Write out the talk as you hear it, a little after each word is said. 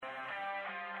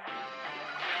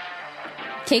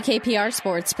KKPR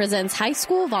Sports presents high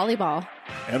school volleyball.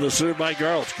 And the serve by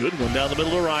Garles. Good one down the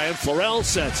middle of Ryan. Florell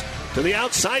sets to the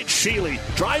outside. Sheely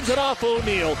drives it off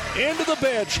O'Neal into the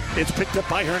bench. It's picked up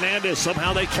by Hernandez.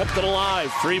 Somehow they kept it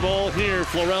alive. Free ball here.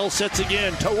 Florell sets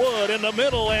again to Wood in the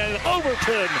middle. And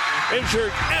Overton is your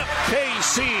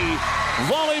FKC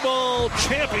volleyball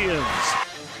champions.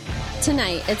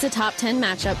 Tonight, it's a top 10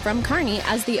 matchup from Kearney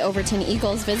as the Overton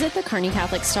Eagles visit the Kearney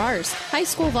Catholic Stars. High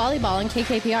school volleyball and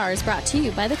KKPR is brought to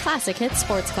you by the Classic Hits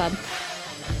Sports Club.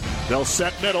 They'll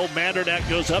set middle. Mandernack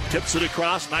goes up, tips it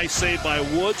across. Nice save by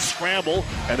Wood. Scramble,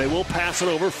 and they will pass it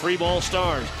over. Free ball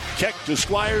Stars. Keck to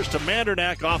Squires to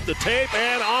Mandernack off the tape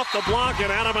and off the block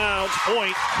and out of bounds.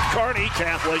 Point, Kearney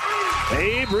Catholic.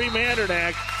 Avery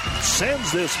Mandernack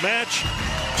sends this match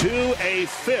to a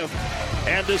fifth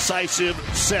and decisive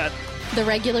set. The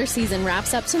regular season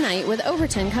wraps up tonight with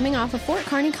Overton coming off a Fort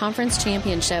Kearney Conference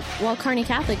Championship, while Kearney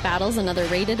Catholic battles another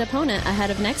rated opponent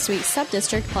ahead of next week's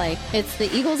sub-district play. It's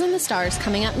the Eagles and the Stars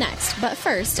coming up next, but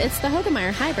first, it's the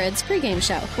Hoegemeyer Hybrids pregame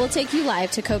show. We'll take you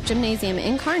live to Cope Gymnasium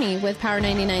in Kearney with Power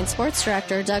 99 Sports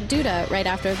Director Doug Duda right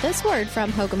after this word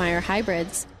from Hoegemeyer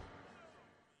Hybrids.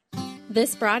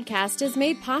 This broadcast is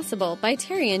made possible by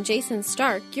Terry and Jason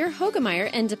Stark, your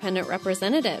Hoegemeyer independent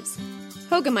representatives.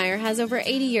 Hoegemeyer has over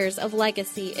 80 years of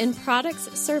legacy in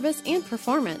products, service, and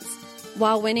performance.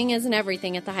 While winning isn't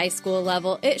everything at the high school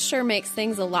level, it sure makes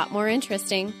things a lot more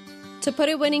interesting. To put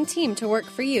a winning team to work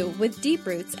for you with deep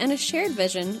roots and a shared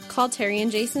vision, call Terry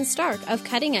and Jason Stark of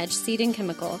Cutting Edge Seed and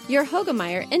Chemical, your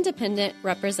Hoegemeyer independent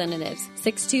representatives.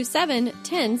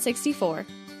 627-1064.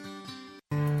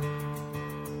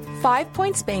 5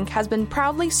 Points Bank has been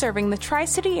proudly serving the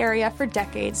Tri-City area for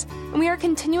decades, and we are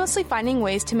continuously finding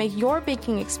ways to make your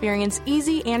banking experience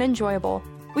easy and enjoyable.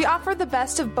 We offer the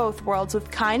best of both worlds with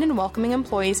kind and welcoming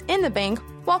employees in the bank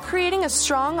while creating a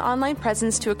strong online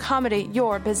presence to accommodate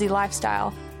your busy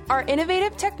lifestyle. Our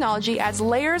innovative technology adds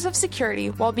layers of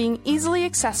security while being easily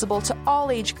accessible to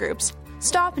all age groups.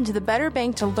 Stop into the Better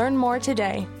Bank to learn more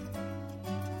today.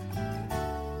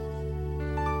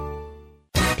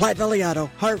 Platte Valley Auto,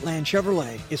 Heartland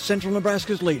Chevrolet is Central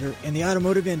Nebraska's leader in the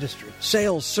automotive industry.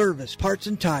 Sales, service, parts,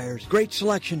 and tires. Great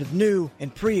selection of new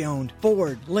and pre-owned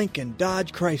Ford, Lincoln,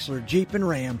 Dodge, Chrysler, Jeep, and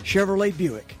Ram, Chevrolet,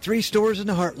 Buick. 3 stores in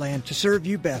the Heartland to serve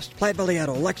you best. Platte Valley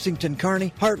Auto, Lexington,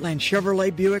 Kearney, Heartland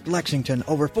Chevrolet, Buick, Lexington.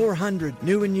 Over 400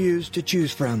 new and used to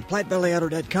choose from.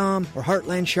 PlatteValleyAuto.com or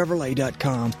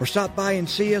HeartlandChevrolet.com. Or stop by and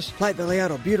see us. Platte Valley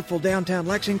Auto, beautiful downtown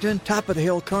Lexington, top of the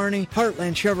hill, Kearney,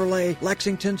 Heartland Chevrolet,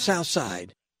 Lexington, South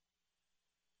Side.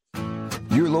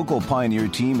 Your local Pioneer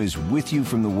team is with you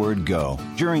from the word go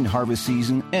during harvest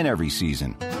season and every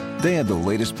season. They have the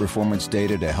latest performance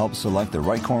data to help select the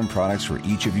right corn products for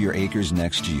each of your acres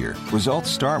next year. Results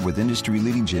start with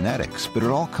industry-leading genetics, but it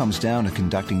all comes down to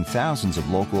conducting thousands of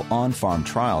local on-farm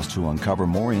trials to uncover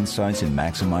more insights and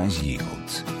maximize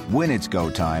yields. When it's go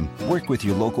time, work with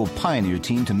your local Pioneer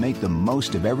team to make the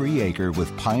most of every acre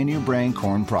with Pioneer brand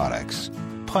corn products.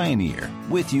 Pioneer,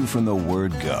 with you from the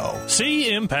word go.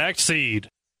 See Impact Seed.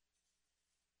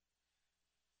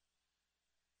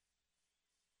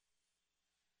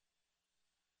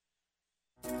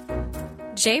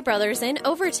 J Brothers in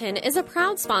Overton is a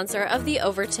proud sponsor of the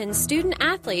Overton student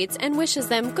athletes and wishes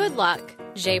them good luck.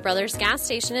 J Brothers Gas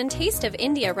Station and Taste of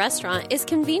India restaurant is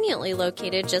conveniently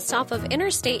located just off of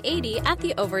Interstate 80 at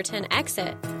the Overton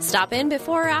exit. Stop in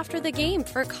before or after the game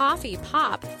for coffee,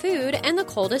 pop, food, and the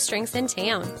coldest drinks in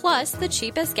town, plus the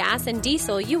cheapest gas and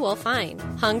diesel you will find.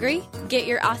 Hungry? Get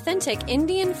your authentic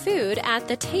Indian food at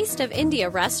the Taste of India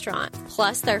restaurant,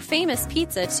 plus their famous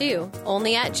pizza too,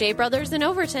 only at J Brothers in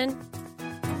Overton.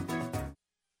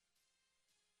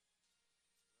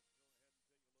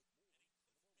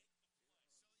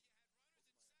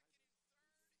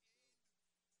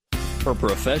 For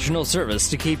professional service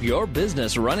to keep your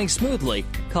business running smoothly,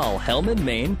 call Hellman,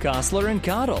 Maine, Kostler &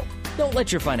 Cottle. Don't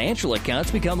let your financial accounts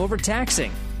become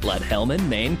overtaxing. Let Hellman,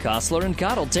 Maine, Kostler &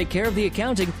 Cottle take care of the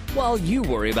accounting while you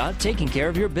worry about taking care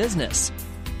of your business.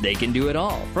 They can do it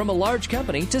all, from a large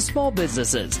company to small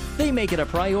businesses. They make it a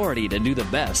priority to do the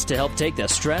best to help take the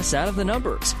stress out of the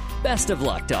numbers. Best of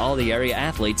luck to all the area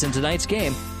athletes in tonight's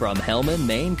game from Hellman,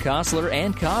 Maine, Kostler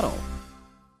 & Cottle.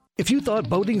 If you thought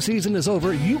boating season is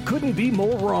over, you couldn't be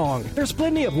more wrong. There's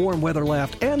plenty of warm weather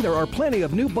left, and there are plenty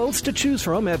of new boats to choose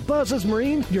from at Buzz's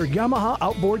Marine, your Yamaha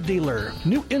outboard dealer.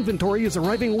 New inventory is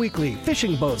arriving weekly.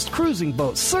 Fishing boats, cruising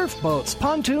boats, surf boats,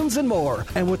 pontoons, and more.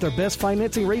 And with their best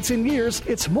financing rates in years,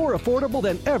 it's more affordable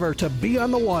than ever to be on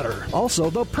the water.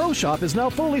 Also, the Pro Shop is now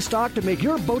fully stocked to make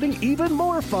your boating even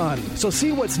more fun. So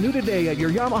see what's new today at your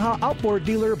Yamaha outboard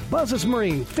dealer, Buzz's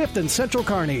Marine, 5th and Central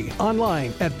Kearney.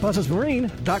 Online at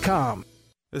buzzesmarine.com.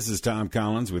 This is Tom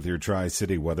Collins with your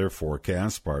Tri-City weather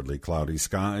forecast. Partly cloudy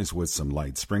skies with some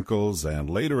light sprinkles, and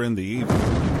later in the evening,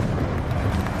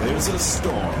 there's a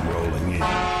storm rolling in.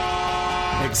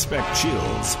 Expect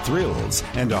chills, thrills,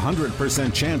 and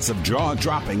 100% chance of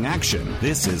jaw-dropping action.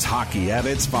 This is hockey at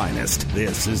its finest.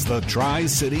 This is the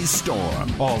Tri-City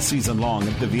Storm. All season long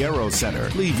at the Viero Center.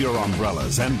 Leave your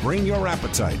umbrellas and bring your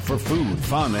appetite for food,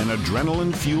 fun, and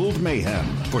adrenaline-fueled mayhem.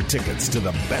 For tickets to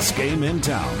the best game in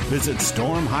town, visit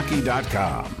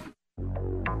stormhockey.com.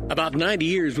 About 90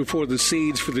 years before the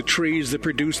seeds for the trees that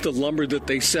produce the lumber that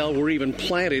they sell were even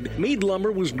planted, Mead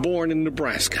Lumber was born in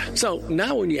Nebraska. So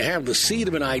now when you have the seed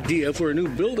of an idea for a new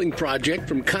building project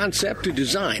from concept to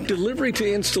design, delivery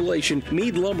to installation,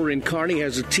 Mead Lumber in Kearney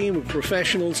has a team of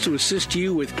professionals to assist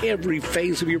you with every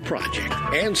phase of your project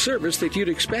and service that you'd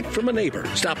expect from a neighbor.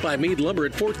 Stop by Mead Lumber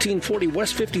at 1440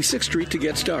 West 56th Street to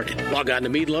get started. Log on to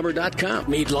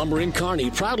meadlumber.com. Mead Lumber in Kearney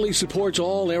proudly supports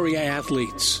all area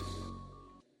athletes.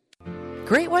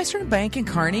 Great Western Bank in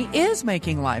Kearney is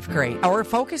making life great. Our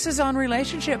focus is on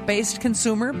relationship-based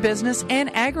consumer, business,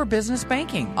 and agribusiness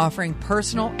banking, offering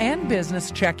personal and business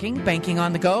checking, banking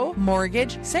on the go,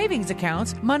 mortgage, savings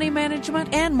accounts, money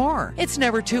management, and more. It's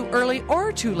never too early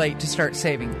or too late to start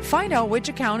saving. Find out which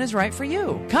account is right for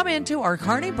you. Come into our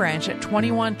Kearney branch at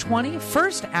 2120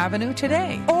 First Avenue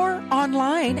today or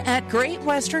online at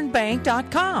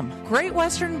greatwesternbank.com. Great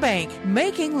Western Bank,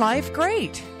 making life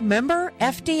great. Member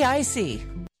FDIC.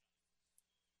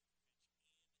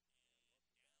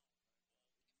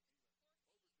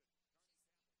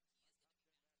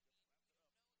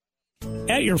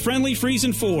 At your friendly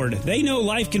Friesen Ford, they know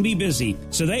life can be busy,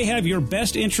 so they have your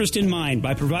best interest in mind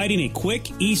by providing a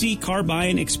quick, easy car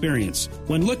buying experience.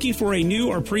 When looking for a new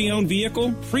or pre-owned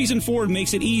vehicle, Friesen Ford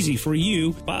makes it easy for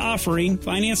you by offering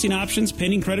financing options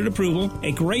pending credit approval,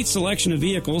 a great selection of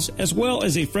vehicles, as well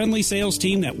as a friendly sales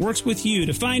team that works with you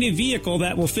to find a vehicle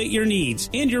that will fit your needs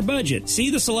and your budget. See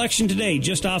the selection today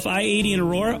just off I-80 in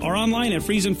Aurora or online at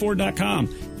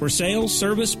FriesenFord.com. For sales,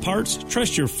 service, parts,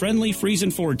 trust your friendly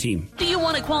Friesen Ford team. Do you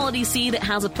want a quality seed that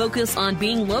has a focus on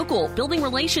being local, building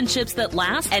relationships that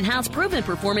last, and has proven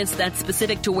performance that's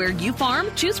specific to where you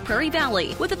farm? Choose Prairie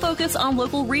Valley. With a focus on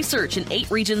local research in 8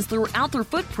 regions throughout their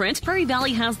footprint, Prairie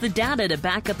Valley has the data to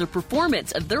back up the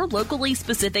performance of their locally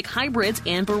specific hybrids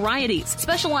and varieties,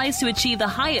 specialized to achieve the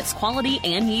highest quality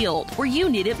and yield, where you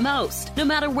need it most. No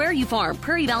matter where you farm,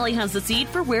 Prairie Valley has the seed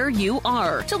for where you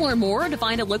are. To learn more or to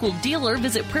find a local dealer,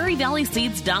 visit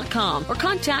prairievalleyseeds.com or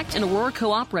contact an Aurora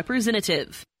Co-op representative.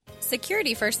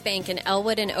 Security First Bank in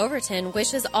Elwood and Overton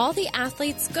wishes all the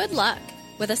athletes good luck.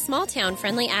 With a small-town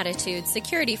friendly attitude,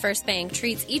 Security First Bank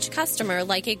treats each customer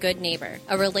like a good neighbor,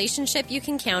 a relationship you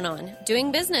can count on.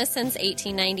 Doing business since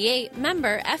 1898,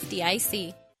 member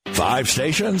FDIC. 5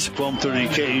 stations.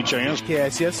 1230 KHIS.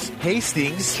 KCHS.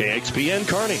 Hastings. KXPN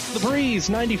Kearney. The Breeze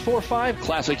 94.5.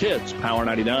 Classic Hits. Power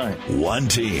 99. 1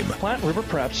 team. Platte River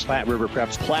Preps. Platte River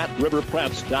Preps.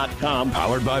 PlatteRiverPreps.com.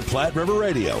 Powered by Platte River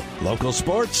Radio. Local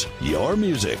sports, your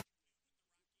music.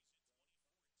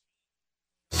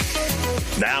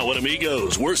 Now at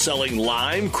Amigos, we're selling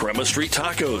lime crema street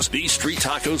tacos. These street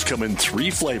tacos come in 3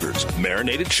 flavors: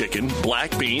 marinated chicken,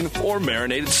 black bean, or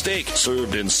marinated steak,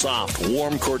 served in soft,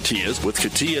 warm tortillas with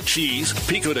cotija cheese,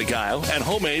 pico de gallo, and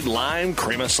homemade lime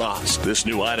crema sauce. This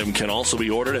new item can also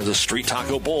be ordered as a street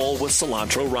taco bowl with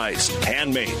cilantro rice.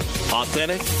 Handmade,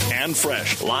 authentic, and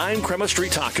fresh lime crema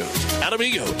street tacos at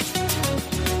Amigos.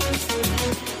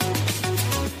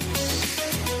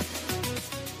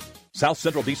 South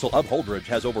Central Diesel of Holdridge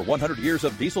has over 100 years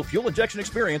of diesel fuel injection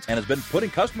experience and has been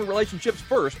putting customer relationships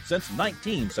first since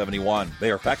 1971. They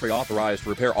are factory authorized to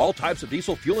repair all types of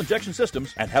diesel fuel injection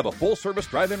systems and have a full-service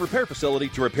drive-in repair facility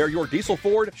to repair your diesel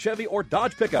Ford, Chevy, or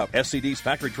Dodge pickup. SCD's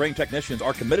factory-trained technicians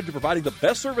are committed to providing the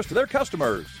best service to their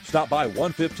customers. Stop by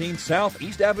 115 South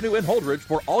East Avenue in Holdridge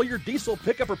for all your diesel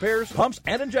pickup repairs, pumps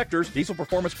and injectors, diesel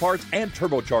performance parts, and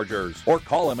turbochargers. Or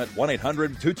call them at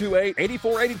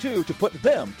 1-800-228-8482 to put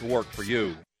them to work for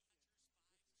you.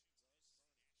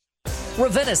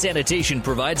 Ravenna Sanitation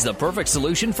provides the perfect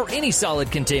solution for any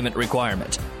solid containment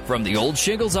requirement. From the old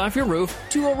shingles off your roof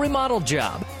to a remodel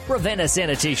job, Ravenna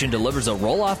Sanitation delivers a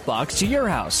roll-off box to your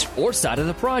house or side of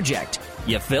the project.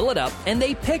 You fill it up and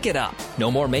they pick it up. No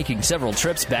more making several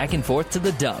trips back and forth to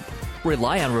the dump.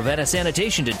 Rely on Ravenna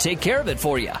Sanitation to take care of it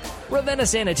for you. Ravenna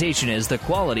Sanitation is the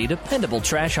quality, dependable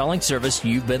trash hauling service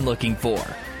you've been looking for.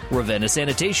 Ravenna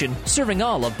Sanitation, serving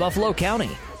all of Buffalo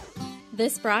County.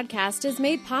 This broadcast is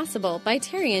made possible by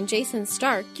Terry and Jason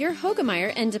Stark, your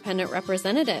Hoegemeyer Independent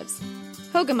Representatives.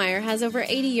 Hoegemeyer has over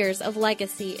 80 years of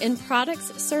legacy in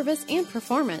products, service, and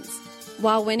performance.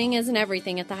 While winning isn't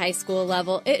everything at the high school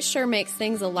level, it sure makes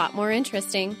things a lot more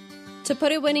interesting. To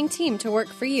put a winning team to work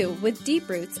for you with deep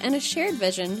roots and a shared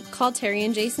vision, call Terry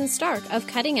and Jason Stark of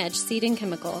Cutting Edge Seed and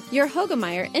Chemical, your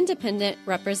Hoegemeyer Independent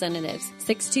Representatives,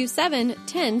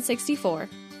 627-1064.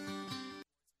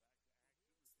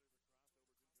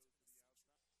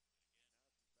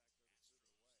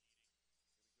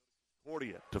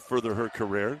 To further her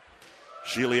career.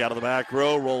 Sheely out of the back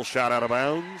row, roll shot out of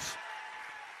bounds.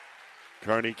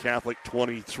 Kearney Catholic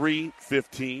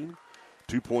 23-15,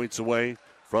 2 points away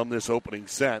from this opening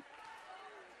set.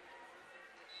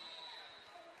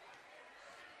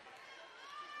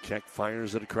 Keck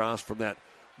fires it across from that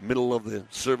middle of the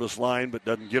service line, but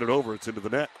doesn't get it over. It's into the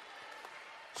net.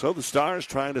 So the Stars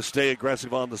trying to stay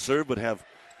aggressive on the serve, but have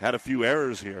had a few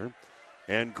errors here.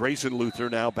 And Grayson Luther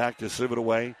now back to serve it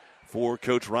away for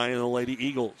Coach Ryan and the Lady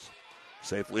Eagles.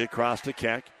 Safely across to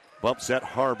Keck. Bump set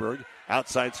Harburg.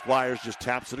 Outside Squires just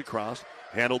taps it across.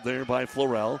 Handled there by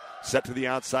Florell. Set to the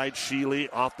outside. Sheely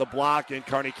off the block, and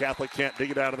Kearney Catholic can't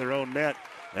dig it out of their own net.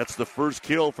 That's the first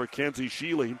kill for Kenzie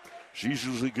Sheely. She's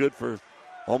usually good for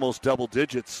almost double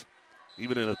digits,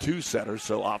 even in a two-setter,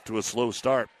 so off to a slow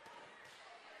start.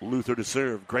 Luther to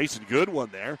serve. Grayson, good one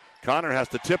there. Connor has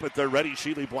to tip it. They're ready.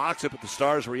 Sheely blocks it, but the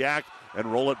Stars react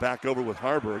and roll it back over with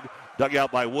Harburg. Dug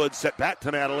out by Woods, set back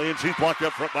to Natalie, and she's blocked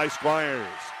up front by Squires.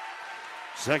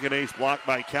 Second ace blocked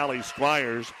by Callie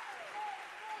Squires.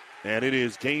 And it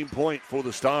is game point for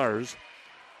the Stars.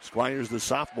 Squires, the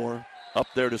sophomore, up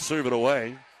there to serve it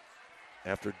away.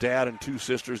 After dad and two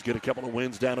sisters get a couple of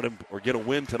wins down at him, or get a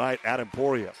win tonight at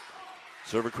Emporia.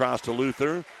 Serve across to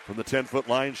Luther from the 10-foot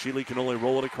line. Sheely can only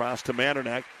roll it across to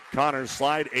Mandernack. Connors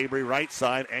slide. Avery right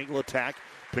side. Angle attack.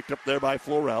 Picked up there by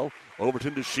Florell.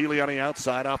 Overton to Sheely on the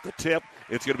outside off the tip.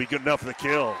 It's going to be good enough for the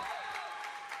kill.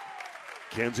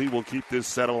 Kenzie will keep this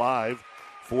set alive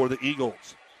for the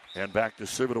Eagles. And back to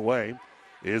serve it away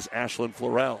is Ashlyn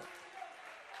Florell.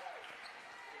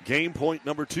 Game point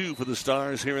number 2 for the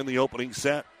Stars here in the opening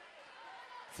set.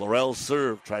 Florell's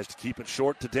serve tries to keep it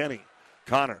short to Denny.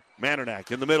 Connor,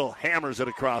 Mandernack in the middle, hammers it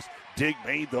across. Dig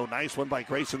made, though. Nice one by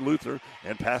Grayson Luther,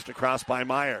 and passed across by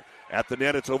Meyer. At the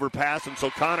net, it's overpassed, and so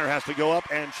Connor has to go up,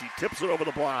 and she tips it over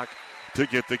the block to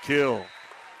get the kill.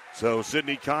 So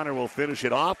Sydney Connor will finish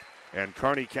it off, and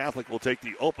Kearney Catholic will take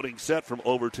the opening set from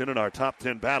Overton in our top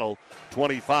 10 battle,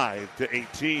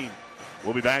 25-18.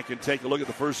 We'll be back and take a look at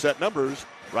the first set numbers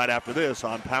right after this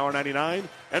on Power 99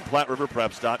 and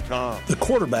PlatteRiverPreps.com. The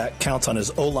quarterback counts on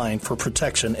his O-line for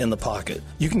protection in the pocket.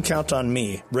 You can count on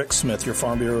me, Rick Smith, your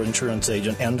Farm Bureau insurance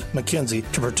agent, and McKinsey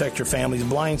to protect your family's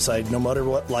blind side no matter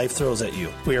what life throws at you.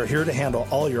 We are here to handle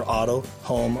all your auto,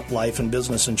 home, life, and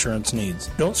business insurance needs.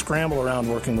 Don't scramble around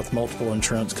working with multiple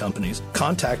insurance companies.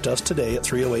 Contact us today at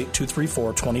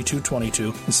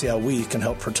 308-234-2222 and see how we can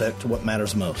help protect what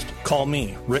matters most. Call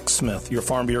me, Rick Smith, your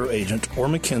Farm Bureau agent, or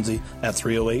McKinsey at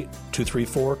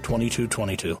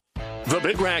 308-234-2222. The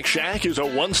Big Rack Shack is a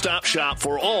one-stop shop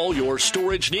for all your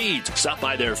storage needs. Stop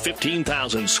by their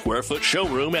 15,000 square foot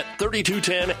showroom at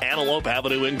 3210 Antelope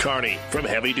Avenue in Kearney. From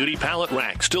heavy-duty pallet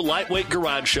racks to lightweight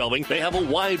garage shelving, they have a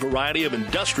wide variety of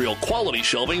industrial quality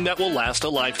shelving that will last a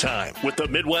lifetime. With the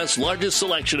Midwest's largest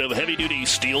selection of heavy-duty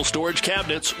steel storage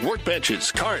cabinets,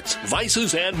 workbenches, carts,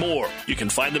 vices, and more. You can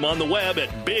find them on the web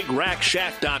at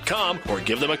BigRackShack.com or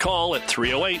give them a call at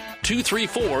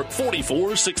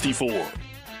 308-234-4464.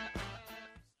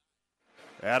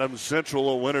 Adams Central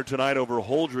a winner tonight over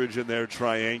Holdridge in their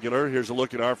triangular. Here's a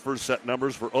look at our first set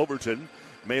numbers for Overton.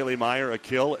 Maylee Meyer a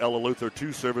kill, Ella Luther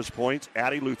 2 service points,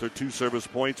 Addie Luther 2 service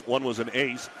points, 1 was an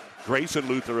ace, Grayson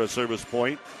Luther a service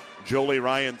point, Jolie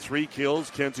Ryan 3 kills,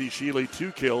 Kenzie Sheely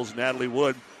 2 kills, Natalie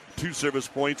Wood 2 service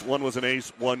points, 1 was an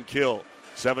ace, 1 kill.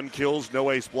 7 kills, no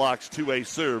ace blocks, 2 ace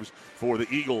serves for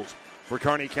the Eagles. For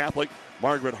Kearney Catholic,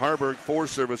 Margaret Harburg 4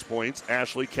 service points,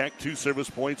 Ashley Keck 2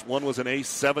 service points, 1 was an ace,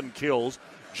 7 kills.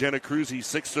 Jenna Cruzy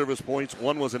 6 service points,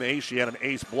 1 was an ace, she had an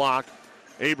ace block.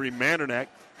 Avery Mandernack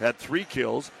had 3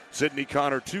 kills, Sydney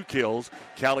Connor 2 kills,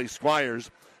 Callie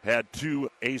Squires had 2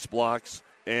 ace blocks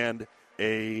and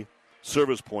a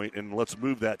service point, and let's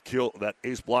move that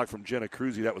ace block from Jenna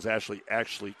Cruzy. That was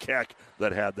Ashley Keck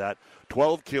that had that.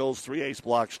 12 kills, 3 ace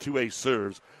blocks, 2 ace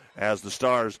serves, as the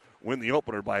Stars win the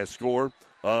opener by a score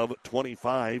of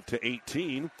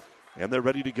 25-18, and they're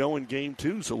ready to go in game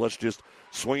 2. So let's just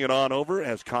swing it on over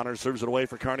as Connor serves it away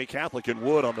for Kearney Catholic, and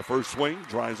Wood on the first swing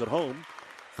drives it home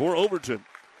for Overton.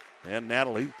 And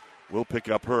Natalie will pick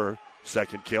up her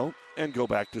second kill and go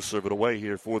back to serve it away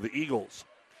here for the Eagles.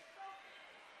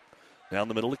 Down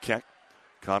the middle to Keck.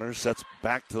 Connor sets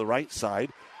back to the right side.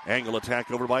 Angle attack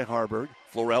over by Harburg.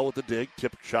 Florell with the dig.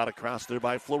 Tip shot across there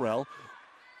by Florell.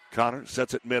 Connor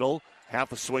sets it middle.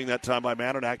 Half a swing that time by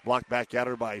Mandernack. Blocked back at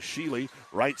her by Sheely.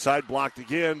 Right side blocked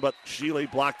again, but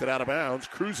Sheely blocked it out of bounds.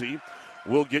 Cruzy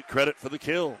will get credit for the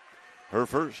kill. Her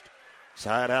first.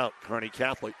 Side out, Kearney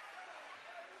Catholic.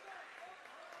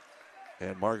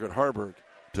 And Margaret Harburg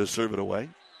to serve it away.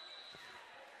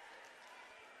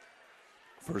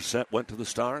 First set went to the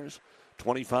Stars,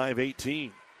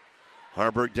 25-18.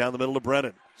 Harburg down the middle to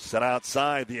Brennan. Set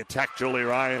outside. The attack, Jolie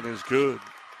Ryan, is good.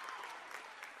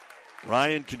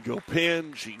 Ryan can go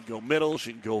pin. She can go middle.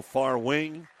 She can go far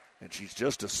wing. And she's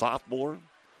just a sophomore.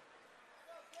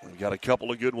 We've got a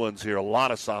couple of good ones here. A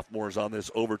lot of sophomores on this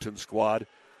Overton squad.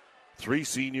 3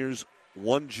 seniors,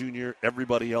 1 junior.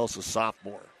 Everybody else a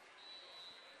sophomore.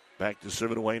 Back to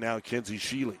serve it away now, Kenzie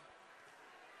Sheely.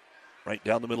 Right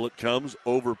down the middle it comes,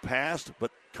 overpassed,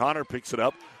 but Connor picks it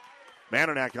up.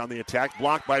 Mandernack on the attack,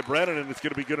 blocked by Brennan, and it's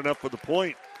going to be good enough for the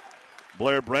point.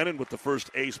 Blair Brennan with the first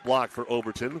ace block for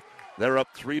Overton. They're up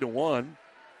 3-1.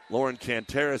 Lauren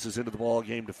Canteras is into the ball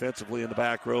game defensively in the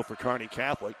back row for Kearney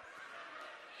Catholic.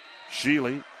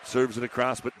 Sheely serves it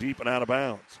across, but deep and out of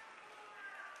bounds.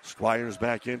 Squires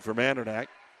back in for Mandernack.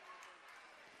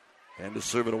 And to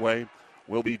serve it away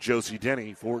will be Josie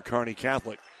Denny for Kearney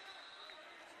Catholic.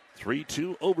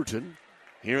 3-2 Overton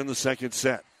here in the second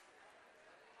set.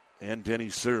 And Denny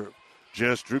serve.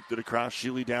 Just drooped it across.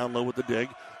 Sheely down low with the dig.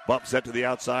 Bump set to the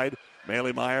outside.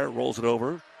 Maley Meyer rolls it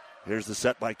over. Here's the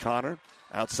set by Connor.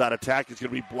 Outside attack is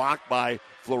going to be blocked by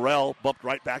Florell. Bumped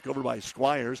right back over by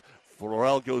Squires.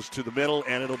 Florell goes to the middle,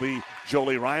 and it'll be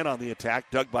Jolie Ryan on the attack.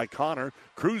 Dug by Connor.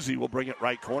 Cruzy will bring it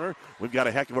right corner. We've got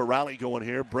a heck of a rally going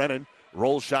here. Brennan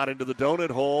roll shot into the donut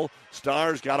hole.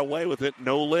 Stars got away with it.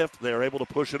 No lift. They're able to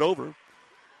push it over.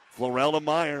 Florell to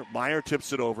Meyer. Meyer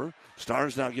tips it over.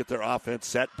 Stars now get their offense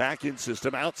set. Back in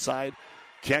system. Outside.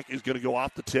 Keck is going to go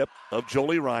off the tip of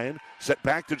Jolie Ryan. Set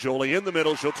back to Jolie. In the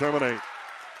middle. She'll terminate.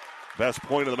 Best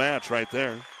point of the match right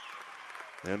there.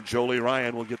 And Jolie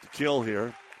Ryan will get the kill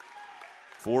here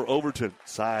for Overton.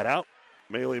 Side out.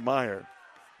 Maley Meyer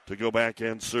to go back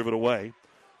and serve it away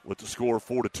with the score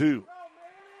 4-2.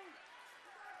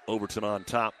 Overton on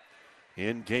top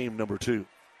in game number 2.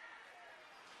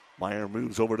 Meyer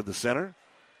moves over to the center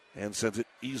and sends it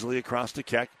easily across to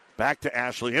Keck. Back to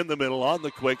Ashley in the middle on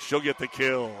the quick. She'll get the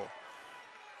kill.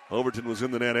 Overton was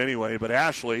in the net anyway, but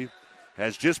Ashley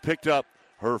has just picked up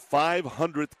her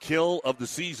 500th kill of the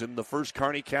season, the first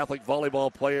Kearney Catholic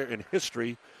volleyball player in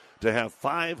history to have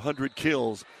 500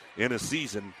 kills in a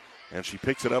season, and she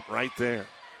picks it up right there.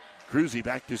 Cruzy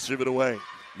back to serve it away.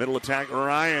 Middle attack,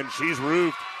 Ryan, she's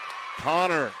roofed.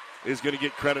 Connor is going to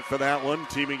get credit for that one,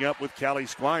 teaming up with Callie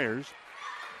Squires.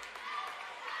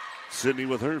 Sydney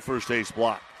with her first ace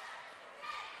block.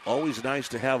 Always nice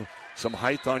to have some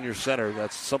height on your center.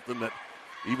 That's something that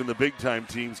even the big-time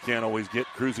teams can't always get.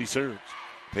 Cruzy serves.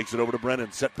 Takes it over to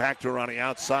Brennan. Set back to her on the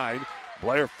outside.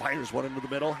 Blair fires one into the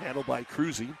middle, handled by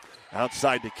Cruzy.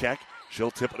 Outside to Keck.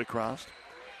 She'll tip it across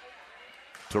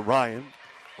to Ryan.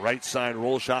 Right side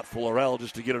roll shot for Laurel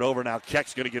just to get it over. Now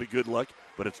Keck's going to get a good look,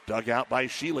 but it's dug out by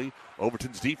Sheely.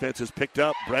 Overton's defense has picked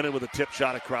up. Brennan with a tip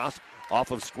shot across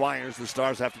off of Squires. The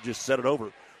Stars have to just set it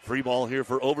over. Free ball here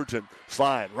for Overton.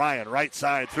 Slide. Ryan right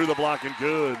side through the block and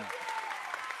good.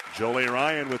 Jolie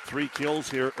Ryan with 3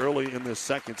 kills here early in this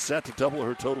second set to double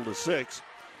her total to 6.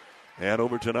 And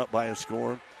Overton up by a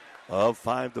score of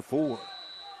 5-4.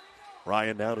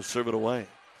 Ryan now to serve it away.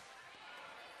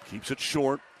 Keeps it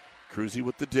short. Cruzy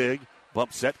with the dig.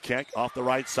 Bump set Keck off the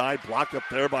right side. Blocked up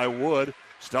there by Wood.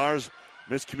 Stars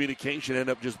miscommunication, end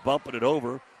up just bumping it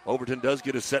over. Overton does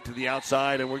get a set to the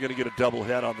outside, and we're going to get a double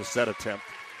head on the set attempt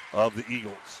of the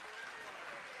Eagles.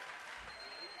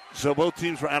 So both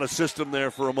teams were out of system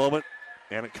there for a moment,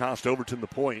 and it cost Overton the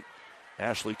point.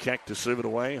 Ashley Keck to serve it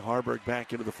away. Harburg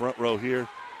back into the front row here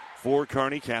for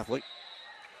Kearney Catholic.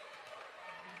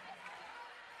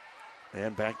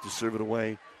 And back to serve it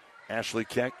away. Ashley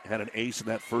Keck had an ace in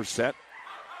that first set.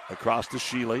 Across to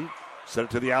Sheely. Set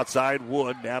it to the outside.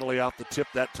 Wood. Natalie off the tip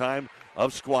that time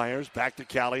of Squires. Back to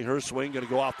Callie. Her swing going to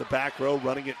go off the back row.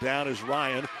 Running it down is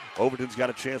Ryan. Overton's got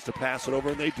a chance to pass it over,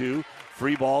 and they do.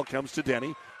 Free ball comes to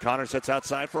Denny. Connor sets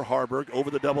outside for Harburg. Over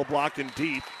the double block and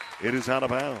deep. It is out of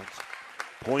bounds.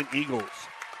 Point Eagles.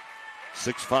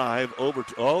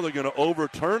 6-5. They're going to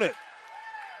overturn it.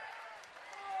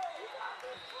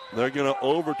 They're going to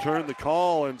overturn the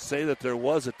call and say that there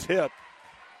was a tip.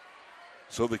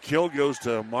 So the kill goes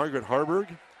to Margaret Harburg.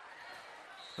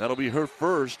 That'll be her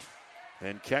first.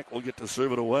 And Keck will get to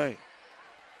serve it away.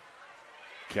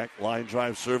 Keck line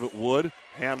drive serve at Wood.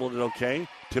 Handled it okay.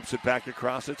 Tips it back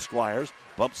across at Squires.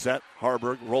 Bump set.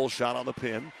 Harburg. Roll shot on the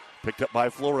pin. Picked up by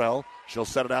Florell. She'll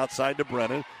set it outside to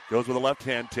Brennan. Goes with a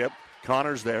left-hand tip.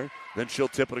 Connor's there. Then she'll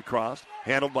tip it across.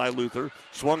 Handled by Luther.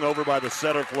 Swung over by the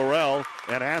setter Florell.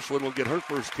 And Ashland will get her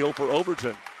first kill for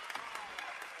Overton.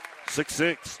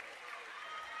 6-6.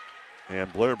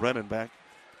 And Blair Brennan back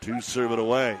to serve it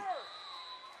away.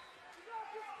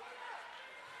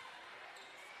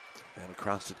 And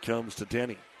across it comes to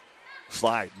Denny.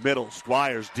 Slide, middle,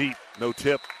 Squires deep, no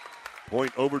tip.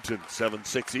 Point Overton,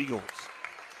 7-6 Eagles.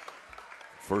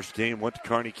 First game went to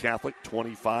Kearney Catholic,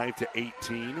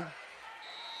 25-18.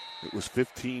 It was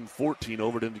 15-14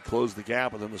 Overton to close the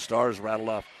gap, and then the Stars rattled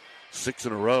off 6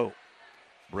 in a row.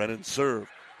 Brennan serve,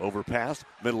 overpass,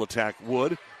 middle attack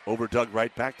Wood, overdug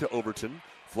right back to Overton.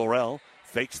 Florell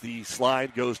fakes the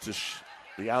slide, goes to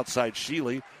the outside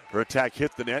Sheely. Her attack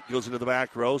hit the net, goes into the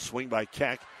back row, swing by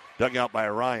Keck, dug out by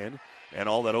Ryan, and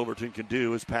all that Overton can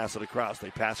do is pass it across.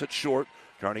 They pass it short.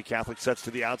 Kearney Catholic sets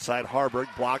to the outside. Harburg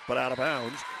blocked but out of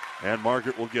bounds, and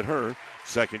Margaret will get her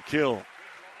second kill.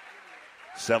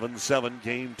 7-7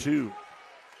 game 2.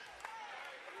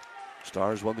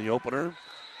 Stars won the opener,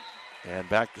 and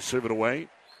back to serve it away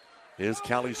is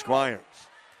Callie Squires.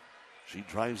 She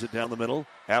drives it down the middle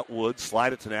at Wood.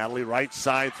 Slide it to Natalie. Right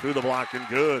side through the block and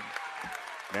good.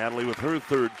 Natalie with her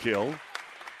third kill.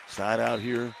 Side out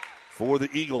here for the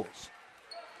Eagles.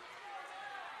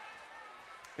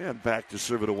 And back to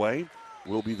serve it away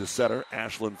will be the setter,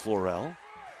 Ashlyn Florell.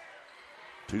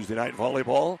 Tuesday night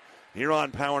volleyball here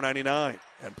on Power 99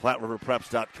 and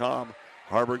PlatteRiverPreps.com.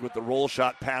 Harburg with the roll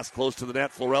shot pass close to the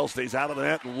net. Florell stays out of the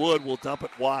net, and Wood will dump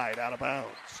it wide out of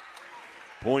bounds.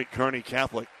 Point Kearney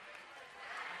Catholic.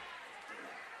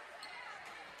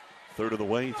 Third of the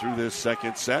way through this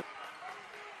second set.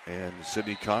 And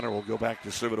Sydney Connor will go back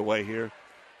to serve it away here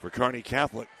for Kearney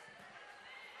Catholic.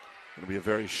 Going to be a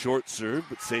very short serve,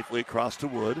 but safely across to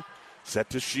Wood. Set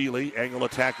to Sheely. Angle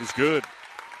attack is good.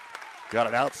 Got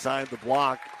it outside the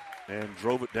block and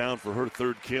drove it down for her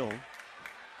third kill.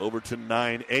 Overton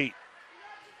 9-8.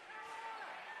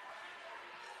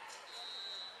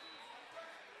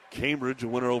 Cambridge, a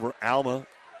winner over Alma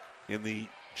in the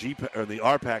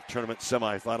RPAC tournament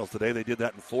semifinals today. They did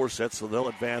that in 4 sets, so they'll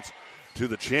advance to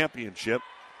the championship.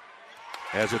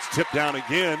 As it's tipped down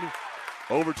again,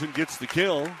 Overton gets the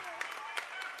kill.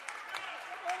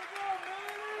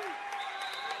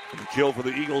 And the kill for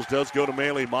the Eagles does go to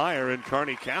Maylee Meyer, and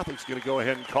Kearney Catholic's going to go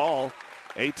ahead and call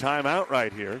a timeout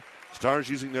right here. Stars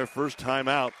using their first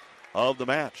timeout of the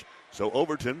match. So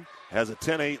Overton has a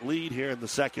 10-8 lead here in the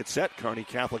second set. Kearney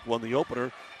Catholic won the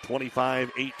opener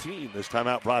 25-18. This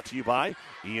timeout brought to you by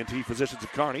ENT Physicians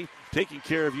of Kearney, taking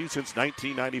care of you since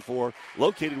 1994,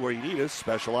 located where you need us,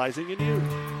 specializing in you.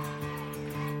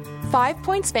 5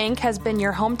 Points Bank has been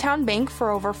your hometown bank for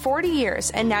over 40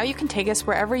 years, and now you can take us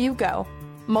wherever you go.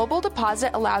 Mobile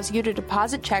Deposit allows you to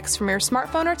deposit checks from your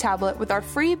smartphone or tablet with our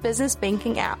free business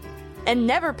banking app. And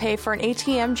never pay for an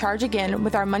ATM charge again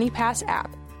with our MoneyPass app.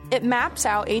 It maps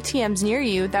out ATMs near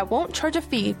you that won't charge a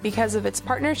fee because of its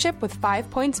partnership with 5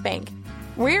 Points Bank.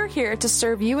 We're here to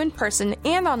serve you in person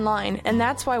and online, and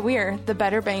that's why we're the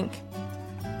better bank.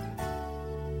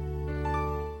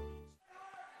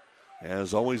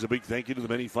 As always, a big thank you to the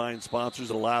many fine sponsors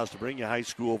that allow us to bring you high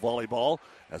school volleyball.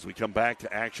 As we come back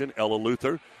to action, Ella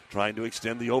Luther trying to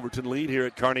extend the Overton lead here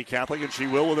at Kearney Catholic, and she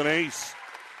will with an ace.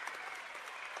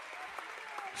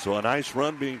 So a nice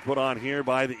run being put on here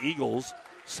by the Eagles.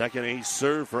 Second ace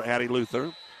serve for Addie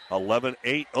Luther.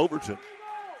 11-8 Overton.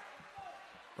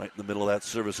 Right in the middle of that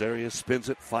service area. Spins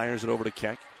it, fires it over to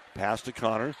Keck. Pass to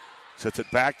Connor. Sets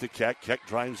it back to Keck. Keck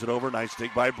drives it over. Nice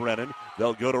dig by Brennan.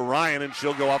 They'll go to Ryan, and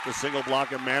she'll go off the single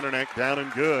block, and Mandernack down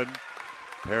and good.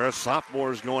 Pair of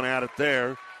sophomores going at it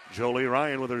there. Jolie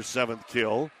Ryan with her 7th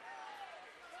kill.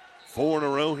 4 in a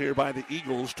row here by the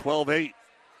Eagles. 12-8.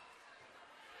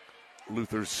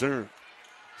 Luther's serve.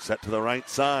 Set to the right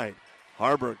side.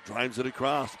 Harburg drives it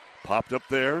across. Popped up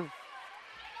there.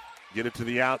 Get it to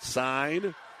the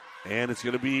outside. And it's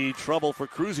going to be trouble for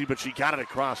Cruzy, but she got it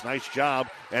across. Nice job.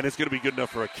 And it's going to be good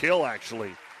enough for a kill,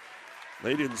 actually.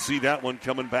 They didn't see that one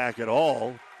coming back at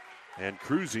all. And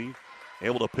Cruzy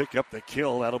able to pick up the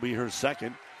kill. That'll be her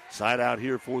second. Side out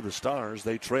here for the Stars.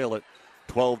 They trail it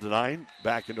 12-9.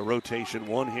 Back into rotation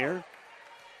one here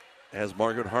as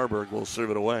Margaret Harburg will serve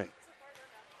it away.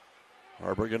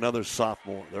 Harburg, another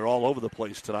sophomore. They're all over the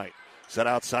place tonight. Set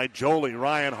outside Jolie.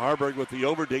 Ryan Harburg with the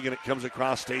overdig, and it comes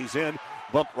across, stays in.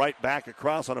 Bump right back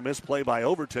across on a misplay by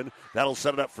Overton. That'll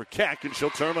set it up for Keck, and she'll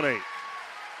terminate.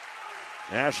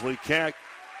 Ashley Keck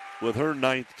with her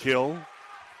 9th kill.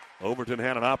 Overton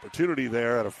had an opportunity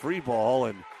there at a free ball,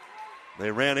 and they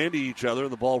ran into each other,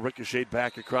 and the ball ricocheted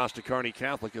back across to Kearney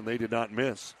Catholic, and they did not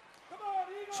miss.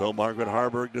 So Margaret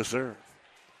Harburg to serve.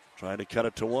 Trying to cut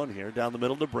it to one here. Down the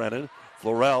middle to Brennan.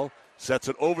 Florell sets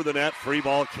it over the net. Free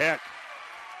ball, Keck.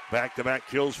 Back-to-back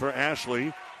kills for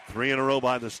Ashley. 3 in a row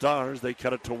by the Stars. They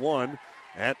cut it to one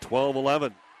at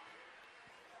 12-11.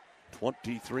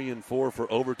 23-4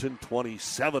 for Overton.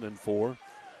 27-4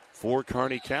 for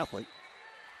Kearney Catholic.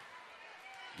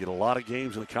 Get a lot of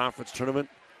games in the conference tournament.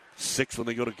 6 when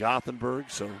they go to Gothenburg,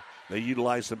 so they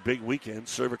utilize some big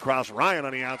weekends. Serve across. Ryan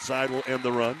on the outside will end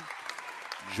the run.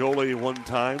 Jolie 1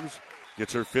 times.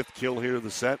 Gets her 5th kill here of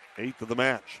the set. 8th of the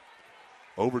match.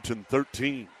 Overton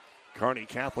 13. Kearney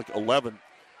Catholic 11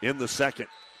 in the second.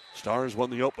 Stars won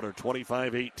the opener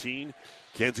 25-18.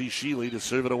 Kenzie Sheely to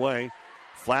serve it away.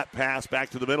 Flat pass back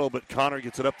to the middle, but Connor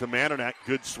gets it up to Mandernack.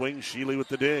 Good swing. Sheely with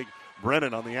the dig.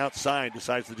 Brennan on the outside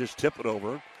decides to just tip it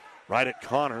over. Right at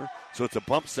Connor. So it's a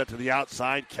bump set to the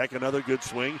outside. Keck another good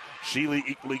swing. Sheely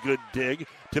equally good dig.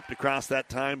 Tipped across that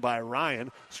time by Ryan.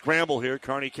 Scramble here.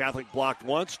 Kearney Catholic blocked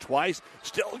once, twice.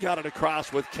 Still got it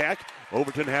across with Keck.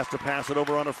 Overton has to pass it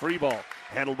over on a free ball.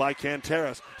 Handled by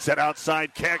Canteras. Set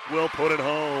outside. Keck will put it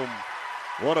home.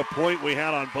 What a point we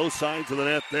had on both sides of the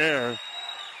net there.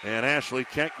 And Ashley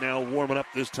Keck now warming up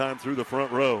this time through the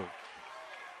front row.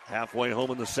 Halfway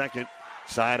home in the second.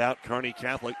 Side out Kearney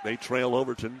Catholic. They trail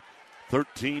Overton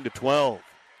 13-12.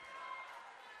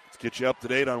 Let's get you up to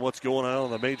date on what's going on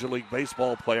in the Major League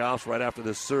Baseball playoffs right after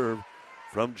this serve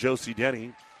from Josie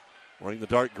Denny. Wearing the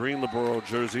dark green Liberal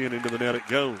jersey, and into the net it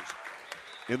goes.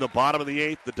 In the bottom of the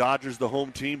 8th, the Dodgers the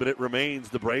home team, but it remains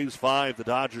the Braves 5, the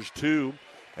Dodgers 2.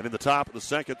 And in the top of the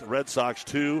second, the Red Sox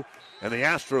 2, and the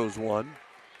Astros 1.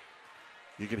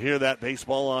 You can hear that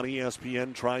baseball on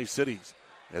ESPN Tri-Cities.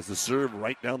 As the serve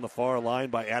right down the far line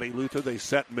by Addie Luther, they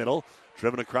set middle.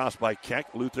 Driven across by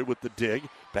Keck. Luther with the dig.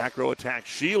 Back row attack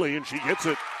Sheely, and she gets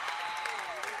it.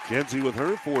 Kenzie with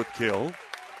her 4th kill.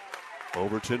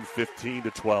 Overton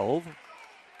 15-12.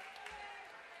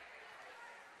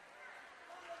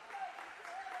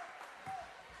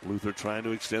 Luther trying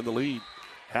to extend the lead.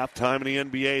 Halftime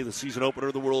in the NBA, the season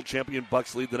opener, the world champion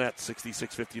Bucks lead the net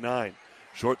 66-59.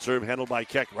 Short serve handled by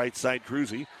Keck. Right side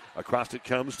Cruzy. Across it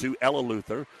comes to Ella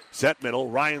Luther. Set middle.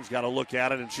 Ryan's got to look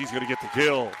at it, and she's going to get the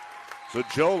kill. So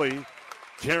Jolie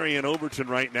carrying Overton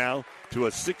right now to a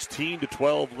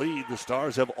 16-12 lead. The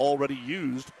Stars have already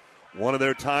used one of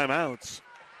their timeouts.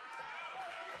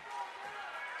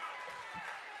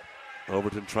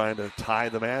 Overton trying to tie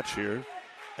the match here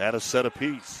at a set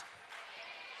apiece.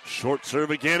 Short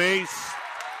serve again, ace.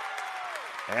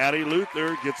 Addie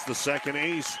Luther gets the second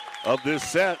ace of this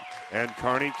set, and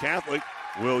Kearney Catholic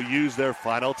will use their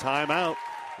final timeout.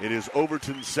 It is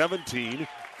Overton 17,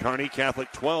 Kearney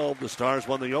Catholic 12. The Stars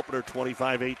won the opener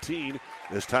 25-18.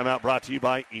 This timeout brought to you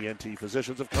by ENT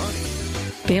Physicians of Kearney.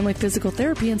 Family Physical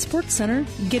Therapy and Sports Center,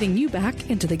 getting you back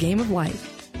into the game of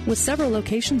life. With several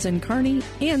locations in Kearney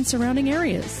and surrounding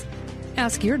areas.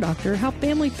 Ask your doctor how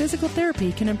Family Physical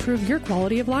Therapy can improve your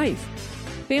quality of life.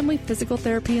 Family Physical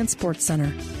Therapy and Sports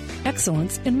Center.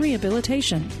 Excellence in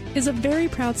Rehabilitation is a very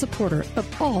proud supporter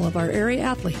of all of our area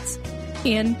athletes,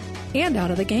 in and out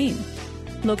of the game.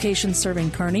 Locations serving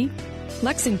Kearney,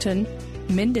 Lexington,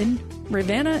 Minden,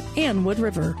 Ravenna, and Wood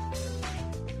River.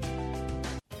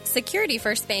 Security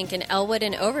First Bank in Elwood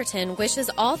and Overton wishes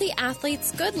all the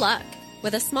athletes good luck.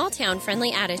 With a small-town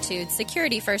friendly attitude,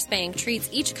 Security First Bank treats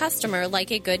each customer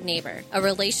like a good neighbor, a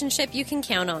relationship you can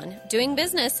count on. Doing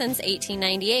business since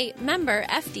 1898, member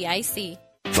FDIC.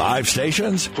 5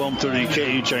 stations.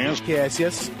 1230 KHIS.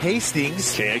 KCHS.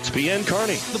 Hastings. KXPN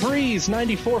Kearney. The Breeze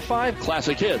 94.5.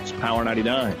 Classic Hits. Power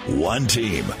 99. One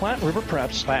team. Platte River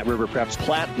Preps. Platte River Preps.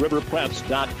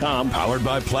 PlatteRiverPreps.com. Powered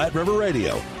by Platte River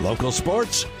Radio. Local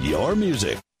sports, your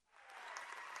music.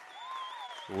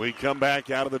 We come back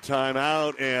out of the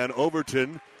timeout, and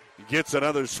Overton gets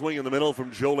another swing in the middle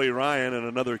from Jolie Ryan and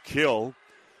another kill.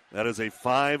 That is a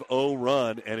 5-0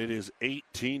 run, and it is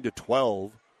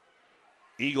 18-12.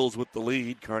 Eagles with the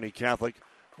lead. Kearney Catholic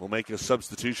will make a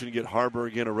substitution, get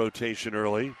Harburg in a rotation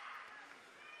early.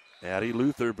 Addie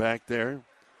Luther back there.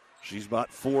 She's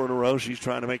about 4 in a row. She's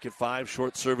trying to make it 5.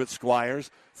 Short serve at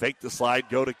Squires. Fake the slide,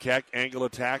 go to Keck. Angle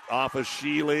attack off of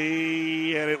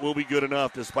Sheely, and it will be good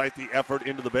enough despite the effort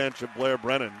into the bench of Blair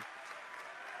Brennan.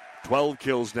 12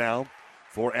 kills now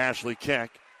for Ashley Keck.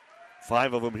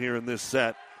 5 of them here in this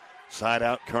set. Side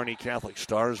out Kearney Catholic.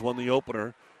 Stars won the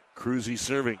opener. Cruzy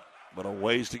serving, but a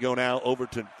ways to go now.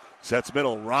 Overton sets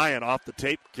middle. Ryan off the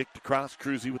tape, kicked across.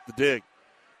 Cruzy with the dig.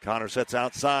 Connor sets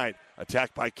outside.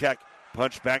 Attacked by Keck.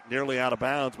 Punched back nearly out of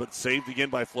bounds, but saved again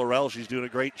by Florell. She's doing a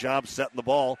great job setting the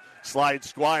ball. Slide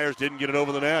Squires, didn't get it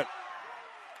over the net.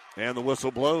 And the whistle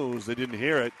blows. They didn't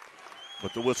hear it,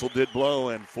 but the whistle did blow,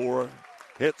 and 4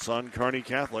 hits on Kearney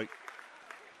Catholic.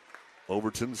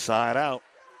 Overton side out.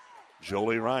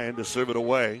 Jolie Ryan to serve it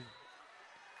away.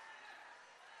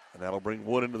 And that'll bring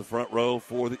Wood into the front row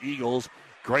for the Eagles.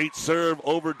 Great serve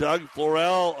over Doug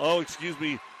Florell.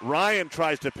 Ryan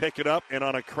tries to pick it up, and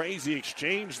on a crazy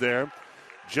exchange there,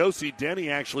 Josie Denny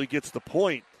actually gets the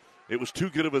point. It was too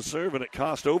good of a serve, and it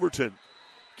cost Overton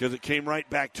because it came right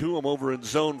back to him over in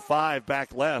zone 5,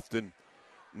 back left, and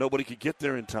nobody could get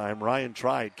there in time. Ryan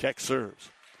tried. Keck serves.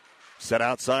 Set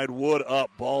outside, Wood up.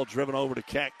 Ball driven over to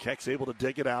Keck. Keck's able to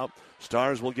dig it out.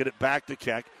 Stars will get it back to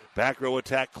Keck. Back row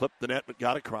attack, clipped the net, but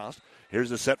got across. Here's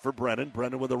the set for Brennan.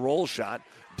 Brennan with a roll shot.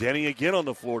 Denny again on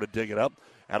the floor to dig it up.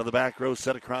 Out of the back row,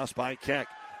 set across by Keck.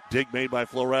 Dig made by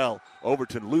Florell.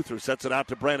 Overton, Luther sets it out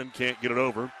to Brennan. Can't get it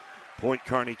over. Point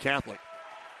Kearney Catholic.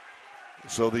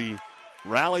 So the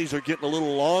rallies are getting a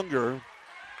little longer.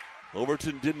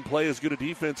 Overton didn't play as good a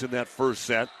defense in that first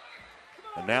set.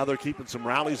 And now they're keeping some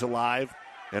rallies alive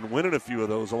and winning a few of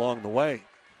those along the way.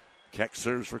 Keck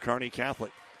serves for Kearney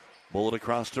Catholic. Bullet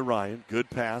across to Ryan. Good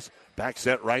pass. Back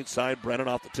set right side. Brennan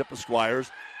off the tip of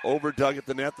Squires. Over Doug at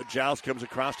the net. The joust comes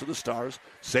across to the Stars.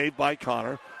 Saved by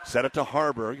Connor. Set it to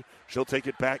Harburg. She'll take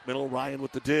it back middle. Ryan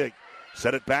with the dig.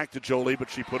 Set it back to Jolie, but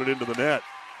she put it into the net.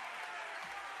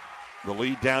 The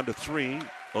lead down to 3.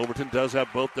 Overton does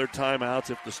have both their timeouts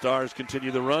if the Stars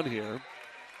continue the run here.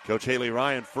 Coach Haley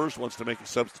Ryan first wants to make a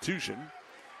substitution,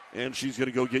 and she's going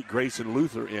to go get Grayson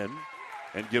Luther in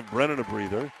and give Brennan a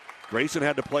breather. Grayson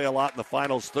had to play a lot in the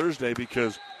finals Thursday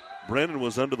because Brennan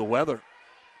was under the weather.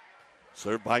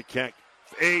 Served by Keck.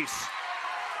 Ace.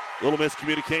 Little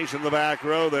miscommunication in the back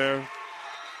row there.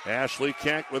 Ashley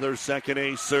Keck with her second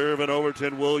ace serve, and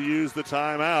Overton will use the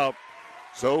timeout.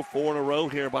 So 4 in a row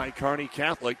here by Kearney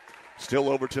Catholic. Still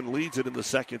Overton leads it in the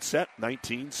second set,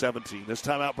 19-17. This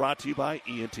timeout brought to you by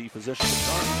ENT Physicians.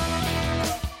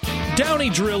 Downey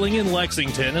Drilling in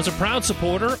Lexington is a proud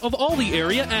supporter of all the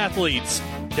area athletes.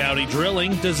 Downey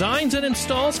Drilling designs and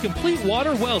installs complete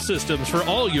water well systems for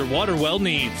all your water well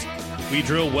needs. We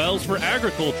drill wells for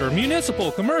agriculture,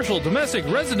 municipal, commercial, domestic,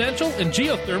 residential, and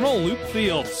geothermal loop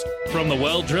fields. From the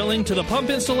well drilling to the pump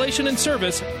installation and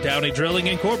service, Downey Drilling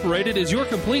Incorporated is your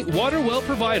complete water well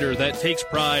provider that takes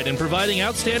pride in providing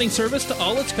outstanding service to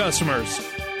all its customers.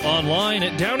 Online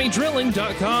at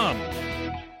downeydrilling.com.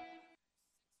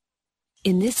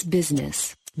 In this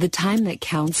business, the time that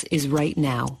counts is right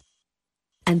now.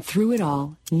 And through it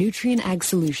all, Nutrien Ag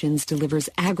Solutions delivers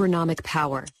agronomic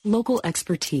power, local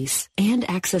expertise, and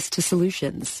access to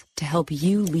solutions to help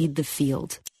you lead the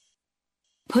field.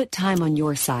 Put time on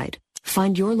your side.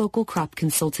 Find your local crop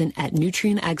consultant at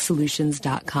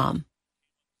nutrienagsolutions.com.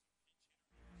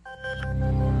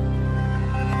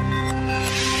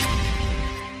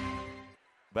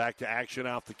 Back to action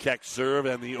off the Keck serve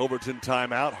and the Overton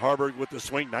timeout. Harburg with the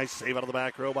swing. Nice save out of the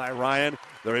back row by Ryan.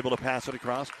 They're able to pass it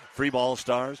across. Free ball,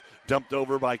 Stars. Dumped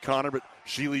over by Connor, but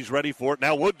Sheely's ready for it.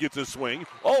 Now Wood gets a swing.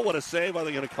 Oh, what a save. Are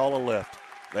they going to call a lift?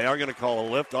 They are going to call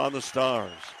a lift on the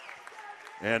Stars.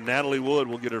 And Natalie Wood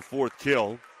will get her 4th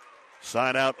kill.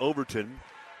 Side out Overton.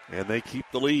 And they keep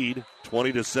the lead,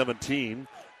 20-17.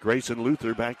 Grayson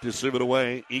Luther back to serve it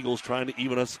away. Eagles trying to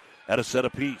even us at a set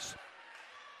apiece.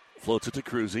 Floats it to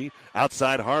Cruzy.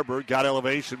 Outside Harburg. Got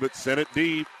elevation, but sent it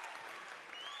deep.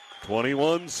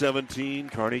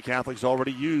 21-17. Kearney Catholic's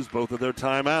already used both of their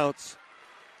timeouts.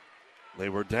 They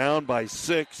were down by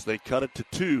 6. They cut it to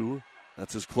 2.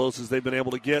 That's as close as they've been able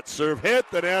to get. Serve hit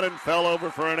the net and fell over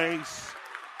for an ace.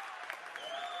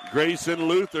 Grayson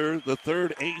Luther, the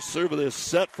 3rd ace serve of this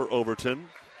set for Overton.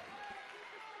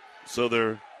 So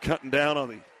they're cutting down on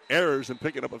the errors and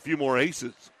picking up a few more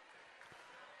aces.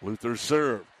 Luther's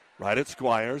serve. Right at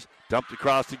Squires. Dumped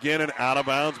across again and out of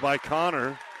bounds by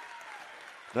Connor.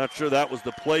 Not sure that was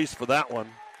the place for that one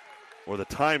or the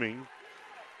timing.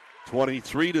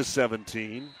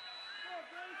 23-17.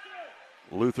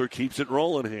 Luther keeps it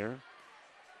rolling here.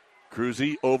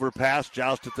 Cruzy overpass,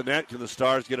 joust at the net. Can the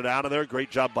Stars get it out of there? Great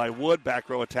job by Wood. Back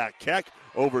row attack Keck.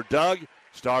 Over Doug.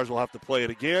 Stars will have to play it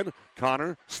again.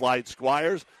 Connor slides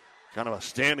Squires. Kind of a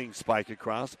standing spike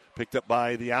across. Picked up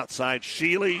by the outside.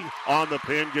 Sheely on the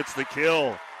pin, gets the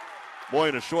kill. Boy,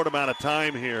 in a short amount of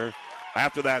time here,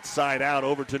 after that side out,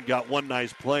 Overton got one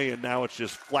nice play, and now it's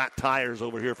just flat tires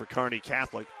over here for Kearney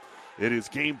Catholic. It is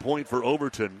game point for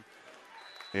Overton,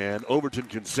 and Overton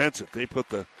can sense it. They put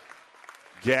the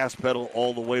gas pedal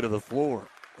all the way to the floor.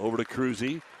 Over to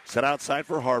Cruzy. Set outside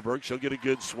for Harburg. She'll get a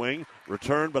good swing.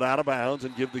 Return, but out of bounds,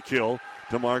 and give the kill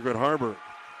to Margaret Harburg.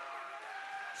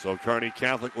 So Kearney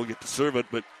Catholic will get to serve it,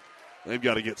 but they've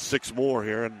got to get 6 more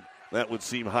here, and that would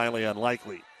seem highly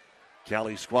unlikely.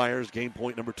 Callie Squires, game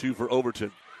point number 2 for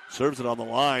Overton. Serves it on the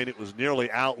line. It was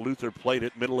nearly out. Luther played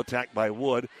it. Middle attack by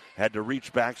Wood. Had to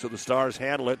reach back, so the Stars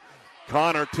handle it.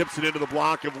 Connor tips it into the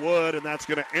block of Wood, and that's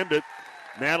going to end it.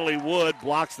 Natalie Wood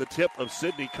blocks the tip of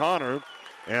Sydney Connor,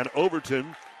 and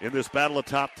Overton, in this battle of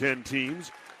top 10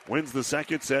 teams, wins the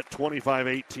second set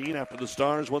 25-18 after the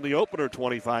Stars won the opener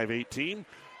 25-18.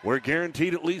 We're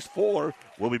guaranteed at least 4.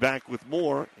 We'll be back with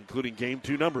more, including Game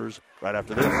 2 numbers, right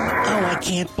after this. Oh, I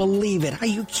can't believe it. Are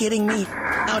you kidding me?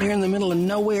 Out here in the middle of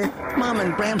nowhere, Mom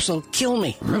and Gramps will kill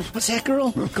me. What's that,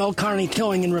 girl? Call Kearney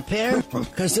Towing and Repair?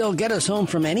 Because they'll get us home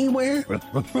from anywhere?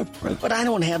 But I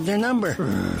don't have their number.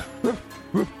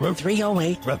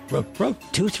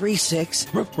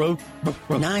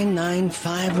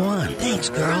 308-236-9951. Thanks,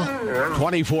 girl.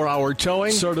 24-hour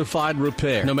towing, certified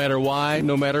repair. No matter why,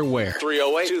 no matter where.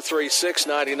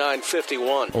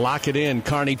 308-236-9951. Lock it in,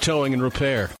 Kearney Towing and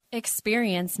Repair.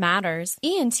 Experience matters.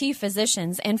 ENT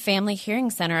Physicians and Family Hearing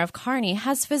Center of Kearney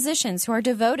has physicians who are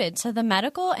devoted to the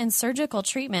medical and surgical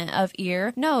treatment of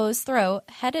ear, nose, throat,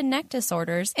 head and neck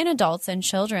disorders in adults and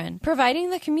children,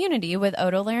 providing the community with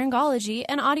otolaryngology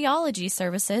and audiology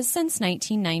services since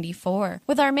 1994.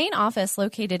 With our main office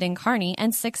located in Kearney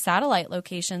and 6 satellite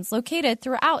locations located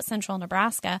throughout central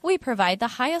Nebraska, we provide the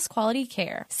highest quality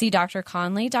care. See Dr.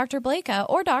 Conley, Dr. Blaka,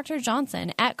 or Dr.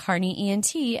 Johnson at Kearney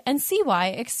ENT and see why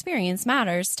experience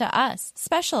matters to us,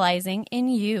 specializing in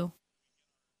you.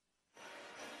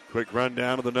 Quick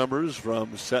rundown of the numbers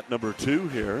from set number 2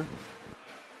 here.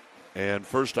 And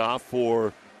first off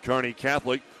for Kearney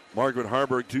Catholic, Margaret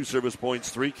Harburg, 2 service points,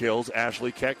 3 kills.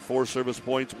 Ashley Keck, 4 service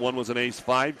points, 1 was an ace,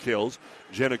 5 kills.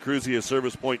 Jenna Cruzy, a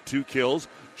service point, 2 kills.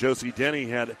 Josie Denny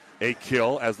had a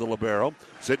kill as the libero.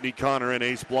 Sydney Connor, an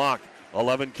ace block.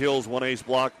 11 kills, 1 ace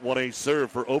block, 1 ace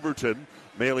serve for Overton.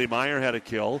 Maylee Meyer had a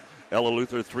kill. Ella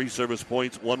Luther, 3 service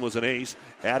points, 1 was an ace.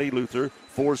 Addie Luther,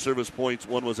 4 service points,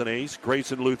 1 was an ace.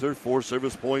 Grayson Luther, 4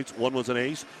 service points, 1 was an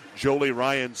ace. Jolie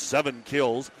Ryan, 7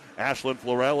 kills. Ashlyn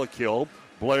Florell, a kill.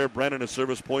 Blair Brennan, a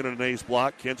service point and an ace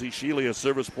block. Kenzie Sheely, a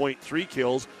service point, 3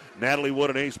 kills. Natalie Wood,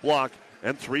 an ace block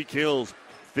and 3 kills.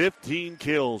 15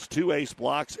 kills, 2 ace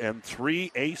blocks, and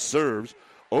 3 ace serves.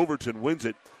 Overton wins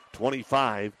it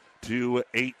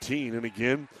 25-18. And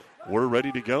again, we're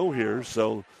ready to go here.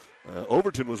 So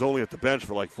Overton was only at the bench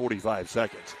for like 45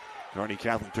 seconds. Kearney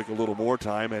Catholic took a little more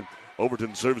time, and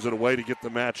Overton serves it away to get the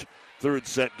match third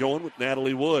set going with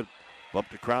Natalie Wood.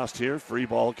 Bumped across here. Free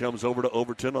ball comes over to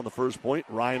Overton on the first point.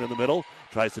 Ryan in the middle.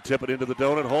 Tries to tip it into the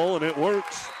donut hole, and it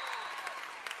works.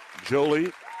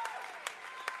 Jolie,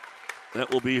 that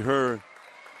will be her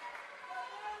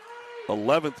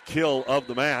 11th kill of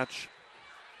the match.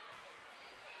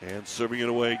 And serving it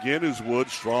away again is Wood.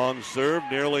 Strong serve,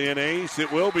 nearly an ace.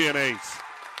 It will be an ace.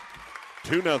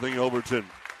 2-0 Overton.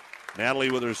 Natalie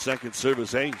with her second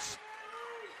service ace.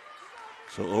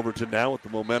 So Overton now with the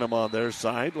momentum on their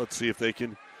side. Let's see if they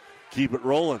can keep it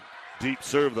rolling. Deep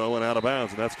serve, though, and out of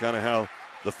bounds. And that's kind of how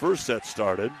the first set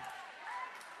started.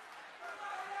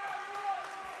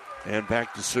 And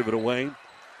back to serve it away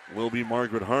will be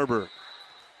Margaret Harburg.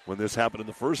 When this happened in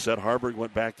the first set, Harburg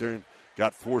went back there and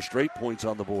got 4 straight points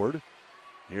on the board.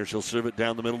 Here she'll serve it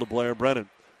down the middle to Blair Brennan.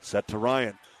 Set to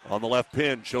Ryan. On the left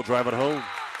pin, she'll drive it home.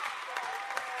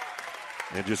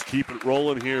 And just keep it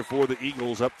rolling here for the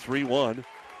Eagles, up 3-1.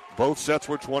 Both sets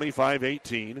were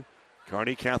 25-18.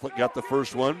 Kearney Catholic got the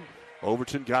first one.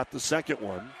 Overton got the second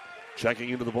one. Checking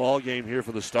into the ball game here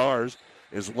for the Stars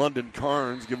is London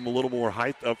Carnes. Give them a little more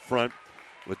height up front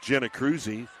with Jenna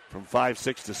Cruzy from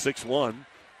 5'6" to 6'1".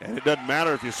 And it doesn't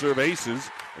matter if you serve aces,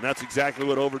 and that's exactly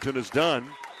what Overton has done.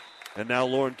 And now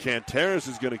Lauren Canteras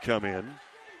is going to come in.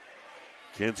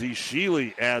 Kenzie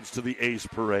Sheely adds to the ace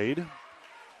parade.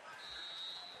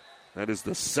 That is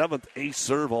the 7th ace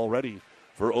serve already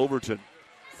for Overton.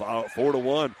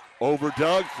 4-1. Over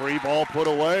Doug. Free ball put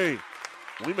away.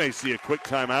 We may see a quick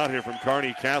timeout here from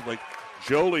Kearney Catholic.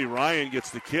 Jolie Ryan gets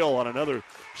the kill on another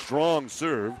strong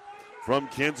serve. from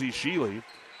Kenzie Sheely.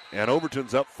 And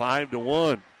Overton's up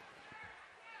 5-1.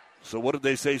 So what did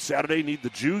they say Saturday? Need the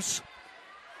juice?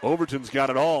 Overton's got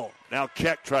it all. Now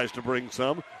Keck tries to bring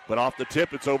some, but off the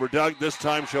tip it's over Doug. This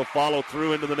time she'll follow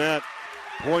through into the net.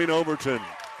 Point Overton.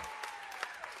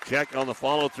 Keck on the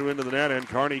follow through into the net, and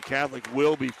Kearney Catholic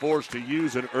will be forced to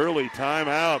use an early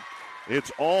timeout.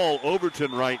 It's all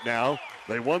Overton right now.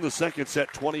 They won the second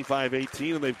set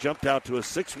 25-18, and they've jumped out to a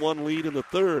 6-1 lead in the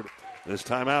third. This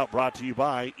timeout brought to you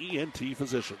by ENT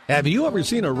Physician. Have you ever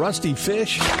seen a rusty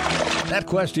fish? That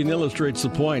question illustrates the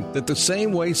point that the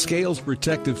same way scales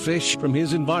protect the fish from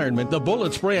his environment, the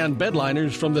bullet spray-on bed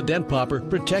liners from the Dent Popper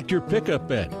protect your pickup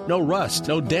bed. No rust,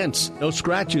 no dents, no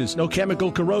scratches, no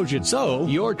chemical corrosion. So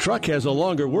your truck has a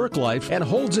longer work life and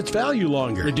holds its value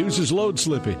longer, reduces load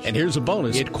slippage. And here's a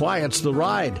bonus, it quiets the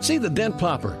ride. See the Dent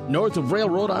Popper north of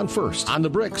Railroad on 1st, on the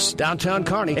Bricks, downtown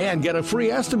Kearney, and get a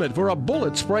free estimate for a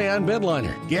bullet spray-on bed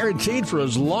liner. Guaranteed for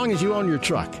as long as you own your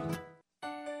truck.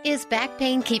 Is back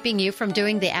pain keeping you from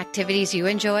doing the activities you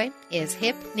enjoy? Is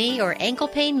hip, knee, or ankle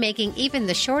pain making even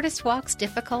the shortest walks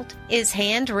difficult? Is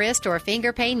hand, wrist, or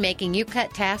finger pain making you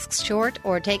cut tasks short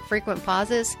or take frequent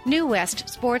pauses? New West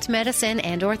Sports Medicine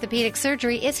and Orthopedic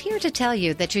Surgery is here to tell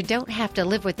you that you don't have to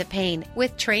live with the pain.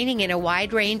 With training in a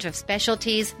wide range of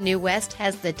specialties, New West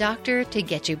has the doctor to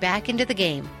get you back into the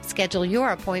game. Schedule your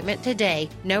appointment today.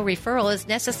 No referral is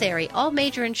necessary. All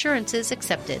major insurances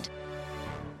accepted.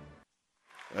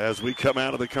 As we come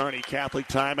out of the Kearney Catholic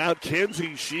timeout,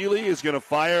 Kenzie Sheely is going to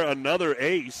fire another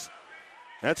ace.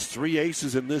 That's 3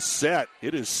 aces in this set.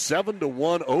 It is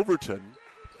 7-1 Overton.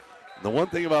 The one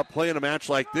thing about playing a match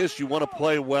like this, you want to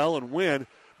play well and win,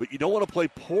 but you don't want to play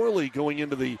poorly going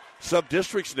into the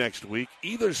sub-districts next week,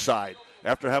 either side,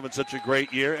 after having such a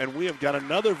great year. And we have got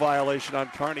another violation on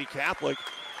Kearney Catholic.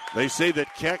 They say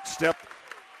that Keck stepped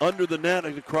under the net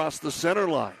and across the center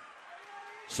line.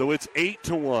 So it's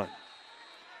 8-1.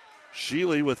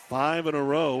 Sheely with 5 in a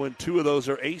row, and 2 of those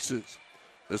are aces.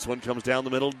 This one comes down the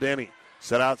middle. Denny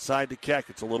set outside to Keck.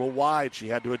 It's a little wide. She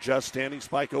had to adjust. Standing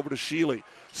spike over to Sheely.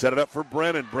 Set it up for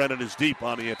Brennan. Brennan is deep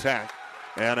on the attack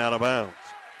and out of bounds.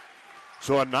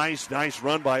 So a nice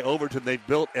run by Overton. They've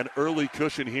built an early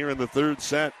cushion here in the third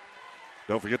set.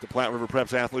 Don't forget the Platte River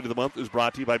Preps Athlete of the Month is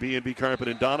brought to you by B&B Carpet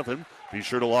in Donovan. Be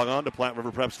sure to log on to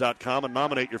PlatteRiverPreps.com and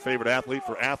nominate your favorite athlete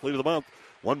for Athlete of the Month.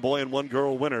 One boy and one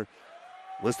girl winner.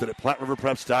 Listed at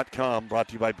PlatteRiverPreps.com. Brought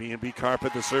to you by B&B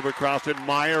Carpet. The server crossed it.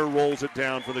 Meyer rolls it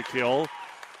down for the kill.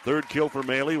 Third kill for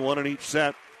Maley, 1 in each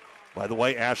set. By the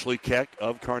way, Ashley Keck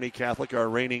of Kearney Catholic, our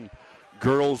reigning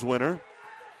girls winner.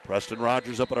 Preston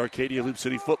Rogers up at Arcadia Loop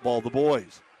City Football, the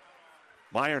boys.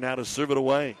 Meyer now to serve it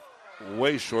away.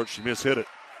 Way short, she mishit it.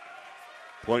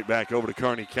 Point back over to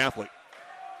Kearney Catholic.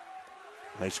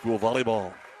 High school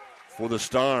volleyball for the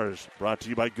Stars. Brought to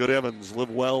you by Good Evans.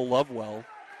 Live well, love well.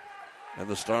 And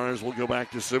the Stars will go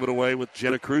back to serve it away with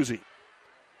Jenna Cruzy.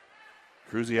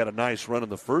 Cruzy had a nice run in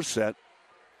the first set.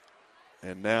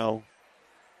 And now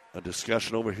a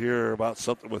discussion over here about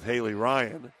something with Haley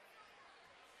Ryan.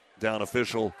 Down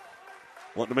official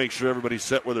wanting to make sure everybody's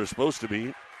set where they're supposed to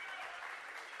be.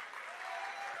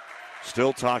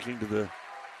 Still talking to the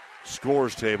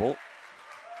scores table.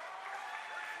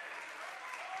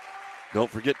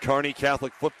 Don't forget Kearney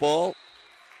Catholic football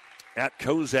at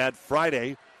Cozad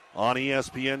Friday on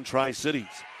ESPN Tri-Cities.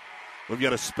 We've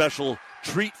got a special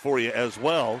treat for you as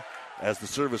well as the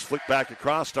service flick back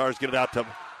across. Stars get it out to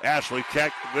Ashley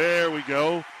Keck. There we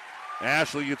go.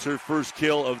 Ashley gets her first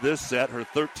kill of this set, her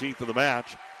 13th of the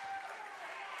match.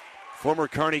 Former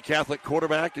Kearney Catholic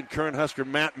quarterback and current Husker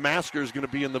Matt Masker is going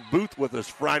to be in the booth with us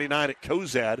Friday night at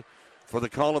Cozad for the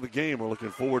call of the game. We're looking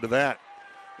forward to that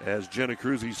as Jenna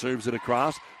Cruzy serves it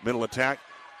across. Middle attack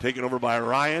taken over by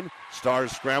Ryan.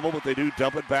 Stars scramble, but they do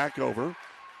dump it back over.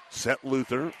 Set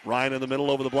Luther. Ryan in the middle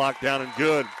over the block, down and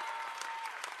good.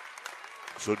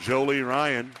 So Jolie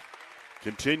Ryan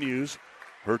continues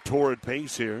her torrid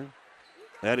pace here.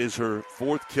 That is her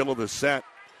 4th kill of the set.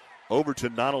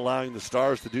 Overton not allowing the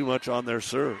Stars to do much on their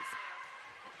serve.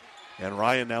 And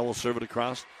Ryan now will serve it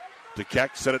across to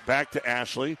Keck. Set it back to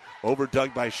Ashley.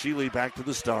 Overdug by Sheely, back to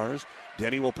the Stars.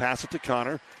 Denny will pass it to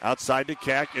Connor. Outside to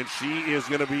Keck, and she is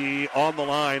going to be on the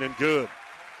line and good.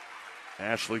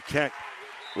 Ashley Keck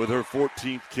with her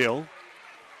 14th kill.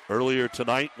 Earlier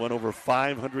tonight, went over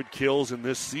 500 kills in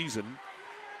this season.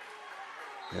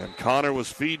 And Connor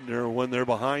was feeding her when they're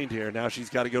behind here. Now she's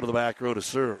got to go to the back row to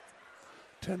serve.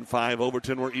 10-5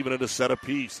 Overton. We're even at a set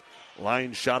apiece.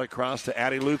 Line shot across to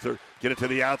Addie Luther. Get it to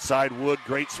the outside. Wood,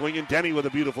 great swing. And Denny with a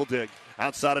beautiful dig.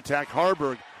 Outside attack.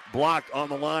 Harburg blocked on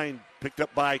the line. Picked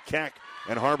up by Keck.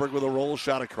 and Harburg with a roll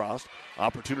shot across.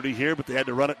 Opportunity here, but they had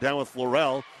to run it down with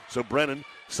Florell. So Brennan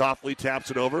softly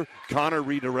taps it over. Connor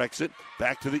redirects it.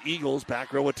 Back to the Eagles.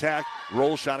 Back row attack.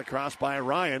 Roll shot across by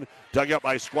Ryan. Dug up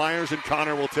by Squires, and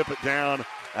Connor will tip it down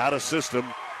out of system.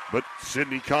 But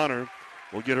Sydney Connor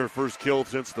will get her first kill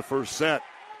since the first set.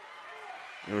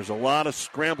 There was a lot of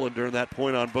scrambling during that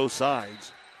point on both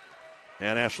sides.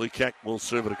 And Ashley Keck will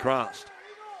serve it across.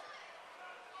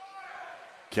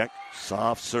 Keck,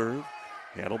 soft serve.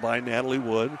 Handled by Natalie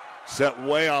Wood. Set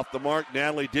way off the mark.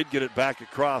 Natalie did get it back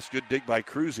across. Good dig by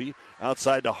Cruzy.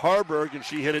 Outside to Harburg, and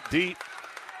she hit it deep.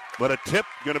 But a tip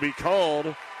going to be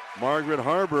called. Margaret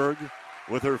Harburg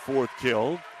with her fourth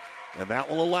kill. And that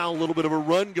will allow a little bit of a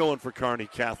run going for Kearney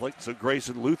Catholic. So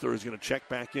Grayson Luther is going to check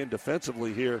back in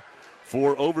defensively here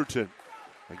for Overton.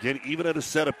 Again, even at a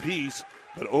set apiece,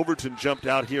 but Overton jumped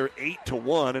out here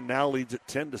 8-1 and now leads it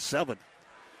 10-7.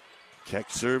 Keck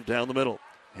serve down the middle.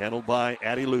 Handled by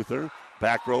Addie Luther.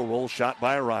 Back row roll shot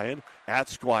by Ryan at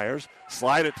Squires.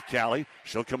 Slide it to Callie.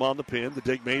 She'll come on the pin. The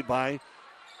dig made by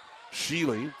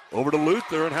Sheely. Over to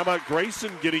Luther. And how about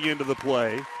Grayson getting into the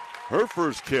play? Her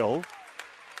first kill.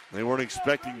 They weren't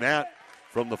expecting that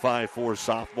from the 5'4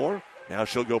 sophomore. Now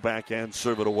she'll go back and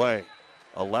serve it away.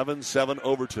 11-7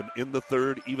 Overton in the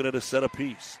third, even at a set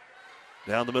apiece.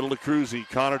 Down the middle to Cruzy.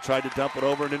 Connor tried to dump it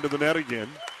over and into the net again.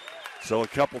 So a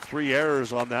couple 3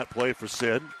 errors on that play for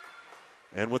Sid.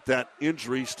 And with that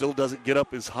injury, still doesn't get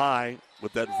up as high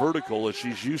with that vertical as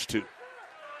she's used to.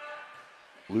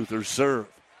 Luther serve.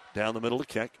 Down the middle to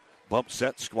Keck. Bump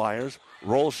set, Squires.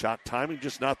 Roll shot. Timing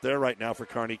just not there right now for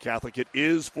Kearney Catholic. It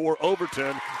is for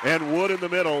Overton. And Wood in the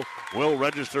middle will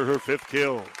register her fifth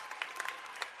kill.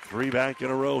 3 back in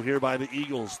a row here by the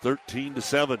Eagles.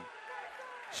 13-7.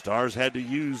 Stars had to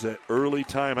use that early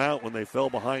timeout when they fell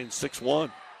behind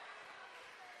 6-1.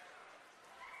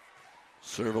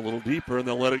 Serve a little deeper, and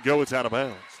they'll let it go. It's out of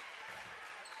bounds.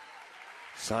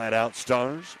 Side out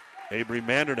Stars. Avery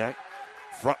Mandernack.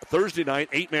 Thursday night,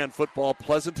 8-man football,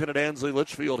 Pleasanton at Ansley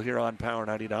Litchfield here on Power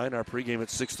 99. Our pregame at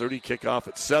 6:30, kickoff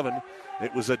at 7.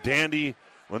 It was a dandy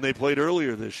when they played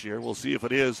earlier this year. We'll see if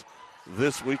it is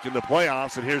this week in the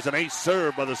playoffs. And here's an ace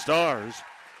serve by the Stars.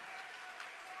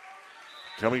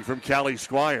 Coming from Callie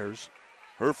Squires.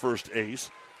 Her first ace,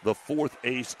 the fourth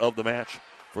ace of the match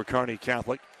for Kearney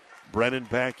Catholic. Brennan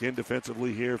back in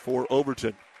defensively here for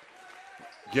Overton.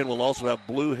 Again, we'll also have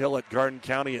Blue Hill at Garden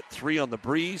County at 3 on the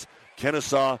breeze.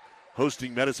 Kennesaw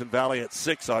hosting Medicine Valley at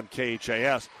 6 on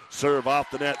KHAS. Serve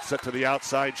off the net, set to the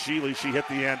outside. Sheely, she hit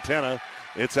the antenna.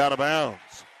 It's out of bounds.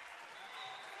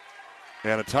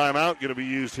 And a timeout going to be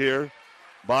used here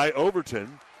by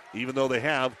Overton, even though they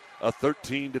have a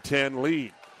 13-10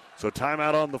 lead. So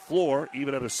timeout on the floor,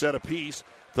 even at a set apiece.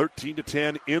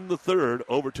 13-10 in the third.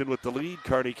 Overton with the lead.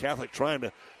 Kearney Catholic trying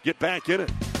to get back in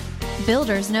it.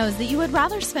 Builders knows that you would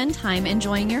rather spend time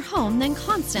enjoying your home than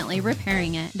constantly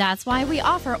repairing it. That's why we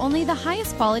offer only the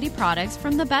highest quality products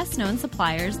from the best-known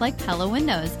suppliers like Pella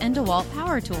Windows and DeWalt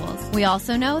Power Tools. We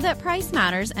also know that price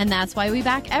matters, and that's why we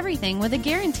back everything with a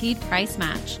guaranteed price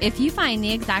match. If you find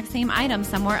the exact same item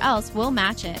somewhere else, we'll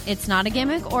match it. It's not a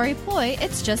gimmick or a ploy,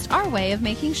 it's just our way of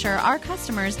making sure our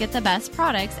customers get the best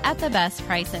products at the best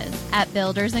prices. At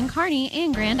Builders in Kearney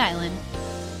and Grand Island.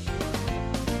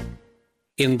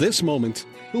 In this moment,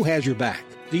 who has your back?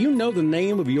 Do you know the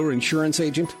name of your insurance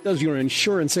agent? Does your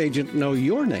insurance agent know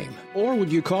your name? Or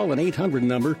would you call an 800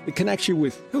 number that connects you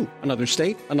with who? Another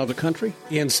state? Another country?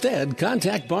 Instead,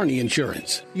 contact Barney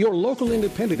Insurance, your local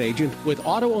independent agent with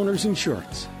Auto Owners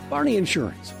Insurance. Barney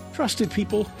Insurance. Trusted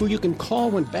people who you can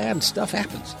call when bad stuff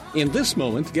happens. In this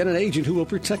moment, get an agent who will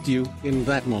protect you in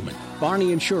that moment.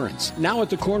 Barney Insurance, now at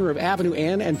the corner of Avenue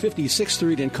N and 56th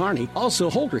Street in Kearney, also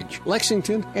Holdridge,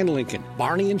 Lexington, and Lincoln.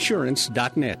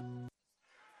 BarneyInsurance.net.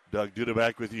 Doug Duda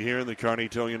back with you here in the Kearney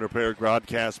Towing and Repair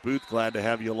broadcast booth. Glad to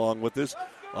have you along with us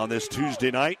on this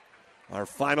Tuesday night. Our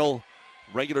final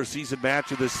regular season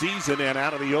match of the season, and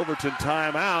out of the Overton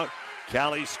timeout,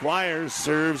 Callie Squires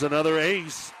serves another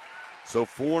ace. So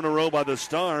 4 in a row by the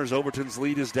Stars. Overton's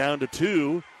lead is down to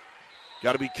 2.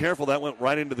 Got to be careful. That went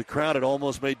right into the crowd. It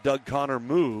almost made Doug Connor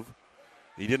move.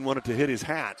 He didn't want it to hit his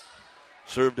hat.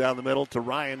 Serve down the middle to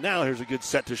Ryan. Now here's a good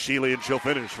set to Sheely, and she'll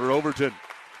finish for Overton.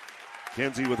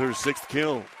 Kenzie with her 6th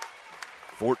kill.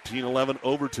 14-11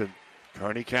 Overton.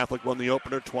 Kearney Catholic won the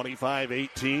opener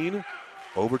 25-18.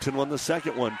 Overton won the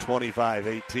second one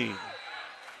 25-18.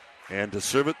 And to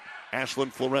serve it,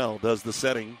 Ashlyn Florell does the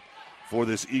setting for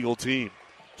this Eagle team.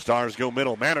 Stars go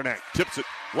middle. Mandernack tips it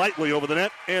lightly over the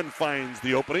net and finds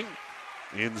the opening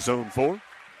in zone 4.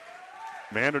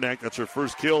 Mandernack, that's her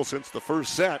first kill since the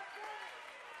first set.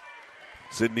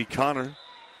 Sydney Connor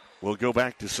will go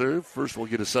back to serve. First, we'll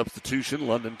get a substitution.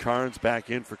 London Carnes back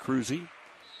in for Cruzy.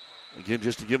 Again,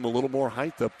 just to give him a little more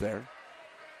height up there.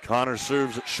 Connor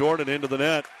serves it short and into the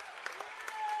net.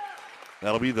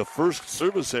 That'll be the first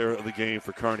service error of the game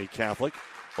for Kearney Catholic.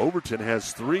 Overton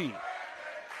has 3.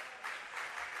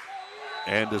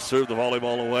 And to serve the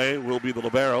volleyball away will be the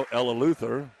libero, Ella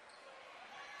Luther.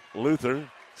 Luther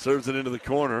serves it into the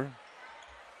corner.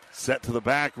 Set to the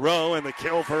back row, and the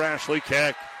kill for Ashley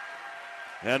Keck.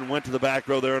 And went to the back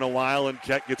row there in a while, and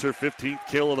Keck gets her 15th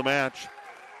kill of the match.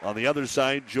 On the other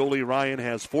side, Jolie Ryan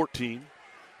has 14.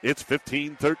 It's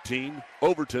 15-13.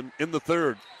 Overton in the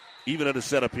third, even at a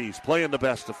set apiece, playing the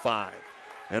best of 5.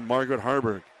 And Margaret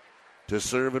Harburg to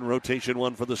serve in rotation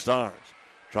 1 for the Stars.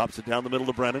 Drops it down the middle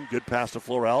to Brennan. Good pass to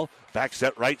Florell. Back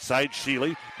set right side,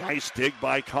 Sheely. Nice dig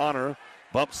by Connor.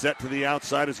 Bump set to the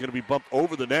outside is going to be bumped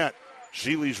over the net.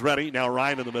 Sheely's ready. Now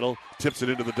Ryan in the middle. Tips it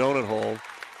into the donut hole.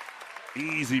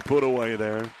 Easy put away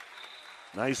there.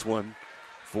 Nice one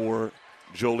for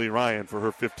Jolie Ryan for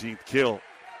her 15th kill.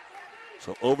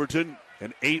 So Overton,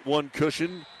 an 8-1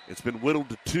 cushion. It's been whittled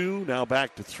to 2, now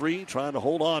back to 3, trying to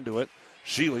hold on to it.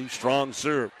 Sheely, strong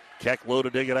serve. Keck low to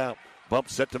dig it out. Bump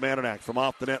set to Mananak from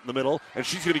off the net in the middle, and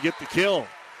she's going to get the kill.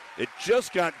 It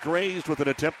just got grazed with an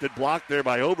attempted block there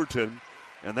by Overton,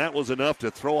 and that was enough to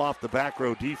throw off the back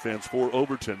row defense for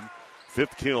Overton.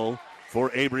 5th kill for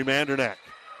Avery Mandernack,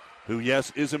 who,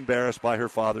 yes, is embarrassed by her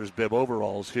father's bib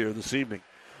overalls here this evening.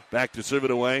 Back to serve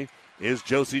it away is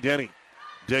Josie Denny.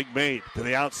 Dig made to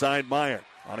the outside, Meyer.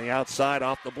 On the outside,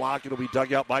 off the block, it'll be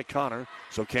dug out by Connor.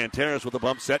 So Canteras with a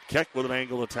bump set. Keck with an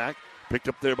angle attack. Picked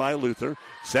up there by Luther.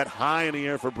 Set high in the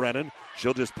air for Brennan.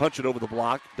 She'll just punch it over the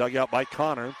block. Dug out by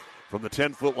Connor. From the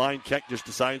 10-foot line, Keck just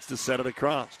decides to set it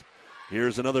across.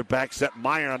 Here's another back set.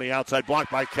 Meyer on the outside,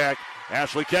 blocked by Keck.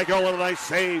 Ashley Keck, oh, what a nice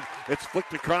save. It's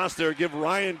flicked across there. Give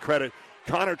Ryan credit.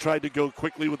 Connor tried to go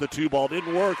quickly with the 2-ball.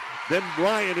 Didn't work. Then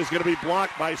Ryan is going to be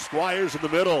blocked by Squires in the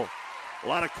middle. A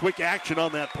lot of quick action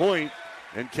on that point.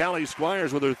 And Callie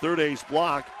Squires with her third ace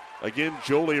block. Again,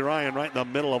 Jolie Ryan right in the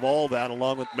middle of all that,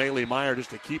 along with Maylee Meyer just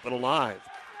to keep it alive.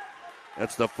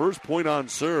 That's the first point on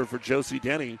serve for Josie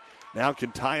Denny. Now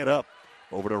can tie it up.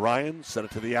 Over to Ryan. Set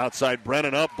it to the outside.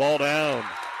 Brennan up. Ball down.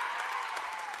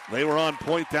 They were on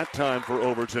point that time for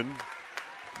Overton.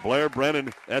 Blair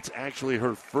Brennan, that's actually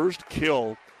her first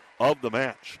kill of the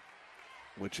match,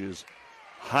 which is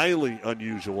highly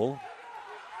unusual.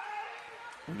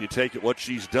 When you take it what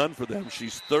she's done for them,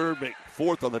 she's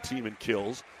fourth on the team in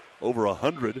kills, over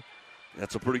 100.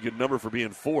 That's a pretty good number for being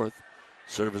fourth.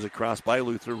 Serve is across by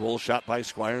Luther. Roll shot by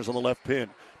Squires on the left pin.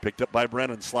 Picked up by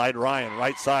Brennan. Slide Ryan.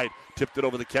 Right side. Tipped it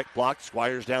over the Keck block.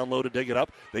 Squires down low to dig it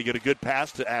up. They get a good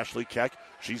pass to Ashley Keck.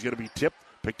 She's going to be tipped.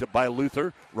 Picked up by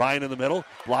Luther. Ryan in the middle.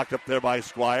 Blocked up there by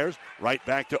Squires. Right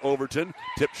back to Overton.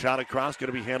 Tip shot across.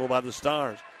 Going to be handled by the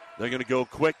Stars. They're going to go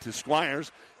quick to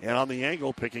Squires. And on the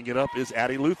angle, picking it up is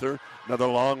Addie Luther. Another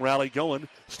long rally going.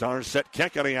 Stars set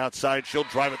Keck on the outside. She'll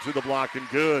drive it through the block and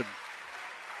good.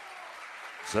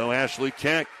 So Ashley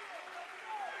Keck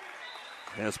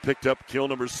has picked up kill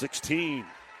number 16.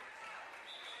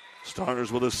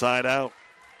 Stars with a side out.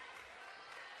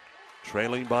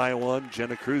 Trailing by 1.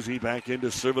 Jenna Cruzy back in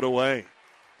to serve it away.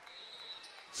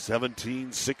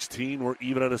 17-16. We're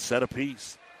even at a set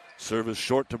apiece. Service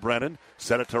short to Brennan.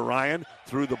 Set it to Ryan.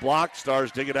 Through the block.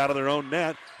 Stars dig it out of their own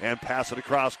net and pass it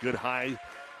across. Good high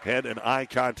head and eye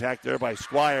contact there by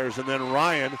Squires. And then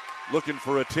Ryan, looking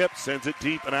for a tip, sends it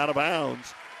deep and out of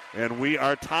bounds. And we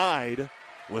are tied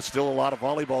with still a lot of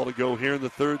volleyball to go here in the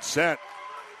third set.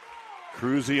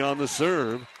 Cruzy on the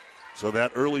serve. So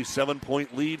that early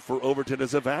 7-point lead for Overton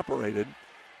has evaporated.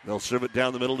 They'll serve it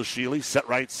down the middle to Sheely. Set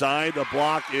right side. The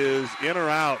block is in or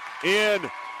out? In.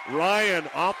 Ryan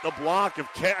off the block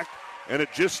of Keck, and it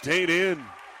just stayed in.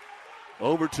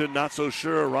 Overton not so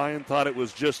sure. Ryan thought it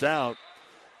was just out.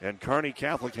 And Kearney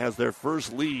Catholic has their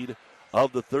first lead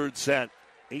of the third set,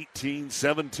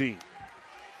 18-17.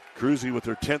 Cruzy with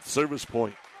her 10th service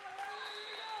point.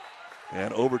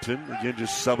 And Overton, again,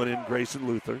 just summon in Grayson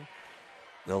Luther.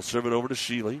 They'll serve it over to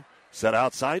Sheely. Set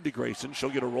outside to Grayson. She'll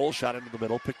get a roll shot into the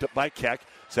middle. Picked up by Keck.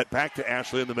 Set back to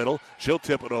Ashley in the middle. She'll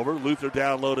tip it over. Luther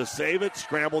down low to save it.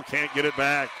 Scramble, can't get it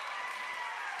back.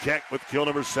 Keck with kill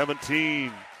number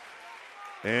 17.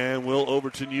 And will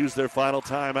Overton use their final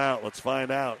timeout? Let's find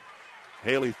out.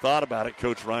 Haley thought about it.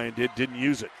 Coach Ryan didn't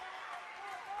use it.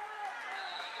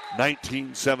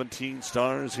 19-17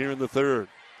 Stars here in the third.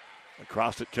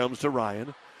 Across it comes to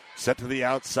Ryan. Set to the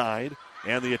outside.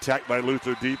 And the attack by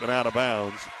Luther deep and out of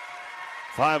bounds.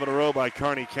 5 in a row by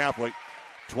Kearney Catholic.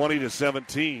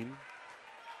 20-17.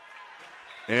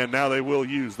 And now they will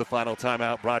use the final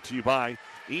timeout, brought to you by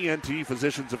ENT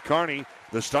Physicians of Kearney.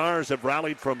 The Stars have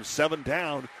rallied from 7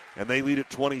 down, and they lead at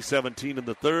 20-17 in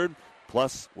the third.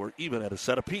 Plus, we're even at a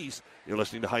set apiece. You're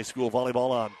listening to high school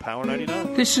volleyball on Power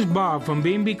 99. This is Bob from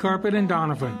B&B Carpet and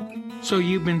Donovan. So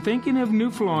you've been thinking of new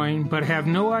flooring but have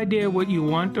no idea what you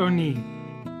want or need.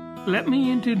 Let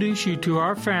me introduce you to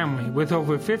our family with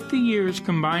over 50 years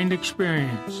combined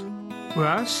experience.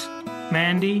 Russ,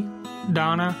 Mandy,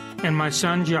 Donna, and my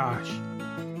son Josh.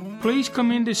 Please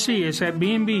come in to see us at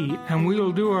B&B and we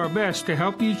will do our best to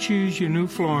help you choose your new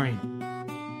flooring.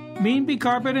 B&B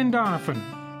Carpet and Donovan,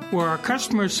 where our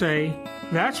customers say,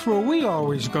 that's where we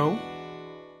always go.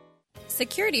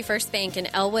 Security First Bank in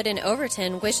Elwood and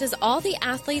Overton wishes all the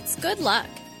athletes good luck.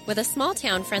 With a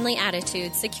small-town friendly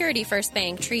attitude, Security First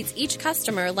Bank treats each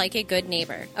customer like a good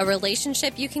neighbor, a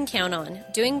relationship you can count on.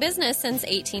 Doing business since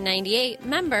 1898,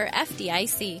 member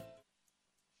FDIC.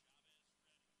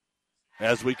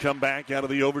 As we come back out of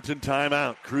the Overton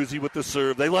timeout, Cruzy with the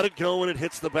serve. They let it go and it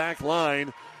hits the back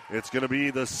line. It's going to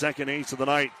be the second ace of the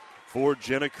night for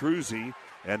Jenna Cruzy.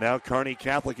 And now Kearney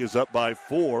Catholic is up by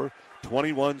 4,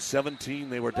 21-17.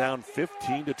 They were down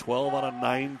 15-12 on a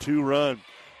 9-2 run.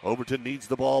 Overton needs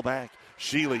the ball back.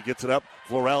 Sheely gets it up.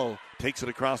 Florell takes it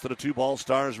across to the 2-ball.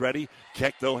 Stars ready.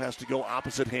 Keck, though, has to go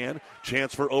opposite hand.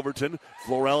 Chance for Overton.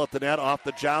 Florell at the net, off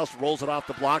the joust, rolls it off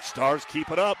the block. Stars keep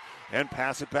it up and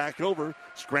pass it back over.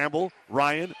 Scramble.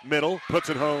 Ryan, middle, puts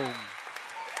it home.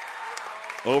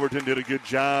 Overton did a good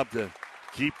job to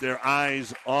keep their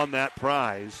eyes on that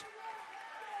prize.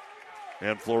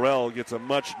 And Florell gets a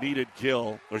much-needed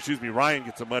kill. Ryan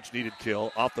gets a much-needed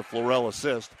kill off the Florell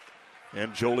assist.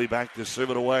 And Jolie back to serve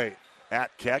it away.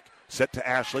 At Keck, set to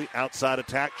Ashley. Outside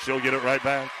attack, she'll get it right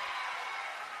back.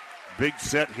 Big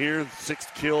set here.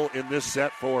 6th kill in this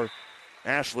set for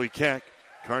Ashley Keck.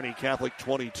 Kearney Catholic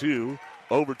 22,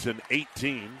 Overton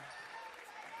 18.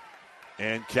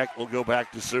 And Keck will go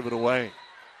back to serve it away.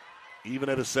 Even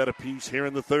at a set apiece here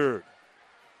in the third.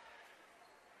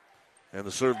 And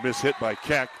the serve mishit by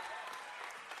Keck.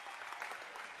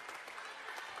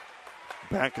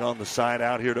 Back on the side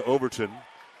out here to Overton.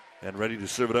 And ready to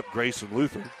serve it up, Grayson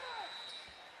Luther.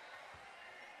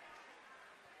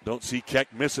 Don't see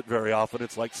Keck miss it very often.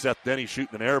 It's like Seth Denny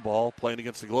shooting an air ball, playing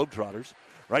against the Globetrotters.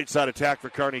 Right side attack for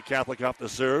Kearney Catholic off the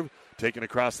serve. Taken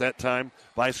across that time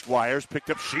by Squires. Picked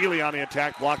up Sheely on the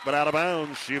attack block, but out of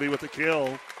bounds. Sheely with the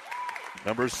kill.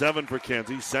 Number 7 for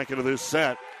Kenzie, second of this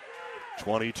set.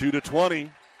 22-20.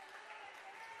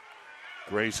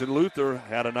 Grayson Luther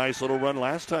had a nice little run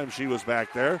last time she was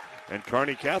back there. And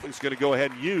Kearney Catholic's going to go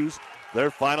ahead and use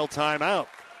their final timeout.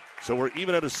 So we're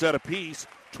even at a set apiece.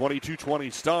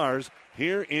 22-20 Stars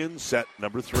here in set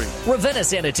number 3. Ravenna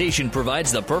Sanitation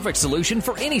provides the perfect solution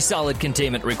for any solid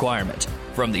containment requirement.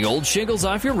 From the old shingles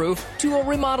off your roof to a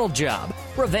remodel job,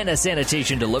 Ravenna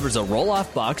Sanitation delivers a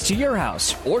roll-off box to your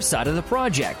house or side of the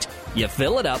project. You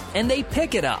fill it up and they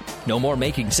pick it up. No more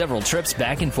making several trips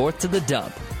back and forth to the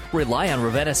dump. Rely on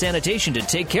Ravenna Sanitation to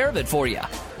take care of it for you.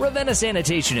 Ravenna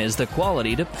Sanitation is the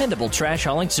quality, dependable trash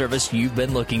hauling service you've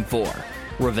been looking for.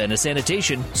 Ravenna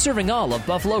Sanitation, serving all of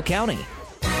Buffalo County.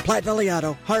 Platte Valley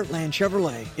Auto, Heartland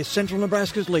Chevrolet, is Central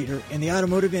Nebraska's leader in the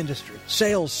automotive industry.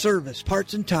 Sales, service,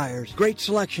 parts, and tires. Great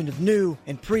selection of new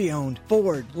and pre-owned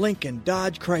Ford, Lincoln,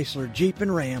 Dodge, Chrysler, Jeep,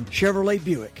 and Ram, Chevrolet,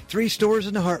 Buick. 3 stores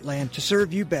in the Heartland to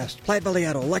serve you best. Platte Valley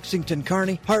Auto, Lexington,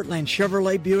 Kearney, Heartland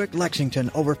Chevrolet, Buick, Lexington.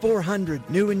 Over 400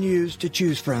 new and used to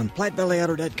choose from.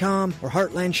 PlatteValleyAuto.com or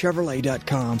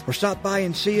HeartlandChevrolet.com. Or stop by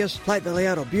and see us. Platte Valley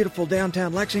Auto, beautiful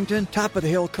downtown Lexington, top of the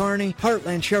hill, Kearney,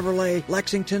 Heartland Chevrolet,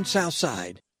 Lexington, South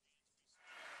Side.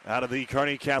 Out of the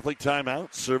Kearney Catholic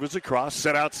timeout, service across,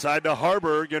 set outside to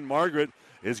Harburg, and Margaret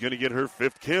is going to get her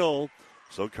 5th kill.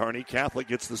 So Kearney Catholic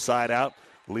gets the side out,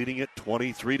 leading it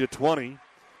 23-20.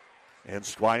 And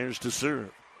Squires to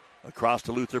serve. Across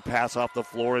to Luther, pass off the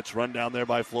floor. It's run down there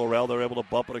by Florell. They're able to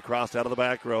bump it across out of the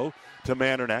back row to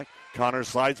Mandernack. Connor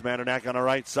slides Mandernack on the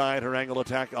right side. Her angle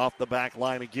attack off the back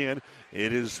line again.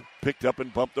 It is picked up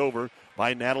and bumped over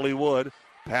by Natalie Wood.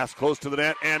 Pass close to the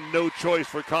net, and no choice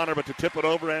for Connor but to tip it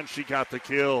over, and she got the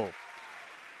kill.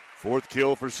 4th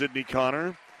kill for Sydney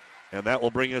Connor, and that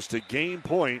will bring us to game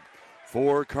point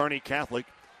for Kearney Catholic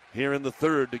here in the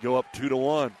third to go up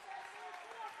 2-1.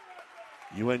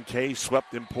 UNK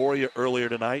swept Emporia earlier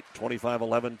tonight,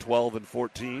 25-11, 12, and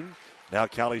 14. Now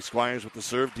Callie Squires with the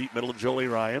serve, deep middle, Jolie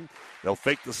Ryan. They'll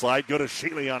fake the slide, go to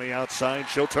Sheely on the outside.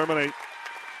 She'll terminate.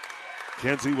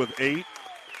 Kenzie with 8.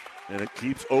 And it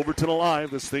keeps Overton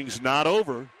alive. This thing's not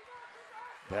over.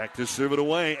 Back to serve it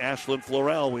away. Ashlyn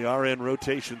Florell. We are in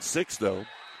rotation 6, though.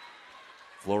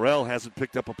 Florell hasn't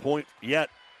picked up a point yet.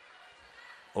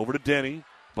 Over to Denny.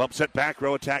 Bump set back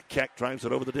row attack. Keck drives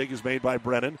it over. The dig is made by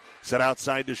Brennan. Set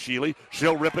outside to Sheely.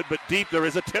 She'll rip it, but deep. There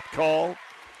is a tip call.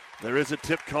 There is a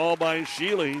tip call by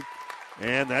Sheely,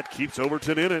 and that keeps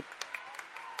Overton in it.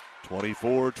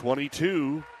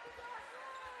 24-22.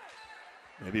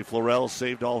 Maybe Florell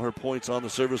saved all her points on the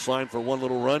service line for one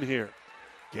little run here.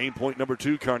 Game point number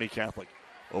 2, Kearney Catholic.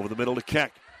 Over the middle to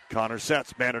Keck. Connor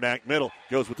sets. Mandernack middle.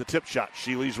 Goes with the tip shot.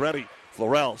 Sheely's ready.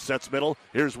 Florell sets middle.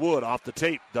 Here's Wood off the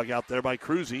tape. Dug out there by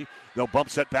Cruzy. They'll bump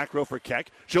set back row for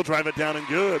Keck. She'll drive it down and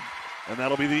good. And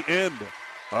that'll be the end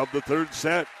of the third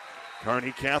set.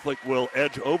 Kearney Catholic will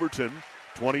edge Overton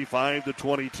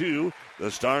 25-22.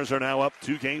 The Stars are now up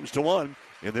 2-1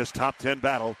 in this top 10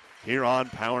 battle here on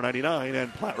Power 99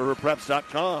 and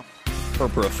PlatteRiverPreps.com. For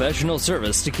professional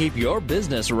service to keep your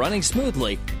business running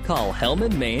smoothly, call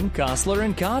Hellman, Maine, Kostler,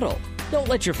 and Cottle. Don't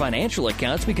let your financial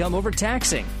accounts become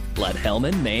overtaxing. Let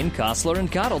Hellman, Maine, Kostler,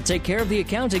 and Cottle take care of the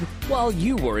accounting while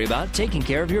you worry about taking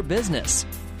care of your business.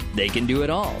 They can do it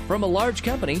all, from a large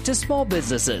company to small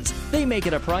businesses. They make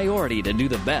it a priority to do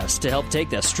the best to help take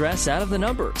the stress out of the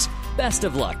numbers. Best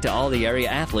of luck to all the area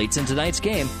athletes in tonight's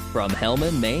game from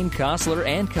Hellman, Maine, Kostler,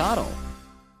 and Cottle.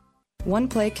 One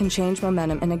play can change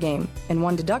momentum in a game, and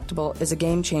one deductible is a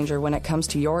game changer when it comes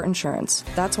to your insurance.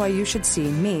 That's why you should see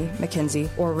me, Mackenzie,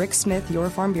 or Rick Smith, your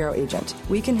Farm Bureau agent.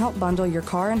 We can help bundle your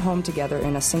car and home together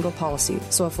in a single policy,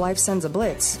 so if life sends a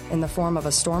blitz in the form of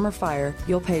a storm or fire,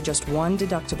 you'll pay just one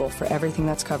deductible for everything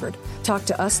that's covered. Talk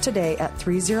to us today at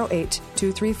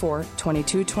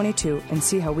 308-234-2222 and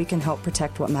see how we can help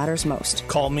protect what matters most.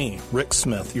 Call me, Rick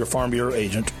Smith, your Farm Bureau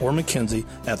agent, or Mackenzie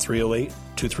at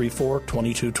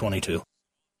 308-234-2222.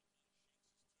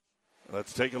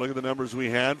 Let's take a look at the numbers we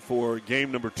had for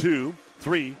game number 2.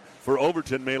 3 for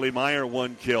Overton. Maylee Meyer,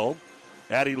 1 kill.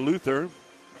 Addie Luther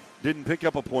didn't pick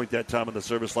up a point that time on the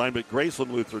service line, but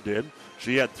Graceland Luther did.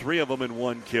 She had 3 of them in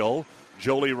 1 kill.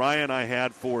 Jolie Ryan I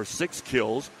had for 6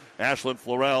 kills. Ashlyn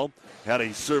Florell had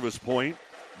a service point.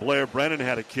 Blair Brennan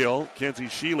had a kill. Kenzie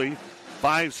Sheely,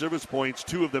 5 service points,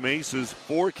 2 of them aces,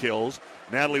 4 kills.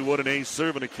 Natalie Wood, an ace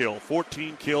serve and a kill.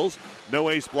 14 kills, no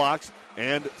ace blocks,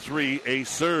 and 3 ace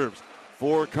serves.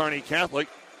 For Kearney Catholic,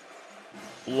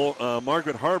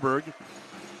 Margaret Harburg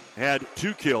had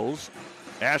 2 kills.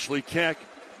 Ashley Keck,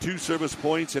 2 service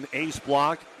points, an ace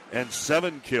block, and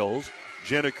 7 kills.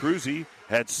 Jenna Cruzy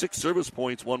had 6 service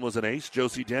points. 1 was an ace.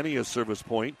 Josie Denny, a service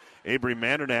point. Avery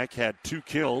Mandernack had 2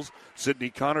 kills. Sydney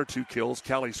Connor, 2 kills.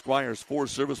 Callie Squires, 4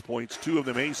 service points, 2 of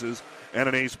them aces, and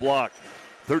an ace block.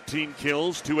 13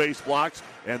 kills, 2 ace blocks,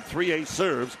 and 3 ace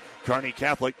serves. Kearney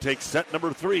Catholic takes set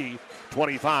number 3,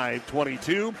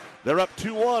 25-22. They're up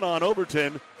 2-1 on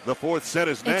Overton. The fourth set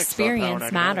is next.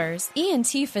 Experience matters.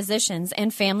 ENT Physicians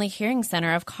and Family Hearing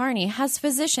Center of Kearney has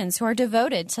physicians who are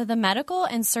devoted to the medical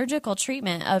and surgical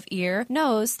treatment of ear,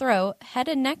 nose, throat, head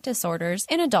and neck disorders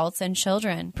in adults and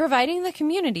children, providing the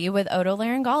community with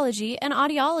otolaryngology and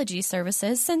audiology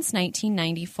services since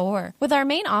 1994. With our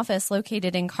main office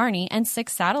located in Kearney and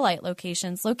 6 satellite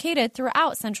locations located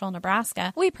throughout central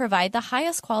Nebraska, we provide the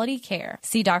highest quality care.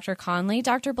 See Dr. Conley,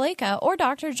 Dr. Blaka, or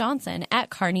Dr. Johnson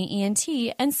at Kearney ENT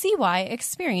and see why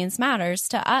experience matters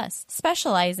to us,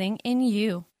 specializing in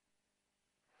you.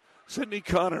 Sydney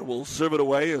Connor will serve it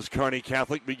away as Kearney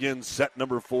Catholic begins set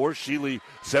number 4. Sheely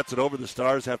sets it over. The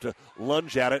Stars have to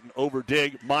lunge at it and over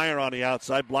dig. Meyer on the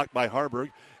outside, blocked by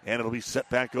Harburg, and it'll be set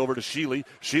back over to Sheely.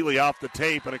 Sheely off the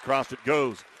tape, and across it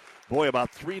goes. Boy,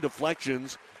 about 3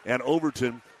 deflections, and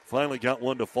Overton finally got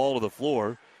one to fall to the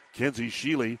floor. Kenzie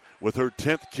Sheely with her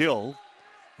 10th kill.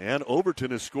 And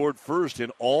Overton has scored first in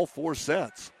all 4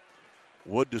 sets.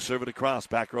 Wood to serve it across.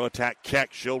 Back row attack.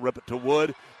 Keck. She'll rip it to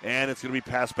Wood. And it's going to be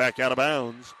passed back out of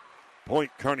bounds. Point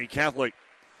Kearney Catholic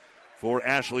for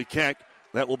Ashley Keck.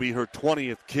 That will be her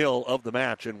 20th kill of the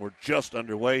match. And we're just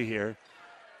underway here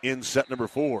in set number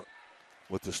 4.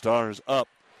 With the Stars up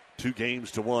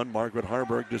 2-1. Margaret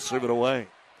Harburg to serve it away.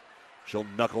 She'll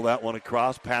knuckle that one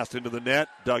across. Passed into the net.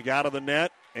 Dug out of the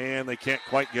net. And they can't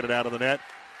quite get it out of the net.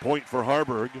 Point for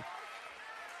Harburg.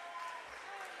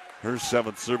 Her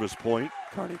 7th service point.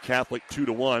 Kearney Catholic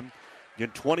 2-1.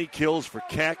 Again, 20 kills for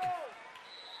Keck,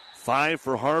 5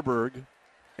 for Harburg,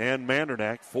 and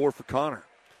Mandernack, 4 for Connor.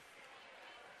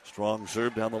 Strong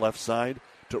serve down the left side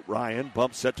to Ryan.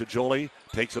 Bump set to Jolie.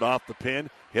 Takes it off the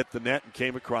pin. Hit the net and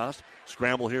came across.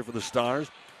 Scramble here for the Stars.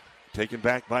 Taken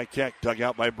back by Keck. Dug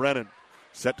out by Brennan.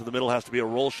 Set to the middle. Has to be a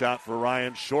roll shot for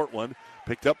Ryan. Short one.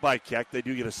 Picked up by Keck. They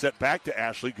do get a set back to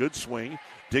Ashley. Good swing.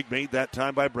 Dig made that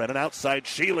time by Brennan. Outside,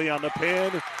 Sheely on the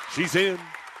pin. She's in.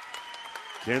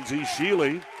 Kenzie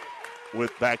Sheely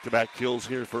with back-to-back kills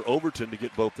here for Overton to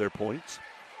get both their points.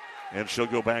 And she'll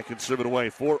go back and serve it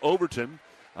away. For Overton,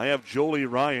 I have Jolie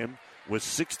Ryan with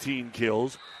 16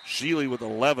 kills, Sheely with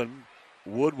 11,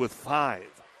 Wood with 5.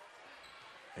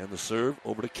 And the serve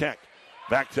over to Keck.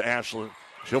 Back to Ashley.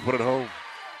 She'll put it home.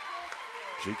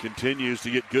 She continues to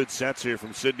get good sets here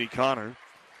from Sydney Connor.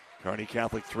 Kearney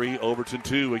Catholic 3, Overton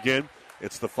 2. Again,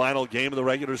 it's the final game of the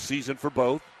regular season for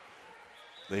both.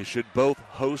 They should both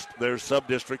host their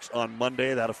sub-districts on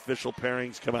Monday. That official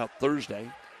pairings come out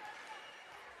Thursday.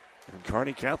 And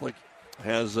Kearney Catholic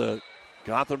has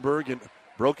Gothenburg and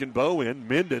Broken Bow in.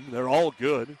 Minden, they're all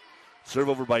good. Serve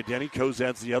over by Denny.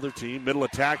 Kozad's the other team. Middle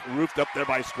attack roofed up there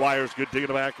by Squires. Good dig in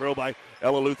the back row by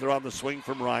Ella Luther on the swing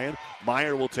from Ryan.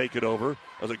 Meyer will take it over.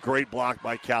 That was a great block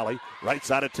by Callie. Right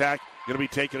side attack going to be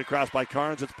taken across by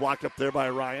Carnes. It's blocked up there by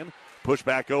Ryan. Push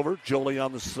back over. Jolie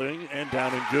on the swing and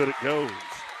down and good it goes.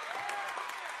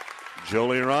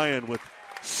 Jolie Ryan with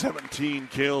 17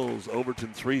 kills.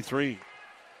 Overton 3-3.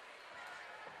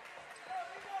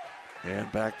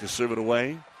 And back to serve it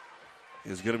away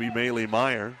is going to be Maylee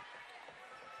Meyer.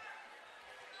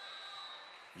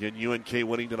 Again, UNK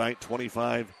winning tonight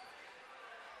 25-11,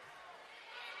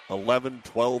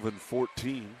 12, and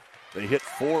 14. They hit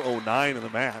 4:09 in the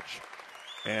match.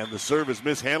 And the serve is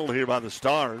mishandled here by the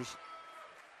Stars.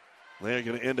 They're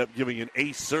going to end up giving an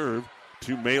ace serve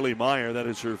to Maylee Meyer. That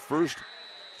is her first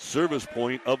service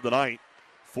point of the night.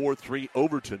 4-3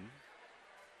 Overton.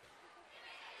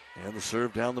 And the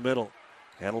serve down the middle.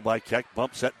 Handled by Keck.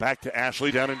 Bump set back to Ashley.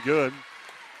 Down and good.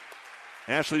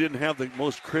 Ashley didn't have the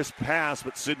most crisp pass,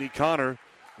 but Sydney Connor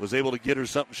was able to get her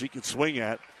something she could swing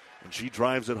at, and she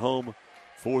drives it home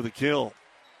for the kill.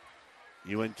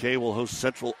 UNK will host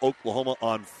Central Oklahoma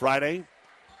on Friday.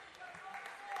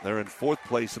 They're in 4th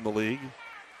place in the league.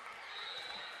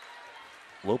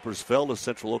 Lopers fell to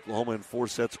Central Oklahoma in 4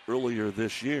 sets earlier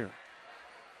this year.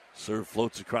 Serve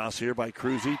floats across here by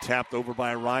Cruzy. Tapped over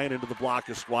by Ryan into the block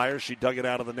of Squires. She dug it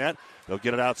out of the net. They'll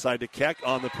get it outside to Keck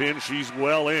on the pin. She's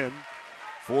well in.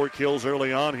 4 kills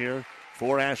early on here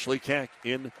for Ashley Keck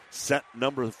in set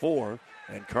number 4.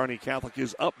 And Kearney Catholic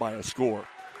is up by a score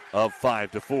of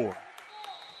 5-4.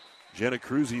 Jenna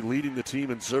Cruzy leading the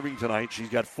team in serving tonight. She's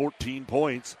got 14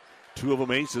 points. 2 of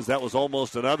them aces. That was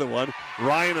almost another one.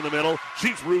 Ryan in the middle.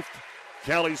 She's roofed.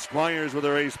 Callie Squires with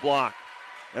her ace block.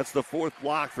 That's the 4th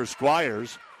block for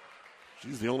Squires.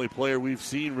 She's the only player we've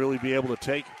seen really be able to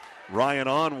take Ryan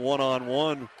on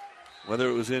one-on-one, whether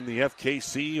it was in the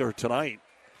FKC or tonight.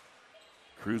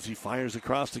 Cruzy fires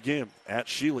across again at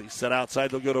Sheely. Set outside,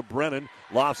 they'll go to Brennan.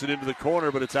 Lofts it into the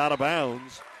corner, but it's out of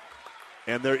bounds.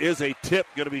 And there is a tip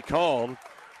going to be called.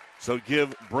 So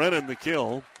give Brennan the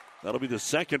kill. That'll be the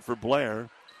second for Blair.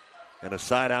 And a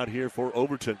side out here for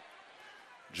Overton.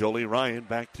 Jolie Ryan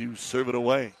back to serve it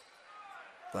away.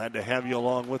 Glad to have you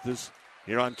along with us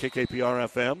here on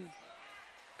KKPR-FM.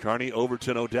 Kearney,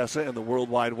 Overton, Odessa, and the World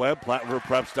Wide Web,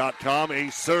 PlatteRiverPreps.com. A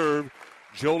serve.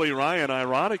 Jolie Ryan,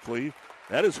 ironically,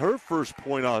 that is her first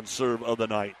point on serve of the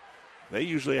night. They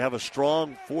usually have a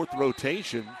strong 4th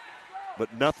rotation,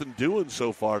 but nothing doing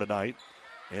so far tonight.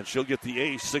 And she'll get the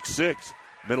ace, 6-6.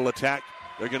 Middle attack.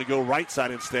 They're going to go right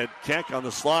side instead. Keck on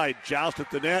the slide, joust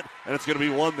at the net, and it's going to be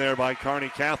won there by Kearney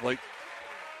Catholic.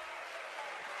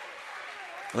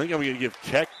 I think I'm going to give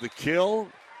Keck the kill.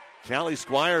 Callie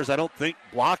Squires, I don't think,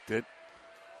 blocked it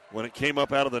when it came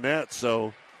up out of the net.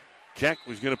 So Keck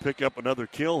was going to pick up another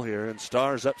kill here, and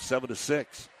Stars up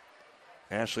 7-6.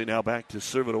 Ashley now back to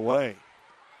serve it away.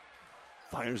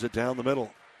 Fires it down the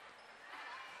middle.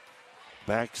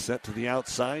 Back set to the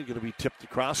outside, going to be tipped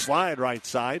across. Slide right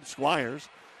side. Squires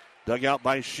dug out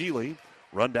by Sheely.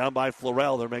 Run down by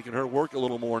Florell. They're making her work a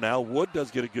little more now. Wood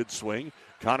does get a good swing.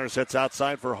 Connor sets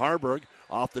outside for Harburg.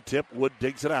 Off the tip, Wood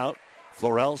digs it out.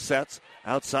 Florell sets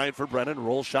outside for Brennan.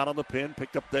 Roll shot on the pin.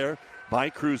 Picked up there by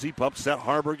Cruzy. Bump set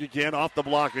Harburg again. Off the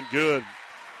block and good.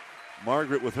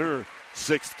 Margaret with her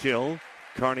 6th kill.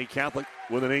 Kearney Catholic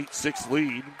with an 8-6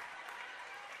 lead.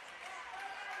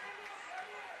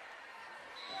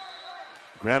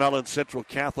 Grand Island Central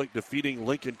Catholic defeating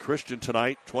Lincoln Christian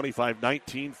tonight,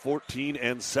 25-19, 14,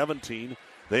 and 17.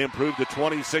 They improved to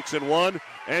 26-1,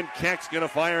 and Keck's going to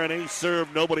fire an ace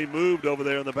serve. Nobody moved over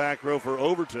there in the back row for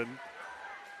Overton.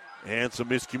 And some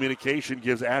miscommunication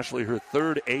gives Ashley her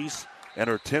 3rd ace and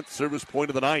her 10th service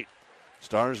point of the night.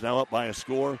 Stars now up by a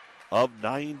score of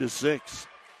 9-6.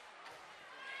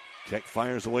 Keck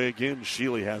fires away again.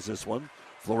 Sheely has this one.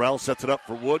 Florell sets it up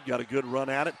for Wood. Got a good run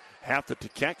at it. Half it to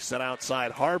Keck. Set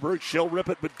outside Harburg. She'll rip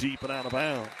it, but deep and out of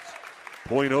bounds.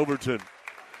 Point Overton.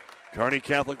 Kearney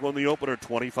Catholic won the opener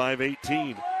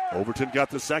 25-18. Overton got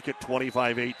the second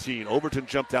 25-18. Overton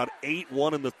jumped out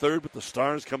 8-1 in the third, but the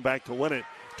Stars come back to win it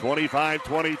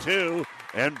 25-22.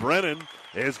 And Brennan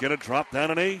is going to drop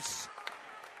down an ace.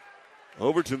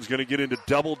 Overton's going to get into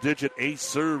double-digit ace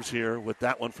serves here with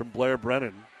that one from Blair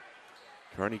Brennan.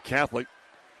 Kearney Catholic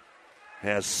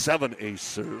has 7 ace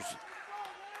serves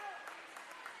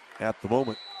at the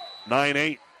moment.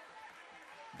 9-8.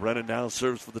 Brennan now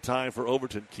serves for the tie for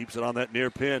Overton. Keeps it on that near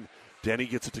pin. Denny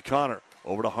gets it to Connor.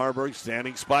 Over to Harburg.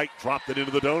 Standing spike. Dropped it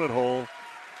into the donut hole.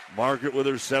 Margaret with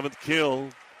her 7th kill.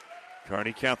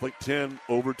 Kearney Catholic 10.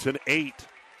 Overton 8.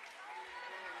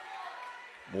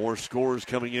 More scores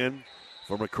coming in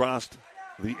from across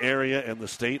the area and the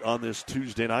state on this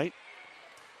Tuesday night.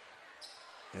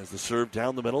 As the serve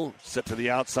down the middle. Set to the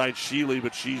outside. Sheely,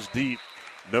 but she's deep.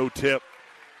 No tip.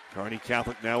 Kearney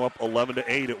Catholic now up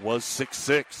 11-8. It was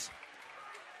 6-6.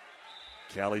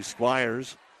 Callie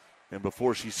Squires. And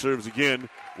before she serves again,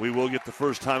 we will get the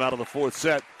first time out of the 4th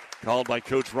set called by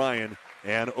Coach Ryan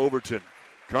and Overton.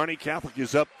 Kearney Catholic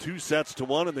is up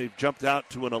 2-1, and they've jumped out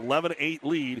to an 11-8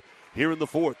 lead here in the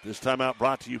 4th. This timeout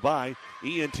brought to you by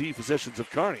ENT Physicians of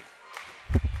Kearney.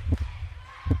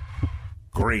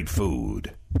 Great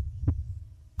food,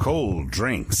 cold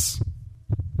drinks,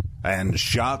 and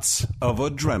shots of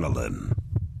adrenaline.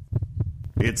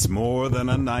 It's more than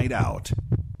a night out.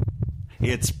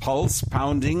 It's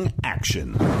pulse-pounding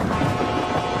action.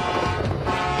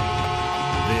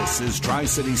 This is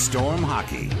Tri-City Storm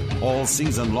Hockey, all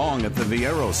season long at the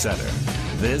Viero Center.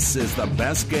 This is the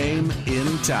best game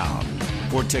in town.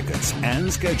 For tickets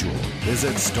and schedule,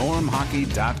 visit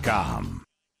stormhockey.com.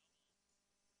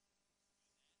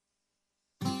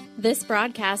 This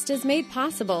broadcast is made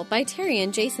possible by Terry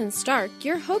and Jason Stark,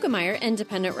 your Hoegemeyer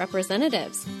Independent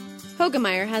Representatives.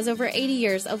 Hoegemeyer has over 80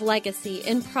 years of legacy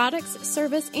in products,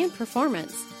 service, and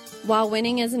performance. While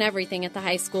winning isn't everything at the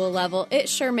high school level, it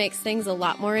sure makes things a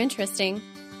lot more interesting.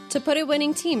 To put a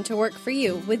winning team to work for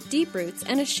you with deep roots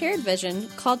and a shared vision,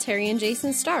 call Terry and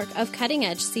Jason Stark of Cutting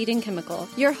Edge Seed and Chemical,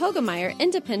 your Hoegemeyer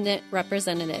Independent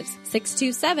Representatives,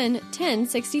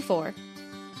 627-1064.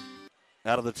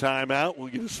 Out of the timeout, we'll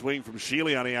get a swing from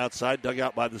Sheely on the outside, dug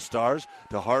out by the Stars,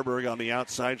 to Harburg on the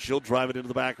outside. She'll drive it into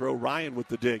the back row. Ryan with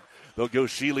the dig. They'll go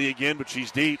Sheely again, but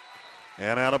she's deep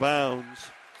and out of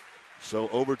bounds. So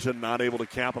Overton not able to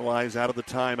capitalize out of the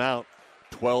timeout.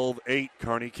 12-8,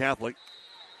 Kearney Catholic.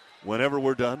 Whenever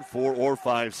we're done, 4 or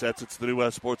 5 sets, it's the New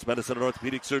West Sports Medicine and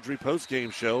Orthopedic Surgery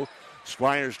postgame show.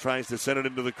 Squires tries to send it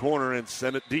into the corner and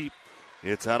send it deep.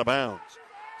 It's out of bounds.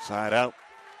 Side out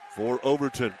for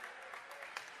Overton.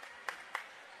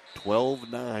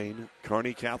 12-9,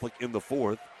 Kearney Catholic in the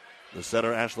 4th. The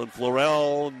setter, Ashlyn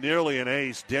Florell, nearly an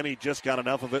ace. Denny just got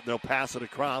enough of it, and they'll pass it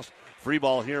across. Free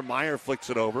ball here. Meyer flicks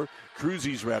it over.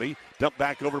 Cruzy's ready. Dumped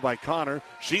back over by Connor.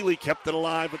 Sheely kept it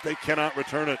alive, but they cannot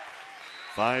return it.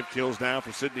 5 kills now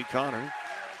for Sydney Connor.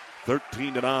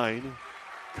 13-9,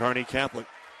 Kearney Catholic.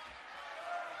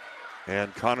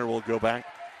 And Connor will go back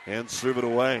and serve it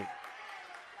away.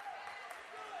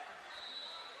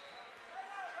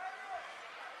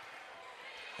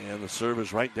 And the serve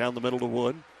is right down the middle to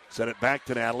Wood. Sent it back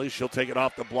to Natalie. She'll take it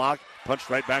off the block. Punched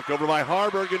right back over by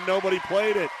Harburg, and nobody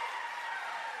played it.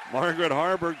 Margaret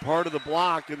Harburg part of the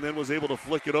block and then was able to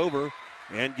flick it over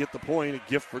and get the point. A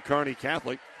gift for Kearney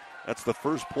Catholic. That's the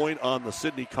first point on the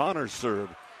Sydney Connor serve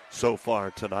so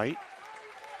far tonight.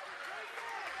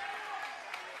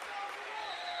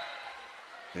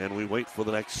 And we wait for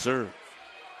the next serve.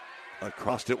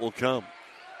 Across it will come.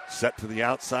 Set to the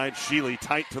outside. Sheely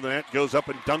tight to the net. Goes up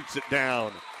and dunks it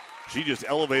down. She just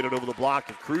elevated over the block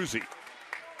of Cruzy.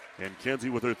 And Kenzie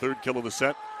with her 3rd kill of the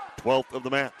set. 12th of the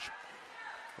match.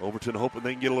 Overton hoping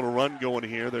they can get a little run going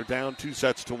here. They're down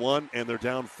 2-1, and they're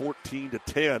down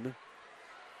 14-10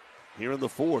 here in the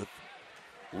 4th.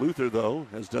 Luther, though,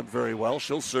 has done very well.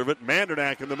 She'll serve it.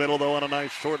 Mandernack in the middle, though, on a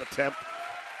nice short attempt.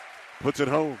 Puts it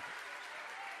home.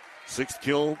 6th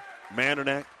kill,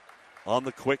 Mandernack on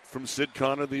the quick from Sid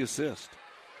Connor, the assist.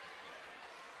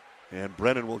 And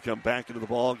Brennan will come back into the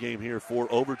ball game here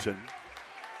for Overton.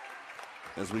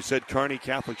 As we said, Kearney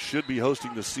Catholic should be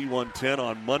hosting the C110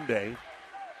 on Monday.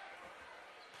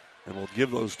 And we'll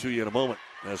give those to you in a moment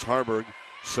as Harburg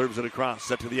serves it across.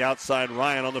 Set to the outside.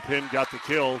 Ryan on the pin, got the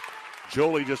kill.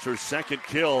 Jolie just her 2nd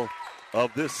kill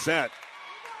of this set.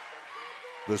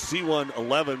 The C1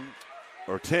 11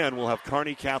 or 10 will have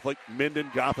Kearney Catholic, Minden,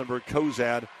 Gothenburg,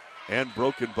 Cozad, and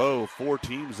Broken Bow. 4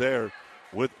 teams there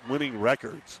with winning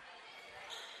records.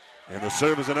 And the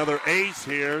serve is another ace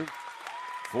here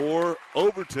for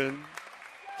Overton.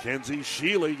 Kenzie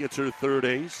Sheely gets her 3rd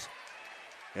ace.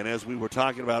 And as we were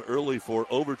talking about early for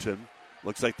Overton,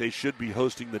 looks like they should be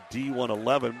hosting the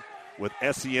D111 with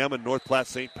SEM and North Platte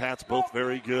St. Pat's, both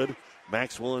very good.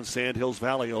 Maxwell and Sand Hills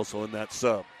Valley also in that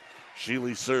sub.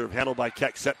 Sheely serve, handled by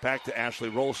Keck, set back to Ashley.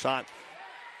 Roll shot.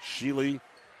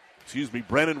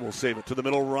 Brennan will save it to the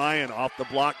middle. Ryan off the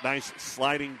block. Nice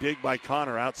sliding dig by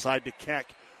Connor outside to Keck.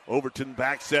 Overton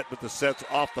back set, but the set's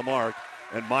off the mark,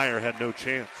 and Meyer had no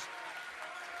chance.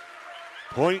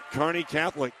 Point Kearney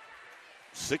Catholic,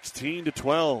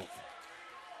 16-12.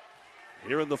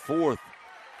 Here in the fourth.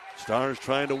 Stars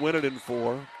trying to win it in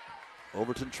 4.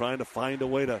 Overton trying to find a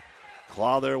way to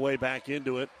claw their way back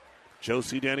into it.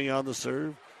 Josie Denny on the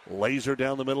serve. Laser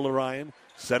down the middle of Ryan.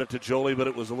 Set it to Jolie, but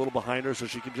it was a little behind her, so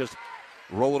she can just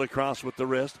roll it across with the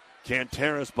wrist.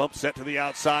 Canteras bump set to the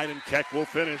outside, and Keck will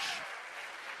finish.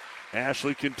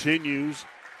 Ashley continues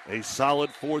a solid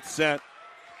fourth set,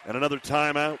 and another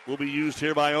timeout will be used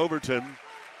here by Overton.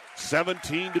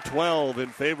 17-12 in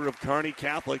favor of Kearney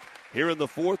Catholic. Here in the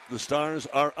fourth, the Stars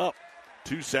are up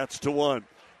 2-1.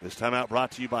 This timeout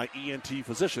brought to you by ENT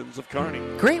Physicians of Kearney.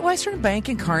 Great Western Bank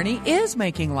in Kearney is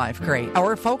making life great.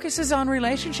 Our focus is on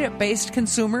relationship-based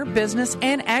consumer, business,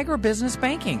 and agribusiness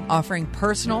banking, offering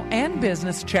personal and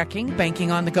business checking,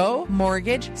 banking on the go,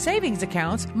 mortgage, savings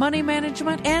accounts, money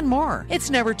management, and more.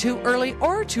 It's never too early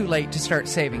or too late to start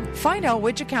saving. Find out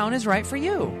which account is right for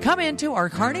you. Come into our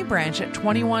Kearney branch at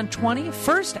 2120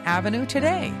 First Avenue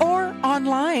today, or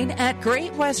online at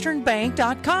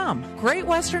GreatWesternBank.com. Great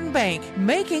Western Bank,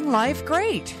 making life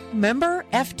great. Member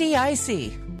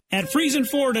FDIC. At Friesen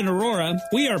Ford in Aurora,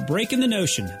 we are breaking the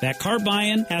notion that car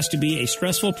buying has to be a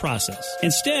stressful process.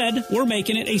 Instead, we're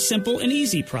making it a simple and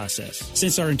easy process,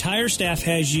 since our entire staff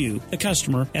has you, the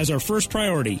customer, as our first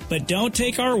priority. But don't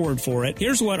take our word for it.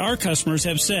 Here's what our customers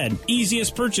have said.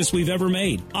 Easiest purchase we've ever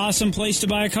made. Awesome place to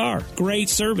buy a car. Great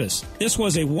service. This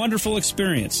was a wonderful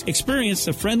experience. Experience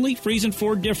the friendly Friesen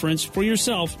Ford difference for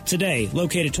yourself today.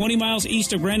 Located 20 miles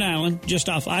east of Grand Island, just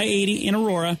off I-80 in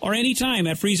Aurora, or anytime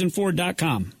at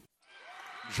FriesenFord.com.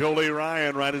 Jolie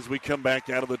Ryan, right as we come back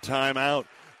out of the timeout,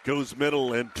 goes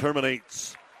middle and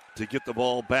terminates to get the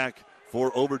ball back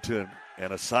for Overton.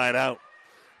 And a side out.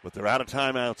 But they're out of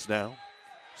timeouts now.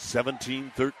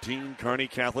 17-13, Kearney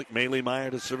Catholic. Maylee Meyer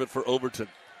to serve it for Overton.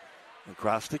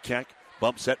 Across to Keck.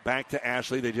 Bump set back to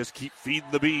Ashley. They just keep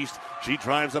feeding the beast. She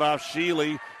drives it off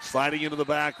Sheely. Sliding into the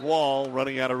back wall.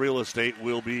 Running out of real estate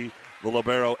will be the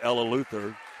libero, Ella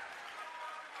Luther.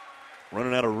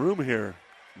 Running out of room here,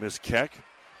 Miss Keck.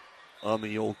 On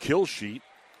the old kill sheet.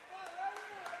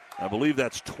 I believe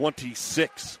that's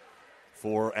 26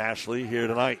 for Ashley here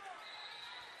tonight.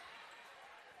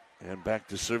 And back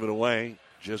to serve it away.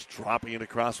 Just dropping it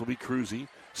across will be Cruzy.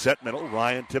 Set middle.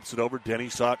 Ryan tips it over. Denny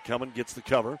saw it coming. Gets the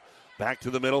cover. Back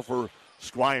to the middle for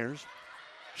Squires.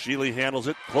 Sheely handles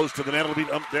it. Close to the net. It'll be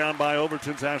dumped down by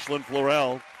Overton's Ashlyn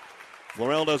Florell.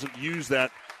 Florell doesn't use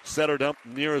that setter dump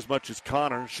near as much as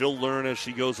Connor. She'll learn as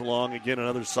she goes along. Again,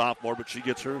 another sophomore, but she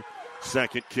gets her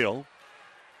second kill.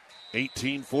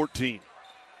 18-14.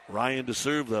 Ryan to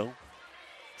serve, though.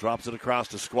 Drops it across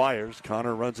to Squires.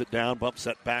 Connor runs it down, bump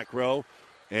set back row.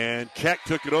 And Keck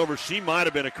took it over. She might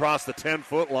have been across the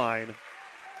 10-foot line.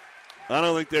 I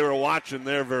don't think they were watching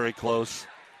there very close.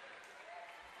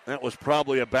 That was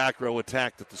probably a back row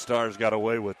attack that the Stars got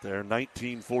away with there.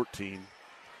 19-14.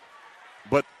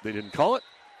 But they didn't call it.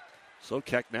 So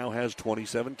Keck now has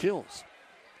 27 kills.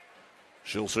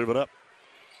 She'll serve it up.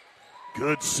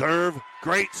 Good serve.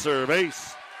 Great serve.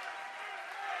 Ace.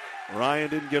 Ryan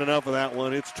didn't get enough of that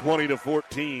one. It's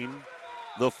 20-14.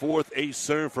 The fourth ace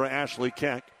serve for Ashley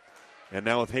Keck. And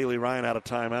now with Haley Ryan out of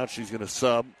timeout, she's going to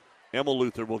sub. Emma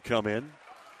Luther will come in.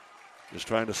 Just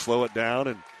trying to slow it down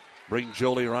and bring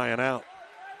Jolie Ryan out.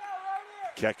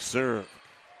 Keck serve.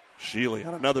 Sheely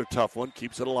on another tough one.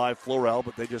 Keeps it alive, Florell,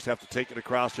 but they just have to take it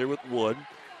across here with Wood.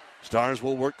 Stars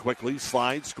will work quickly.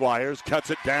 Slide. Squires cuts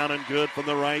it down and good from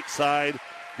the right side.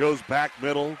 Goes back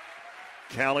middle.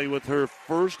 Callie with her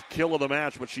first kill of the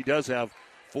match, but she does have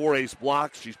 4 ace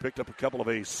blocks. She's picked up a couple of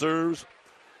ace serves.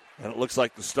 And it looks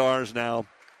like the Stars now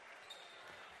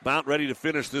about ready to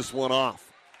finish this one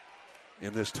off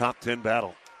in this top 10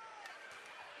 battle.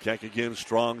 Keck again,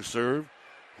 strong serve.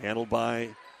 Handled by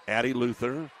Addie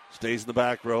Luther. Stays in the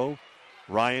back row.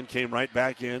 Ryan came right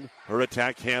back in. Her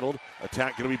attack handled.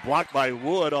 Attack going to be blocked by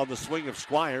Wood on the swing of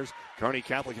Squires. Kearney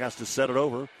Catholic has to set it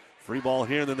over. Free ball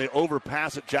here, and then they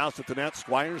overpass it. Joust at the net.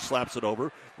 Squires slaps it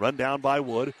over. Run down by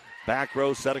Wood. Back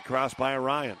row set across by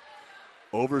Ryan.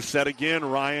 Overset again.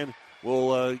 Ryan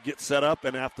will get set up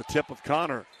and at the tip of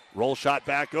Connor. Roll shot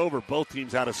back over. Both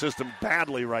teams out of system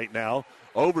badly right now.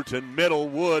 Overton, middle.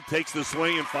 Wood takes the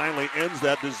swing and finally ends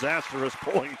that disastrous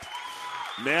point.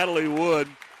 Natalie Wood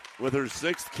with her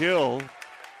 6th kill.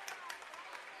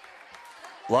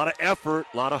 A lot of effort,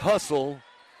 a lot of hustle,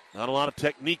 not a lot of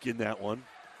technique in that one.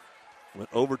 when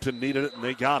Overton needed it, and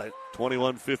they got it.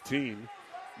 21-15.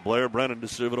 Blair Brennan to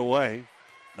serve it away.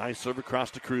 Nice serve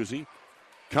across to Cruzy.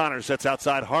 Connor sets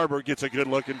outside. Harburg gets a good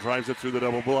look and drives it through the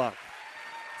double block.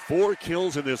 4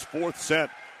 kills in this fourth set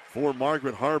for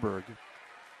Margaret Harburg.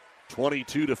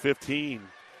 22-15.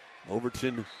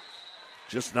 Overton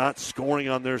just not scoring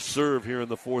on their serve here in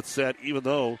the fourth set, even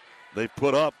though they've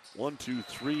put up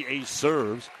 3 ace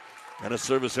serves. And a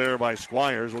service error by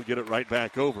Squires will get it right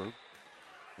back over.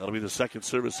 That'll be the second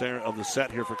service error of the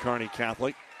set here for Kearney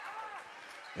Catholic.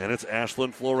 And it's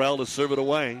Ashlyn Florell to serve it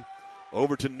away.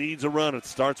 Overton needs a run. It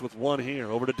starts with 1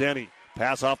 here. Over to Denny.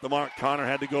 Pass off the mark. Connor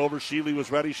had to go over. Sheely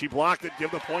was ready. She blocked it.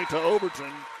 Give the point to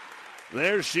Overton.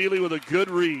 There's Sheely with a good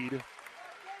read.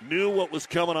 Knew what was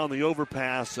coming on the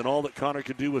overpass, and all that Connor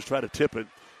could do was try to tip it.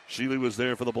 Sheely was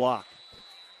there for the block.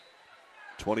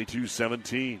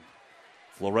 22-17.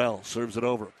 Florell serves it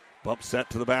over. Bump set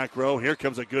to the back row. Here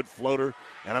comes a good floater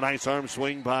and a nice arm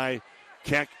swing by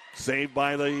Keck. Saved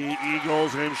by the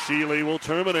Eagles, and Sheely will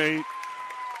terminate.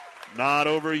 Not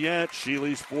over yet.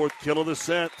 Sheely's 4th kill of the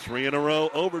set. 3 in a row.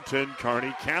 Overton.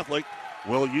 Kearney Catholic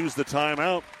will use the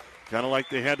timeout, kind of like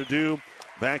they had to do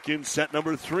back in set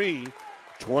number 3.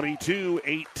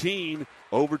 22-18.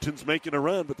 Overton's making a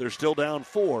run, but they're still down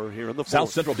 4 here in the fourth.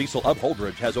 South Central Diesel of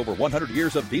Holdridge has over 100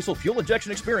 years of diesel fuel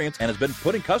injection experience and has been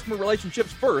putting customer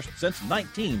relationships first since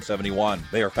 1971.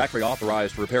 They are factory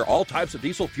authorized to repair all types of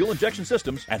diesel fuel injection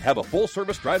systems and have a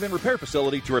full-service drive-in repair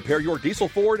facility to repair your diesel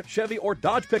Ford, Chevy, or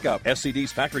Dodge pickup.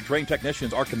 SCD's factory-trained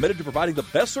technicians are committed to providing the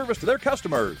best service to their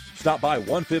customers. Stop by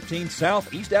 115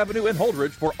 South East Avenue in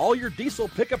Holdridge for all your diesel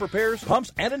pickup repairs,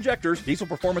 pumps and injectors, diesel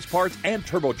performance parts, and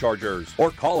turbochargers.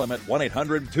 Or call them at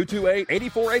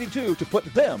 1-800-228-8482 to put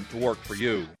them to work for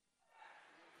you.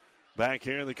 Back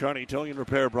here in the Kearney Towing and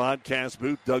Repair broadcast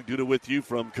booth, Doug Duda with you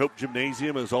from Cope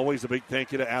Gymnasium. As always, a big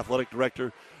thank you to Athletic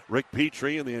Director Rick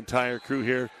Petrie and the entire crew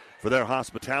here for their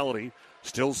hospitality.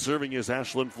 Still serving is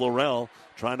Ashlyn Florell,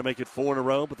 trying to make it 4 in a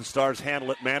row, but the Stars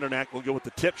handle it. Mandernack will go with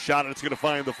the tip shot, and it's going to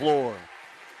find the floor.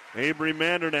 Avery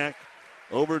Mandernack.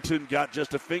 Overton got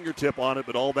just a fingertip on it,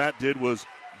 but all that did was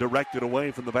direct it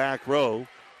away from the back row.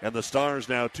 And the Stars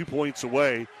now 2 points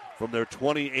away from their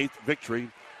 28th victory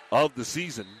of the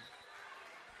season.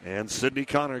 And Sydney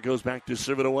Connor goes back to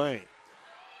serve it away.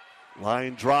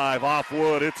 Line drive off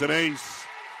wood. It's an ace.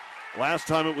 Last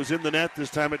time it was in the net. This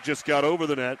time it just got over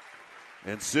the net.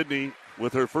 And Sydney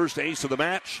with her first ace of the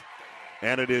match.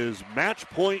 And it is match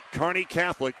point Kearney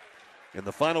Catholic in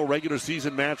the final regular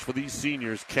season match for these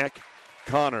seniors, Keck,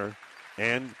 Connor,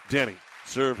 and Denny.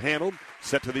 Serve handled.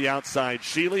 Set to the outside.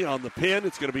 Sheely on the pin.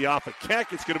 It's going to be off of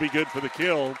Keck. It's going to be good for the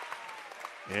kill.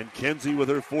 And Kenzie with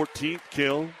her 14th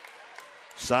kill.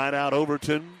 Side out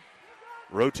Overton.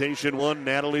 Rotation 1,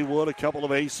 Natalie Wood, a couple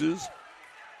of aces.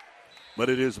 But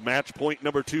it is match point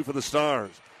number 2 for the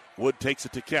Stars. Wood takes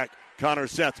it to Keck. Connor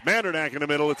sets. Mandernack in the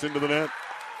middle. It's into the net.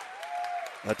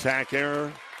 Attack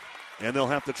error. And they'll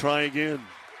have to try again.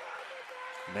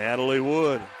 Natalie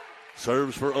Wood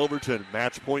serves for Overton.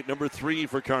 Match point number 3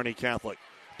 for Kearney Catholic.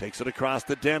 Takes it across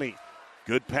to Denny.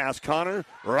 Good pass, Connor.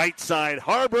 Right side,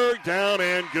 Harburg, down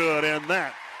and good. And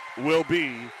that will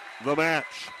be the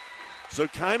match. So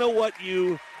kind of what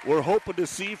you were hoping to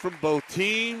see from both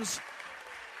teams.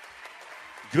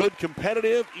 Good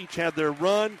competitive. Each had their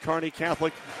run. Kearney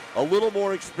Catholic a little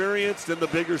more experienced in the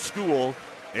bigger school.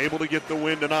 Able to get the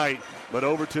win tonight. But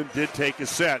Overton did take a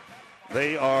set.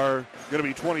 They are going to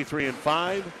be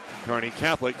 23-5. Kearney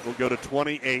Catholic will go to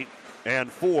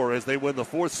 28-4 as they win the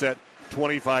fourth set,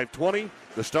 25-20.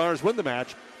 The Stars win the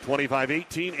match,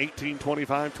 25-18,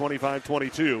 18-25,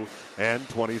 25-22, and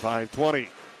 25-20.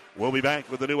 We'll be back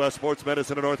with the New West Sports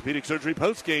Medicine and Orthopedic Surgery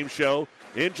post-game show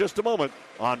in just a moment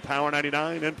on Power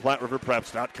 99 and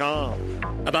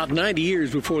PlatteRiverPreps.com. About 90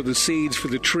 years before the seeds for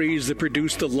the trees that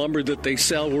produce the lumber that they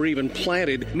sell were even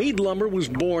planted, Mead Lumber was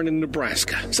born in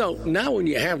Nebraska. So now when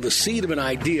you have the seed of an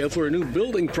idea for a new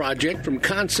building project from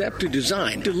concept to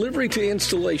design, delivery to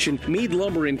installation, Mead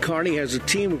Lumber in Kearney has a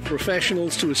team of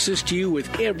professionals to assist you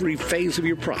with every phase of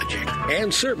your project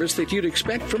and service that you'd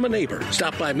expect from a neighbor.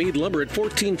 Stop by Mead Lumber at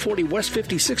 1440 West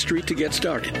 56th Street to get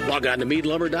started. Log on to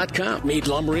meadlumber.com. Mead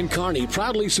Lumber in Kearney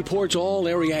proudly supports all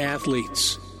area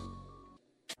athletes.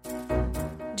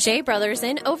 J Brothers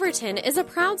in Overton is a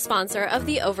proud sponsor of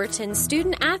the Overton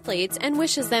student athletes and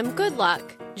wishes them good luck.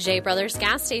 J Brothers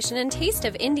Gas Station and Taste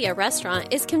of India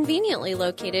restaurant is conveniently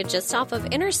located just off of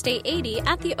Interstate 80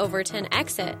 at the Overton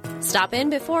exit. Stop in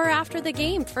before or after the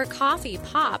game for coffee,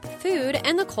 pop, food,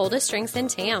 and the coldest drinks in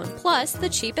town, plus the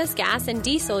cheapest gas and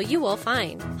diesel you will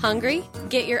find. Hungry?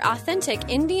 Get your authentic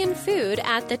Indian food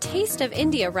at the Taste of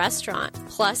India restaurant,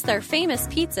 plus their famous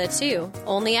pizza too,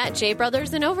 only at J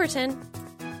Brothers in Overton.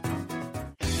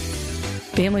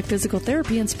 Family Physical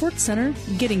Therapy and Sports Center,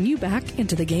 getting you back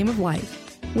into the game of life,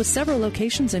 with several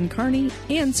locations in Kearney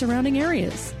and surrounding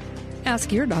areas.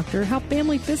 Ask your doctor how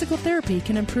Family Physical Therapy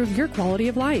can improve your quality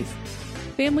of life.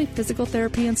 Family Physical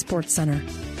Therapy and Sports Center,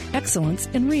 excellence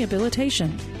in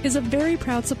rehabilitation, is a very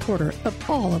proud supporter of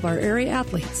all of our area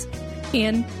athletes,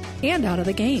 in and out of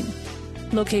the game.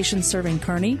 Locations serving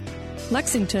Kearney,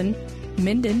 Lexington,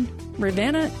 Minden,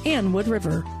 Ravenna, and Wood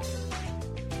River.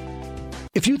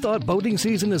 If you thought boating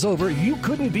season is over, you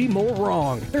couldn't be more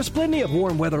wrong. There's plenty of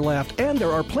warm weather left, and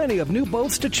there are plenty of new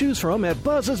boats to choose from at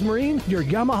Buzz's Marine, your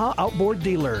Yamaha outboard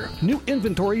dealer. New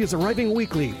inventory is arriving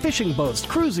weekly. Fishing boats,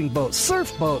 cruising boats,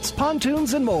 surf boats,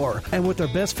 pontoons, and more. And with their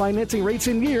best financing rates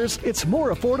in years, it's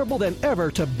more affordable than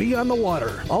ever to be on the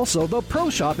water. Also, the Pro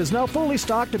Shop is now fully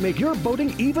stocked to make your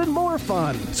boating even more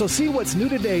fun. So see what's new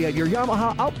today at your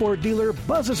Yamaha outboard dealer,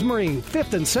 Buzz's Marine,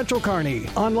 5th and Central Kearney.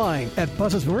 Online at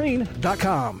buzzesmarine.com.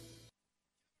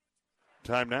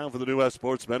 Time now for the New West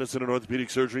Sports Medicine and Orthopedic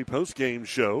Surgery post-game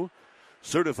show.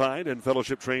 Certified and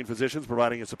fellowship-trained physicians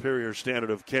providing a superior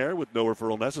standard of care with no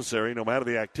referral necessary, no matter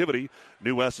the activity.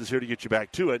 New West is here to get you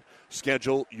back to it.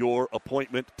 Schedule your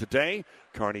appointment today.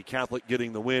 Kearney Catholic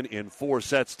getting the win in 4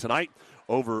 sets tonight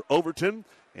over Overton.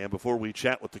 And before we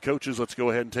chat with the coaches, let's go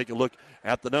ahead and take a look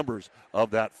at the numbers of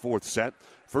that 4th set.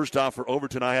 First off for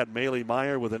Overton, I had Maylee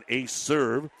Meyer with an ace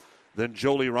serve. Then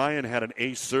Jolie Ryan had an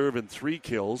ace serve and 3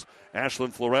 kills.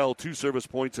 Ashlyn Florell, 2 service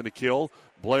points and a kill.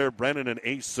 Blair Brennan, an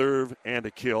ace serve and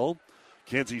a kill.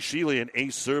 Kenzie Shealy, an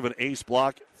ace serve and ace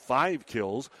block, 5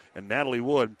 kills. And Natalie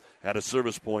Wood had a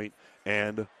service point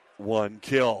and 1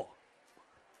 kill.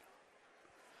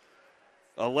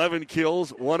 11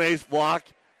 kills, 1 ace block,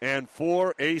 and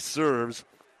 4 ace serves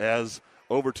as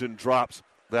Overton drops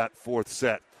that 4th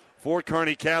set. For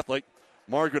Kearney Catholic,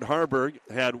 Margaret Harburg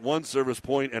had 1 service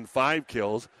point and 5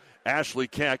 kills. Ashley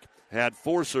Keck had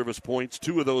 4 service points.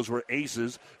 2 of those were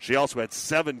aces. She also had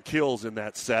 7 kills in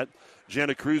that set.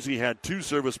 Jenna Cruzy had 2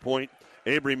 service points.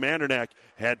 Avery Mandernack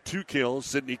had 2 kills.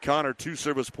 Sydney Connor, 2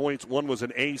 service points. 1 was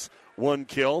an ace, 1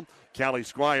 kill. Callie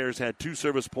Squires had 2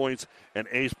 service points, an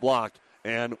ace block,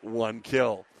 and 1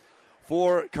 kill.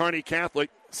 For Kearney Catholic,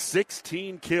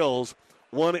 16 kills,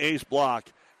 1 ace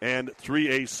block, and 3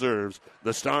 ace serves.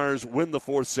 The Stars win the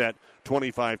 4th set,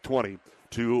 25-20,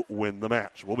 to win the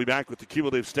match. We'll be back with the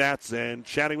cumulative stats and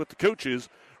chatting with the coaches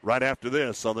right after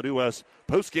this on the New West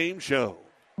postgame show.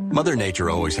 Mother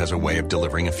Nature always has a way of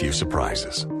delivering a few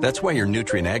surprises. That's why your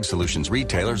Nutrien Ag Solutions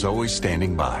retailer's always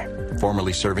standing by.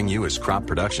 Formerly serving you as Crop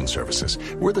Production Services,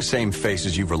 we're the same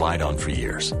faces you've relied on for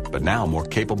years, but now more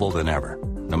capable than ever.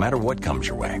 No matter what comes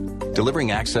your way,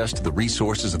 delivering access to the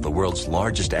resources of the world's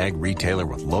largest ag retailer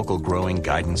with local growing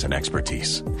guidance and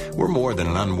expertise. We're more than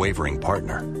an unwavering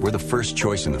partner. We're the first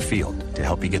choice in the field to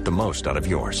help you get the most out of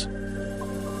yours.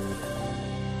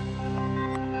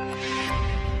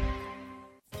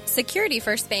 Security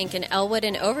First Bank in Elwood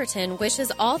and Overton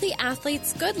wishes all the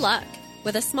athletes good luck.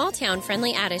 With a small-town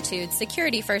friendly attitude,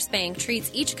 Security First Bank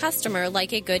treats each customer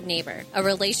like a good neighbor, a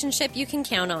relationship you can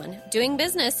count on. Doing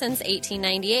business since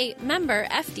 1898, member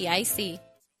FDIC.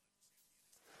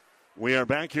 We are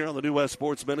back here on the New West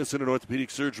Sports Medicine and Orthopedic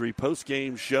Surgery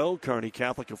post-game show. Kearney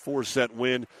Catholic, a 4-set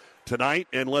win tonight,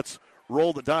 and let's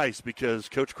roll the dice because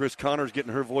Coach Chris Connor's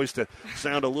getting her voice to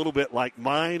sound a little bit like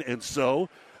mine, and so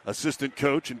assistant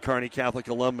coach and Kearney Catholic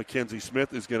alum Mackenzie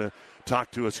Smith is going to talk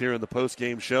to us here in the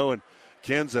post-game show. And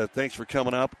Kenza, thanks for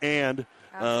coming up. And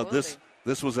this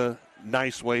was a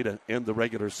nice way to end the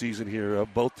regular season here.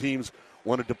 Both teams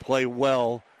wanted to play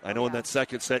well. I know in that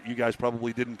second set you guys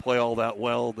probably didn't play all that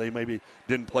well. They maybe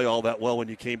didn't play all that well when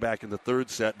you came back in the 3rd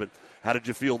set. But how did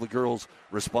you feel the girls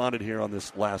responded here on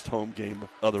this last home game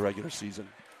of the regular season?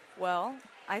 Well,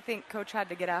 I think Coach had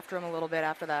to get after them a little bit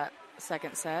after that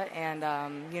second set. And,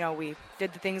 we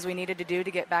did the things we needed to do to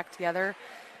get back together,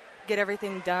 get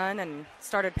everything done, and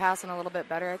started passing a little bit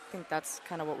better. I think that's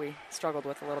kind of what we struggled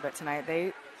with a little bit tonight.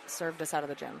 They served us out of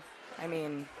the gym. I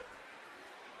mean,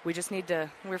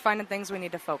 we're finding things we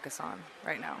need to focus on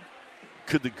right now.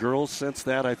 Could the girls sense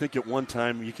that? I think at one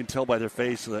time, you can tell by their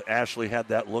face that Ashley had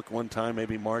that look one time,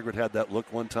 maybe Margaret had that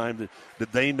look one time.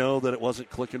 Did they know that it wasn't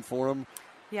clicking for them?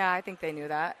 Yeah, I think they knew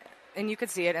that. and you could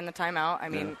see it in the timeout. I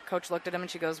mean, Coach looked at him and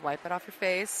she goes, wipe it off your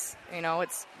face.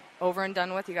 It's over and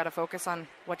done with. You got to focus on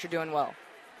what you're doing well,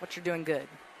 what you're doing good.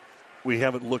 We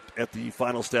haven't looked at the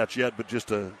final stats yet, but just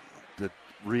to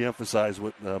reemphasize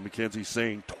what Mackenzie's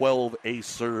saying, 12 ace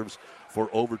serves for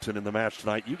Overton in the match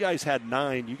tonight. You guys had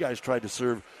 9. You guys tried to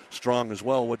serve strong as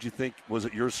well. What do you think? Was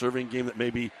it your serving game that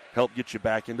maybe helped get you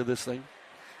back into this thing?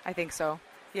 I think so,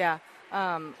 yeah.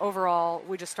 Overall,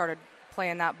 we just started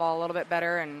playing that ball a little bit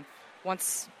better, and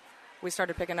once we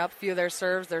started picking up a few of their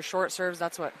serves, their short serves,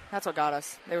 that's what got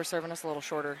us. They were serving us a little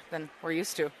shorter than we're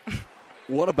used to.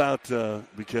 What about,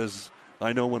 because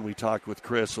I know when we talked with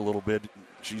Chris a little bit,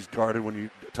 she's guarded when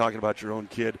you're talking about your own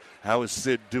kid. How is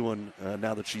Sid doing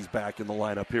now that she's back in the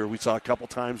lineup here? We saw a couple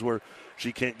times where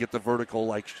she can't get the vertical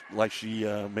like she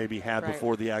maybe had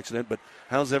before the accident, but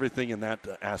how's everything in that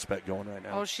aspect going right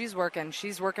now? Oh, she's working.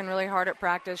 She's working really hard at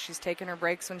practice. She's taking her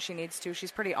breaks when she needs to.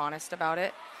 She's pretty honest about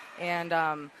it,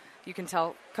 and you can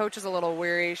tell Coach is a little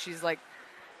weary. She's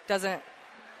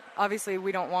obviously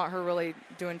we don't want her really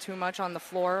doing too much on the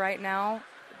floor right now,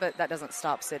 but that doesn't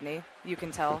stop Sydney. You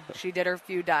can tell. She did her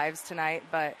few dives tonight,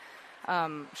 but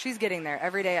she's getting there.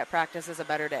 Every day at practice is a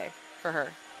better day for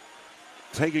her.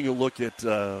 Taking a look at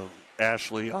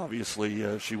Ashley,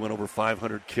 obviously she went over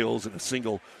 500 kills in a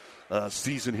single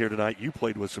season here tonight. You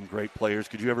played with some great players.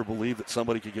 Could you ever believe that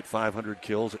somebody could get 500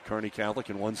 kills at Kearney Catholic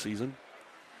in one season?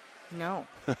 No.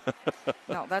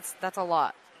 No, that's a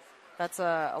lot. That's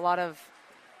a lot of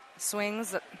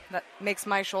swings that makes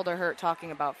my shoulder hurt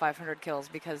talking about 500 kills,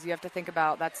 because you have to think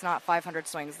about that's not 500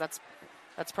 swings. That's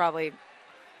probably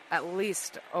at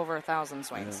least over 1,000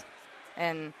 swings. Yeah.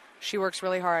 And she works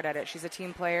really hard at it. She's a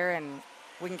team player, and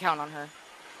we can count on her.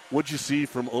 What'd you see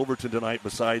from Overton tonight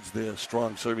besides the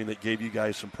strong serving that gave you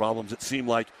guys some problems? It seemed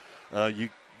like you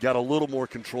got a little more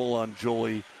control on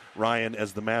Jolie Ryan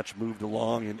as the match moved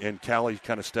along, and Callie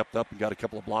kind of stepped up and got a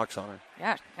couple of blocks on her.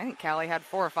 Yeah, I think Callie had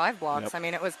 4 or 5 blocks. Yep. I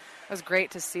mean, it was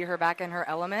great to see her back in her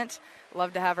element.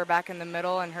 Love to have her back in the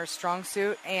middle in her strong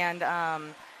suit, and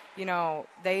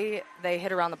they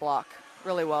hit around the block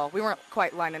really well. We weren't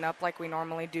quite lining up like we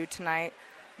normally do tonight,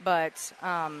 but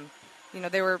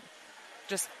they were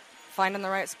just finding the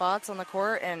right spots on the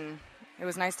court, and it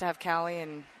was nice to have Callie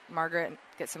and Margaret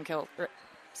get some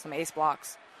ace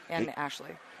blocks, and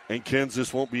Ashley. And Kens,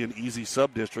 this won't be an easy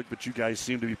sub-district, but you guys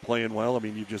seem to be playing well. I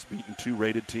mean, you've just beaten 2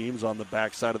 rated teams on the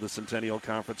backside of the Centennial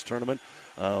Conference Tournament.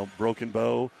 Broken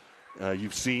Bow,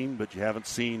 you've seen, but you haven't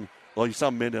seen. Well, you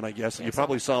saw Minden, I guess. And you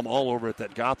probably saw them all over at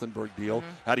that Gothenburg deal. Mm-hmm.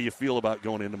 How do you feel about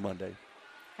going into Monday?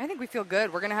 I think we feel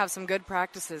good. We're going to have some good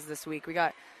practices this week. We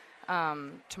got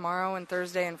tomorrow and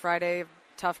Thursday and Friday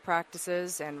tough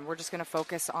practices, and we're just going to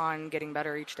focus on getting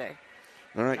better each day.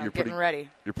 All right, you're getting ready.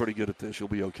 You're pretty good at this. You'll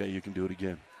be okay. You can do it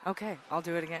again. Okay, I'll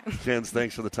do it again. Kens,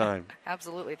 thanks for the time.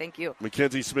 Absolutely, thank you.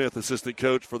 Mackenzie Smith, assistant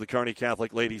coach for the Kearney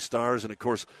Catholic Lady Stars, and of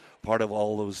course, part of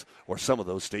all those, or some of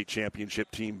those, state championship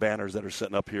team banners that are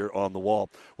setting up here on the wall.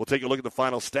 We'll take a look at the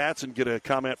final stats and get a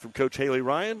comment from Coach Haley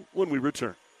Ryan when we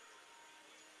return.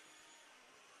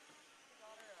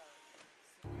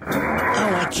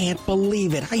 Oh, I can't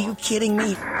believe it. Are you kidding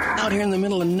me? Out here in the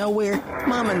middle of nowhere,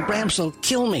 Mom and Bramps will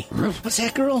kill me. What's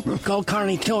that, girl? Call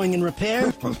Kearney Towing and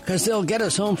Repair? Because they'll get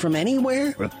us home from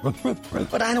anywhere?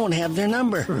 But I don't have their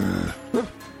number.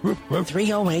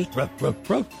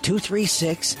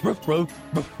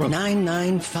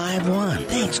 308-236-9951.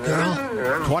 Thanks, girl.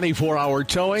 24-hour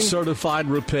towing, certified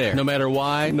repair. No matter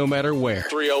why, no matter where.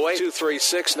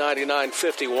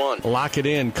 308-236-9951. Lock it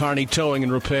in, Kearney Towing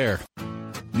and Repair.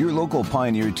 Your local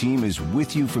Pioneer team is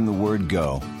with you from the word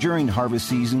go during harvest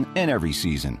season and every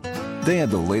season. They have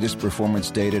the latest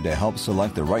performance data to help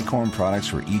select the right corn products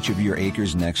for each of your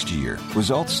acres next year.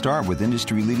 Results start with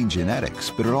industry-leading genetics,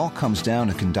 but it all comes down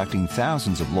to conducting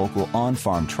thousands of local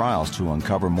on-farm trials to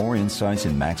uncover more insights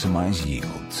and maximize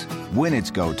yields. When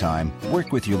it's go time,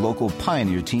 work with your local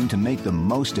Pioneer team to make the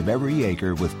most of every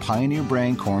acre with Pioneer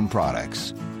brand corn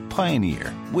products.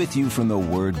 Pioneer, with you from the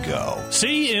word go.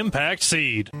 See Impact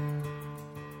Seed.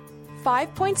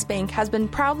 5 Points Bank has been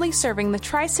proudly serving the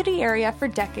Tri-City area for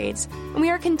decades, and we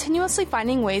are continuously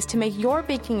finding ways to make your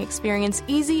banking experience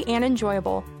easy and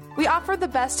enjoyable. We offer the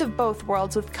best of both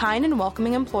worlds with kind and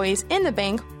welcoming employees in the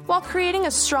bank while creating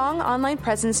a strong online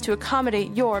presence to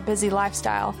accommodate your busy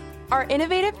lifestyle. Our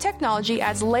innovative technology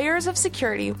adds layers of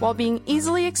security while being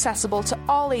easily accessible to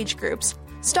all age groups.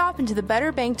 Stop into the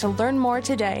Better Bank to learn more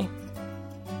today.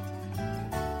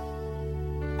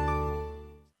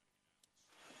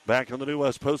 Back on the New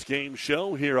West postgame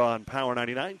show here on Power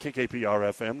 99, KKPR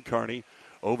FM, Kearney,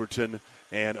 Overton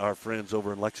and our friends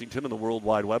over in Lexington and the World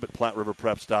Wide Web at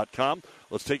PlatteRiverPreps.com.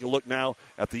 Let's take a look now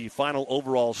at the final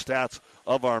overall stats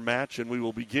of our match, and we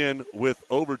will begin with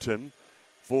Overton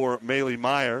for Maylee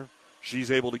Meyer.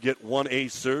 She's able to get 1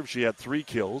 ace serve. She had 3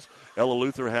 kills. Ella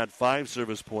Luther had 5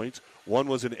 service points. 1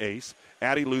 was an ace.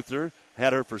 Addie Luther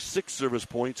had her for 6 service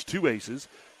points, 2 aces.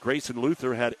 Grayson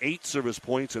Luther had 8 service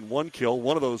points and 1 kill.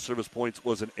 1 of those service points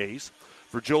was an ace.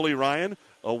 For Jolie Ryan,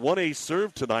 a 1 ace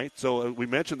serve tonight. So we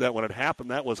mentioned that when it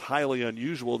happened, that was highly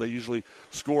unusual. They usually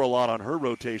score a lot on her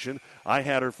rotation. I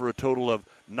had her for a total of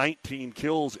 19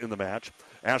 kills in the match.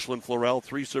 Ashlyn Florell,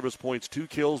 3 service points, 2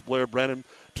 kills. Blair Brennan,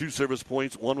 2 service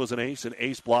points. 1 was an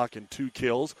ace block, and 2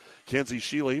 kills. Kenzie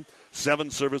Shealy, 7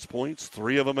 service points,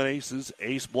 3 of them an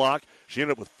ace block. She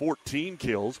ended up with 14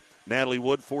 kills. Natalie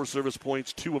Wood, 4 service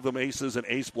points, 2 of them aces, an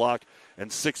ace block,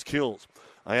 and 6 kills.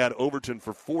 I had Overton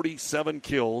for 47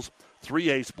 kills, 3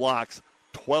 ace blocks,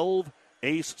 12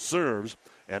 ace serves,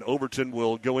 and Overton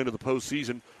will go into the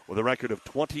postseason with a record of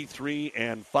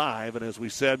 23-5. And as we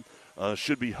said,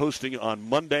 should be hosting on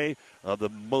Monday. The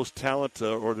most talent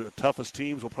or the toughest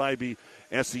teams will probably be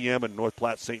SEM and North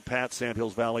Platte, St. Pat,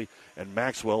 Sandhills Valley, and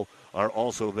Maxwell are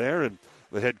also there. And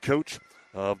the head coach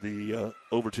of the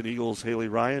Overton Eagles, Haley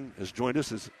Ryan, has joined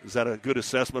us. Is that a good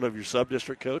assessment of your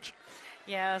sub-district, Coach?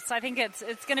 Yes, I think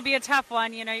it's going to be a tough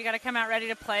one. You know, you got to come out ready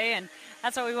to play, and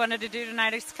that's what we wanted to do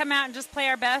tonight, is come out and just play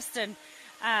our best and,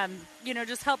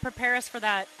 just help prepare us for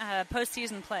that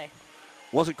postseason play.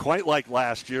 Wasn't quite like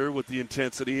last year with the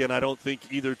intensity, and I don't think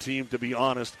either team, to be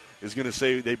honest, is going to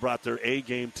say they brought their A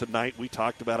game tonight. We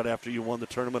talked about it after you won the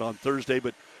tournament on Thursday,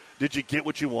 but did you get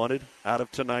what you wanted out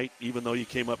of tonight, even though you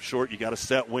came up short? You got a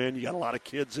set win. You got a lot of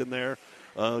kids in there.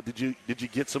 Did you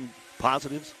get some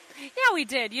positives? Yeah, we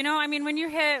did. When you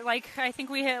hit, I think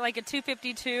we hit a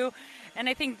 252, and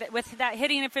I think that with that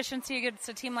hitting efficiency against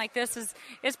a team like this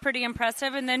is pretty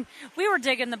impressive. And then we were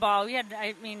digging the ball. We had,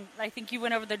 I think you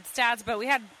went over the stats, but we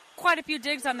had quite a few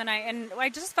digs on the night, and I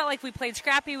just felt like we played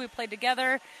scrappy. We played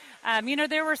together.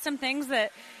 There were some things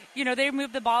that, they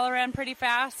moved the ball around pretty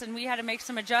fast, and we had to make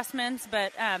some adjustments.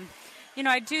 But,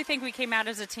 I do think we came out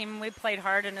as a team, and we played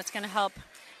hard, and it's going to help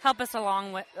us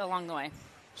along the way.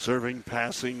 Serving,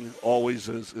 passing, always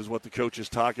is what the coaches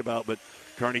talk about. But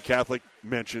Kearney Catholic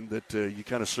mentioned that you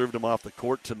kind of served them off the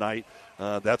court tonight.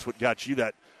 That's what got you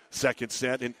that second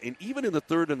set. And even in the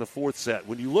third and the fourth set,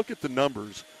 when you look at the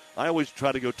numbers, I always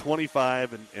try to go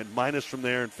 25 and minus from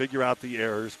there and figure out the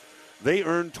errors. They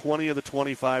earned 20 of the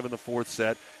 25 in the fourth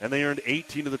set, and they earned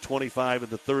 18 of the 25 in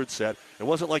the third set. It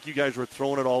wasn't like you guys were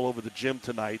throwing it all over the gym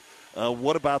tonight.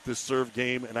 What about this serve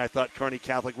game? And I thought Kearney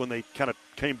Catholic, when they kind of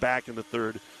came back in the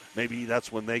third, maybe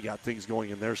that's when they got things going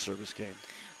in their service game.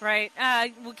 Right.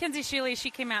 Kenzie Shealy, she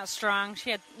came out strong.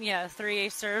 She had 3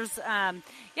 ace serves. To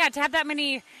have that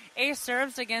many ace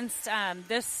serves against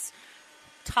this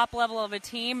top level of a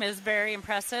team is very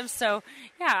impressive. So,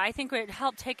 I think it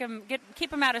helped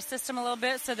keep them out of system a little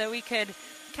bit so that we could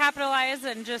capitalize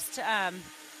and just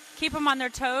keep them on their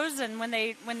toes. And when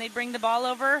they bring the ball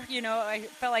over, I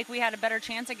felt like we had a better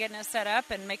chance of getting it set up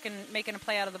and making a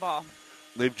play out of the ball.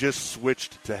 They've just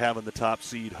switched to having the top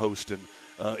seed host, and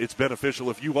it's beneficial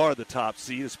if you are the top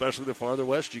seed, especially the farther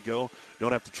west you go. You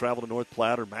don't have to travel to North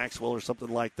Platte or Maxwell or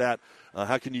something like that.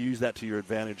 How can you use that to your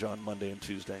advantage on Monday and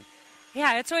Tuesday?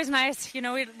 Yeah, it's always nice.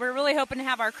 We're really hoping to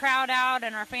have our crowd out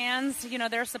and our fans,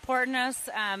 they're supporting us.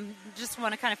 Just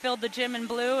want to kind of fill the gym in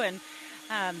blue and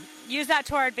use that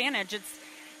to our advantage.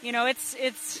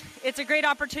 It's a great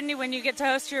opportunity when you get to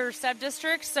host your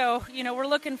sub-district. So, we're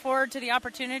looking forward to the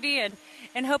opportunity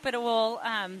and hope it will,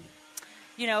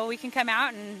 we can come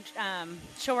out and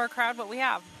show our crowd what we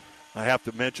have. I have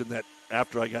to mention that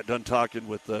after I got done talking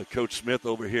with Coach Smith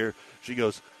over here, she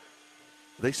goes,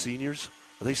 "Are they seniors?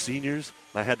 Are they seniors?"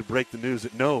 And I had to break the news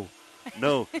that no,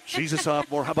 she's a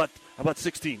sophomore. How about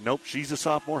 16? Nope, she's a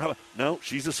sophomore. No,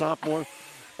 she's a sophomore.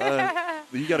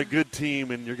 You got a good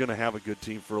team, and you're going to have a good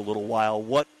team for a little while.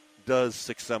 What does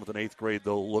 6th, 7th, and 8th grade,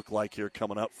 though, look like here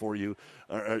coming up for you?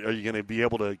 Are you going to be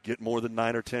able to get more than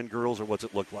 9 or 10 girls, or what's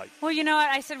it look like? Well, you know what?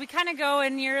 I said we kind of go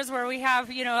in years where we have,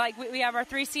 we have our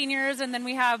 3 seniors, and then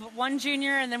we have 1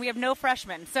 junior, and then we have no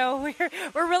freshmen. So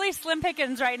we're really slim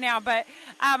pickings right now. But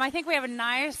I think we have a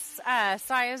nice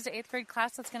sized 8th grade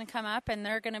class that's going to come up, and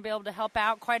they're going to be able to help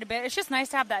out quite a bit. It's just nice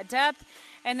to have that depth,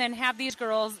 and then have these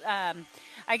girls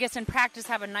I guess in practice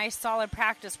have a nice solid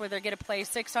practice where they're going to play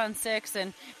 6-on-6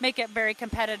 and make it very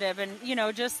competitive. And,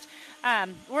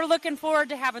 we're looking forward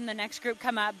to having the next group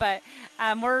come up, but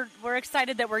we're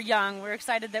excited that we're young. We're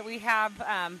excited that we have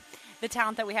the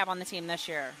talent that we have on the team this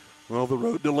year. Well, the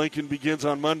road to Lincoln begins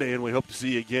on Monday, and we hope to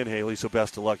see you again, Haley, so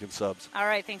best of luck in subs. All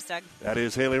right, thanks, Doug. That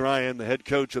is Haley Ryan, the head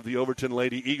coach of the Overton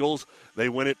Lady Eagles. They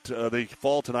win it. They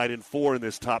fall tonight in 4 in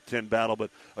this top 10 battle, but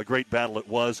a great battle it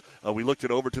was. We looked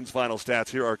at Overton's final stats.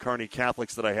 Here are Kearney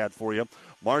Catholics that I had for you.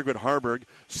 Margaret Harburg,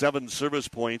 7 service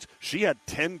points. She had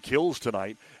 10 kills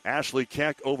tonight. Ashley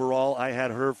Keck, overall, I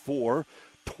had her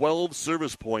 12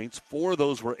 service points. 4 of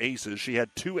those were aces. She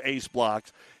had 2 ace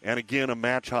blocks, and again, a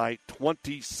match-high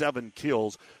 27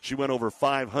 kills. She went over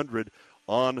 500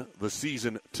 on the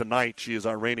season tonight. She is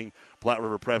our reigning Platte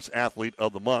River Preps Athlete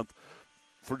of the Month.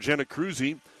 For Jenna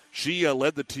Cruzy, she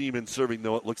led the team in serving,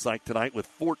 though, it looks like tonight, with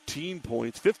 15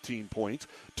 points.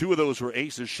 2 of those were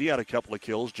aces. She had a couple of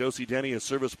kills. Josie Denny, a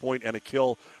service point and a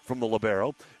kill from the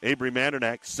libero. Avery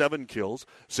Mandernack, 7 kills.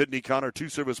 Sydney Connor, 2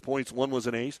 service points. 1 was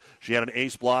an ace. She had an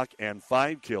ace block and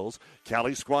 5 kills.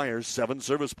 Callie Squires, 7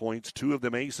 service points. 2 of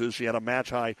them aces. She had a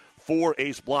match-high 4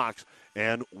 ace blocks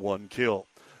and 1 kill.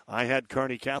 I had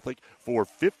Kearney Catholic for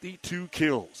 52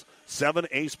 kills, 7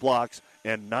 ace blocks,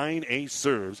 and 9 ace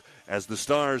serves as the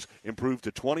Stars improved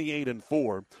to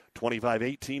 28-4,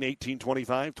 25-18,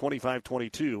 18-25,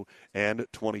 25-22, and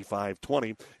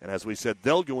 25-20. And as we said,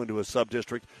 they'll go into a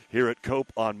sub-district here at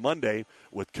Cope on Monday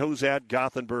with Cozad,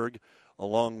 Gothenburg,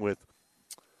 along with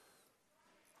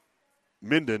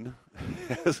Minden,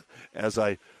 as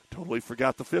I totally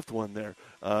forgot the 5th one there.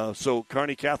 So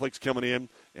Kearney Catholic's coming in,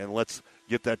 and let's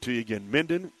get that to you again.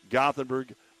 Minden,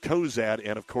 Gothenburg, Cozad,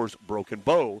 and, of course, Broken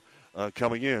Bow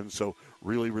coming in. So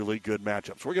really, really good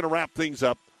matchups. We're going to wrap things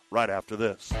up right after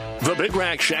this. The Big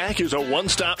Rack Shack is a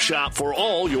one-stop shop for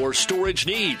all your storage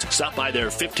needs. Stop by their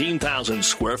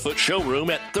 15,000-square-foot showroom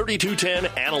at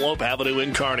 3210 Antelope Avenue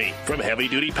in Kearney. From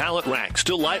heavy-duty pallet racks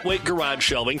to lightweight garage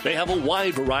shelving, they have a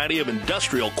wide variety of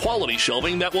industrial-quality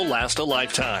shelving that will last a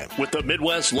lifetime. With the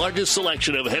Midwest's largest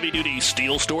selection of heavy-duty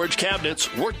steel storage cabinets,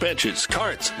 workbenches,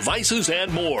 carts, vices,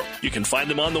 and more. You can find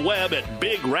them on the web at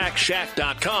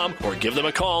BigRackShack.com or give them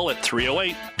a call at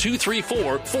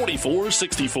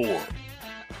 308-234-4464.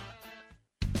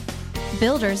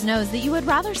 Builders knows that you would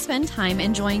rather spend time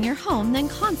enjoying your home than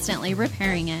constantly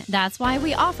repairing it. That's why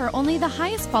we offer only the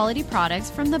highest quality products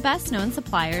from the best known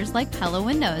suppliers like Pella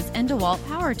Windows and DeWalt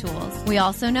Power Tools. We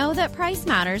also know that price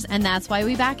matters, and that's why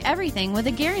we back everything with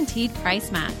a guaranteed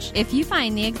price match. If you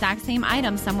find the exact same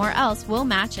item somewhere else, we'll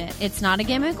match it. It's not a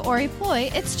gimmick or a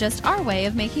ploy, it's just our way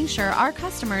of making sure our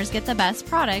customers get the best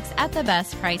products at the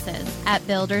best prices. At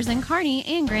Builders in Kearney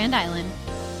and Grand Island.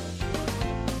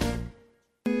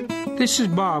 This is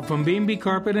Bob from B&B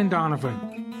Carpet and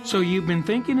Donovan. So you've been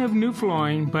thinking of new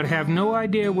flooring but have no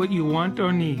idea what you want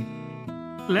or need.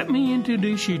 Let me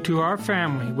introduce you to our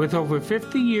family with over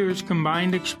 50 years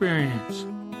combined experience.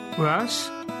 Russ,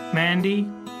 Mandy,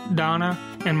 Donna,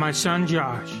 and my son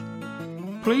Josh.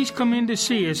 Please come in to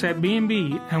see us at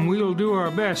B&B and we will do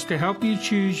our best to help you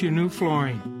choose your new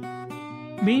flooring.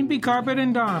 B&B Carpet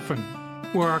and Donovan,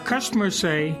 where our customers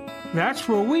say, that's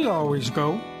where we always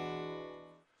go.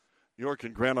 York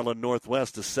and Grand Island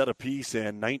Northwest a set apiece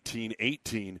and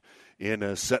 19-18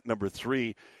 in set number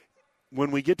 3.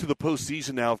 When we get to the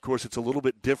postseason now, of course, it's a little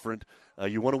bit different.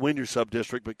 You want to win your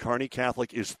sub-district, but Kearney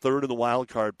Catholic is 3rd in the wild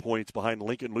card points behind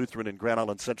Lincoln Lutheran and Grand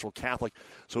Island Central Catholic.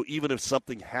 So even if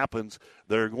something happens,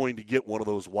 they're going to get one of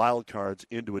those wild cards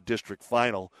into a district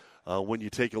final. When you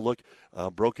take a look,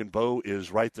 Broken Bow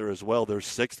is right there as well. They're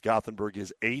 6th. Gothenburg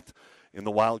is 8th. In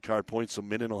the wild card points, so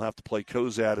Minden will have to play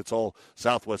Cozad. It's all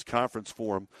Southwest Conference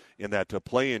for them in that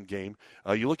play-in game.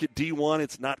 You look at D1,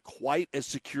 it's not quite as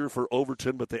secure for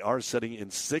Overton, but they are setting in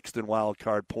 6th in wild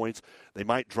card points. They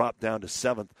might drop down to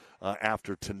 7th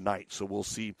after tonight, so we'll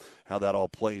see how that all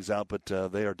plays out. But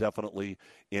they are definitely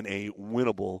in a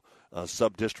winnable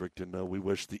sub-district, and we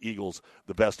wish the Eagles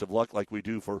the best of luck like we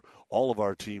do for all of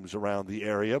our teams around the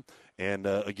area. And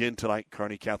again tonight,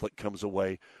 Kearney Catholic comes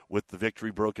away with the victory.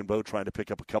 Broken Bow trying to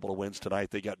pick up a couple of wins tonight.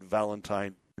 They got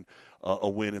Valentine a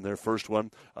win in their first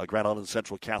one. Grand Island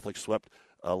Central Catholic swept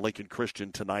Lincoln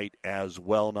Christian tonight as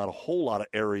well. Not a whole lot of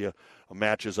area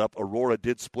matches up. Aurora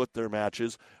did split their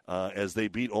matches as they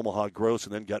beat Omaha Gross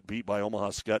and then got beat by Omaha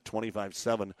Skutt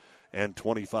 25-7 and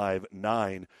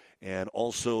 25-9. And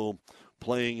also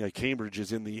playing Cambridge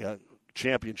is in the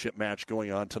championship match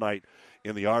going on tonight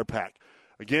in the RPAC.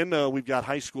 Again, we've got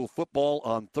high school football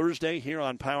on Thursday here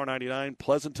on Power 99.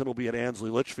 Pleasanton will be at Ansley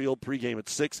Litchfield. Pregame at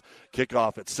 6,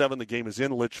 kickoff at 7. The game is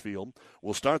in Litchfield.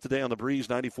 We'll start the day on the Breeze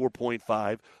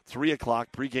 94.5, 3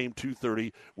 o'clock, pregame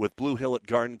 2:30 with Blue Hill at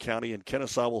Garden County, and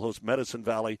Kennesaw will host Medicine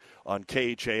Valley on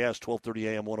KHAS 12:30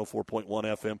 a.m. 104.1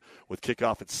 FM with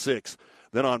kickoff at 6.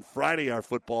 Then on Friday, our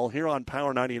football here on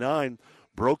Power 99,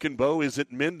 Broken Bow is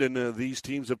at Minden. These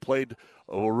teams have played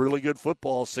really good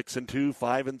football, 6-2,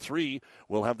 5-3.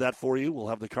 We'll have that for you. We'll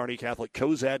have the Kearney Catholic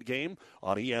Cozad game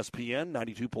on ESPN,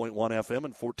 92.1 FM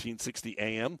and 1460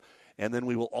 AM. And then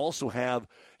we will also have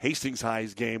Hastings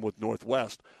High's game with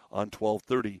Northwest on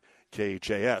 1230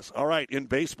 KHAS. All right, in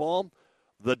baseball,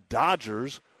 the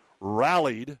Dodgers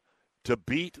rallied to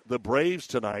beat the Braves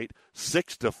tonight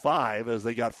 6-5 as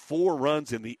they got 4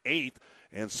 runs in the 8th.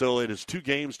 And so it is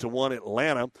 2-1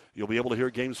 Atlanta. You'll be able to hear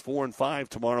games 4 and 5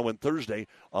 tomorrow and Thursday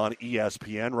on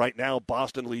ESPN. Right now,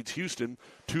 Boston leads Houston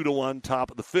 2-1,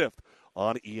 top of the 5th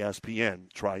on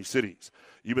ESPN Tri-Cities.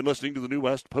 You've been listening to the New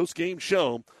West postgame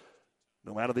show.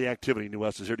 No matter the activity, New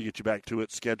West is here to get you back to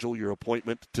it. Schedule your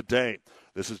appointment today.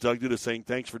 This is Doug Duda saying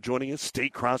thanks for joining us.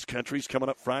 State Cross Country is coming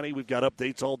up Friday. We've got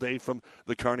updates all day from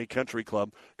the Kearney Country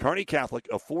Club. Kearney Catholic,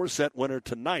 a 4-set winner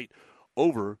tonight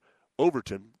over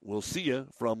Overton. We'll see you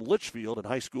from Litchfield in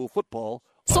high school football.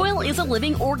 Soil is a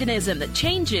living organism that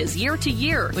changes year to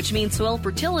year, which means soil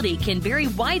fertility can vary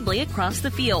widely across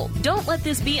the field. Don't let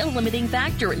this be a limiting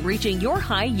factor in reaching your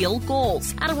high-yield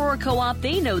goals. At Aurora Co-op,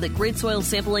 they know that grid soil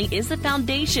sampling is the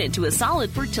foundation to a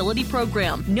solid fertility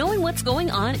program. Knowing what's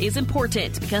going on is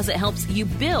important because it helps you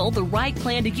build the right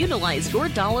plan to utilize your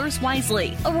dollars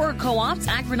wisely. Aurora Co-op's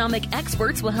agronomic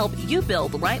experts will help you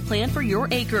build the right plan for your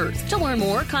acres. To learn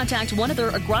more, contact one of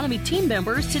their agronomy team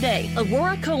members today.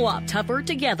 Aurora Co-op, tougher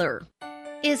together.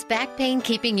 Is back pain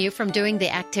keeping you from doing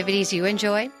the activities you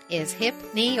enjoy? Is hip,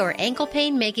 knee, or ankle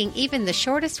pain making even the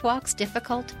shortest walks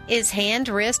difficult? Is hand,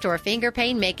 wrist, or finger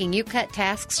pain making you cut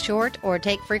tasks short or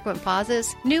take frequent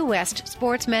pauses? New West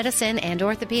Sports Medicine and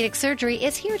Orthopedic Surgery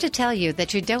is here to tell you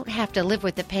that you don't have to live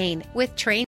with the pain. With trained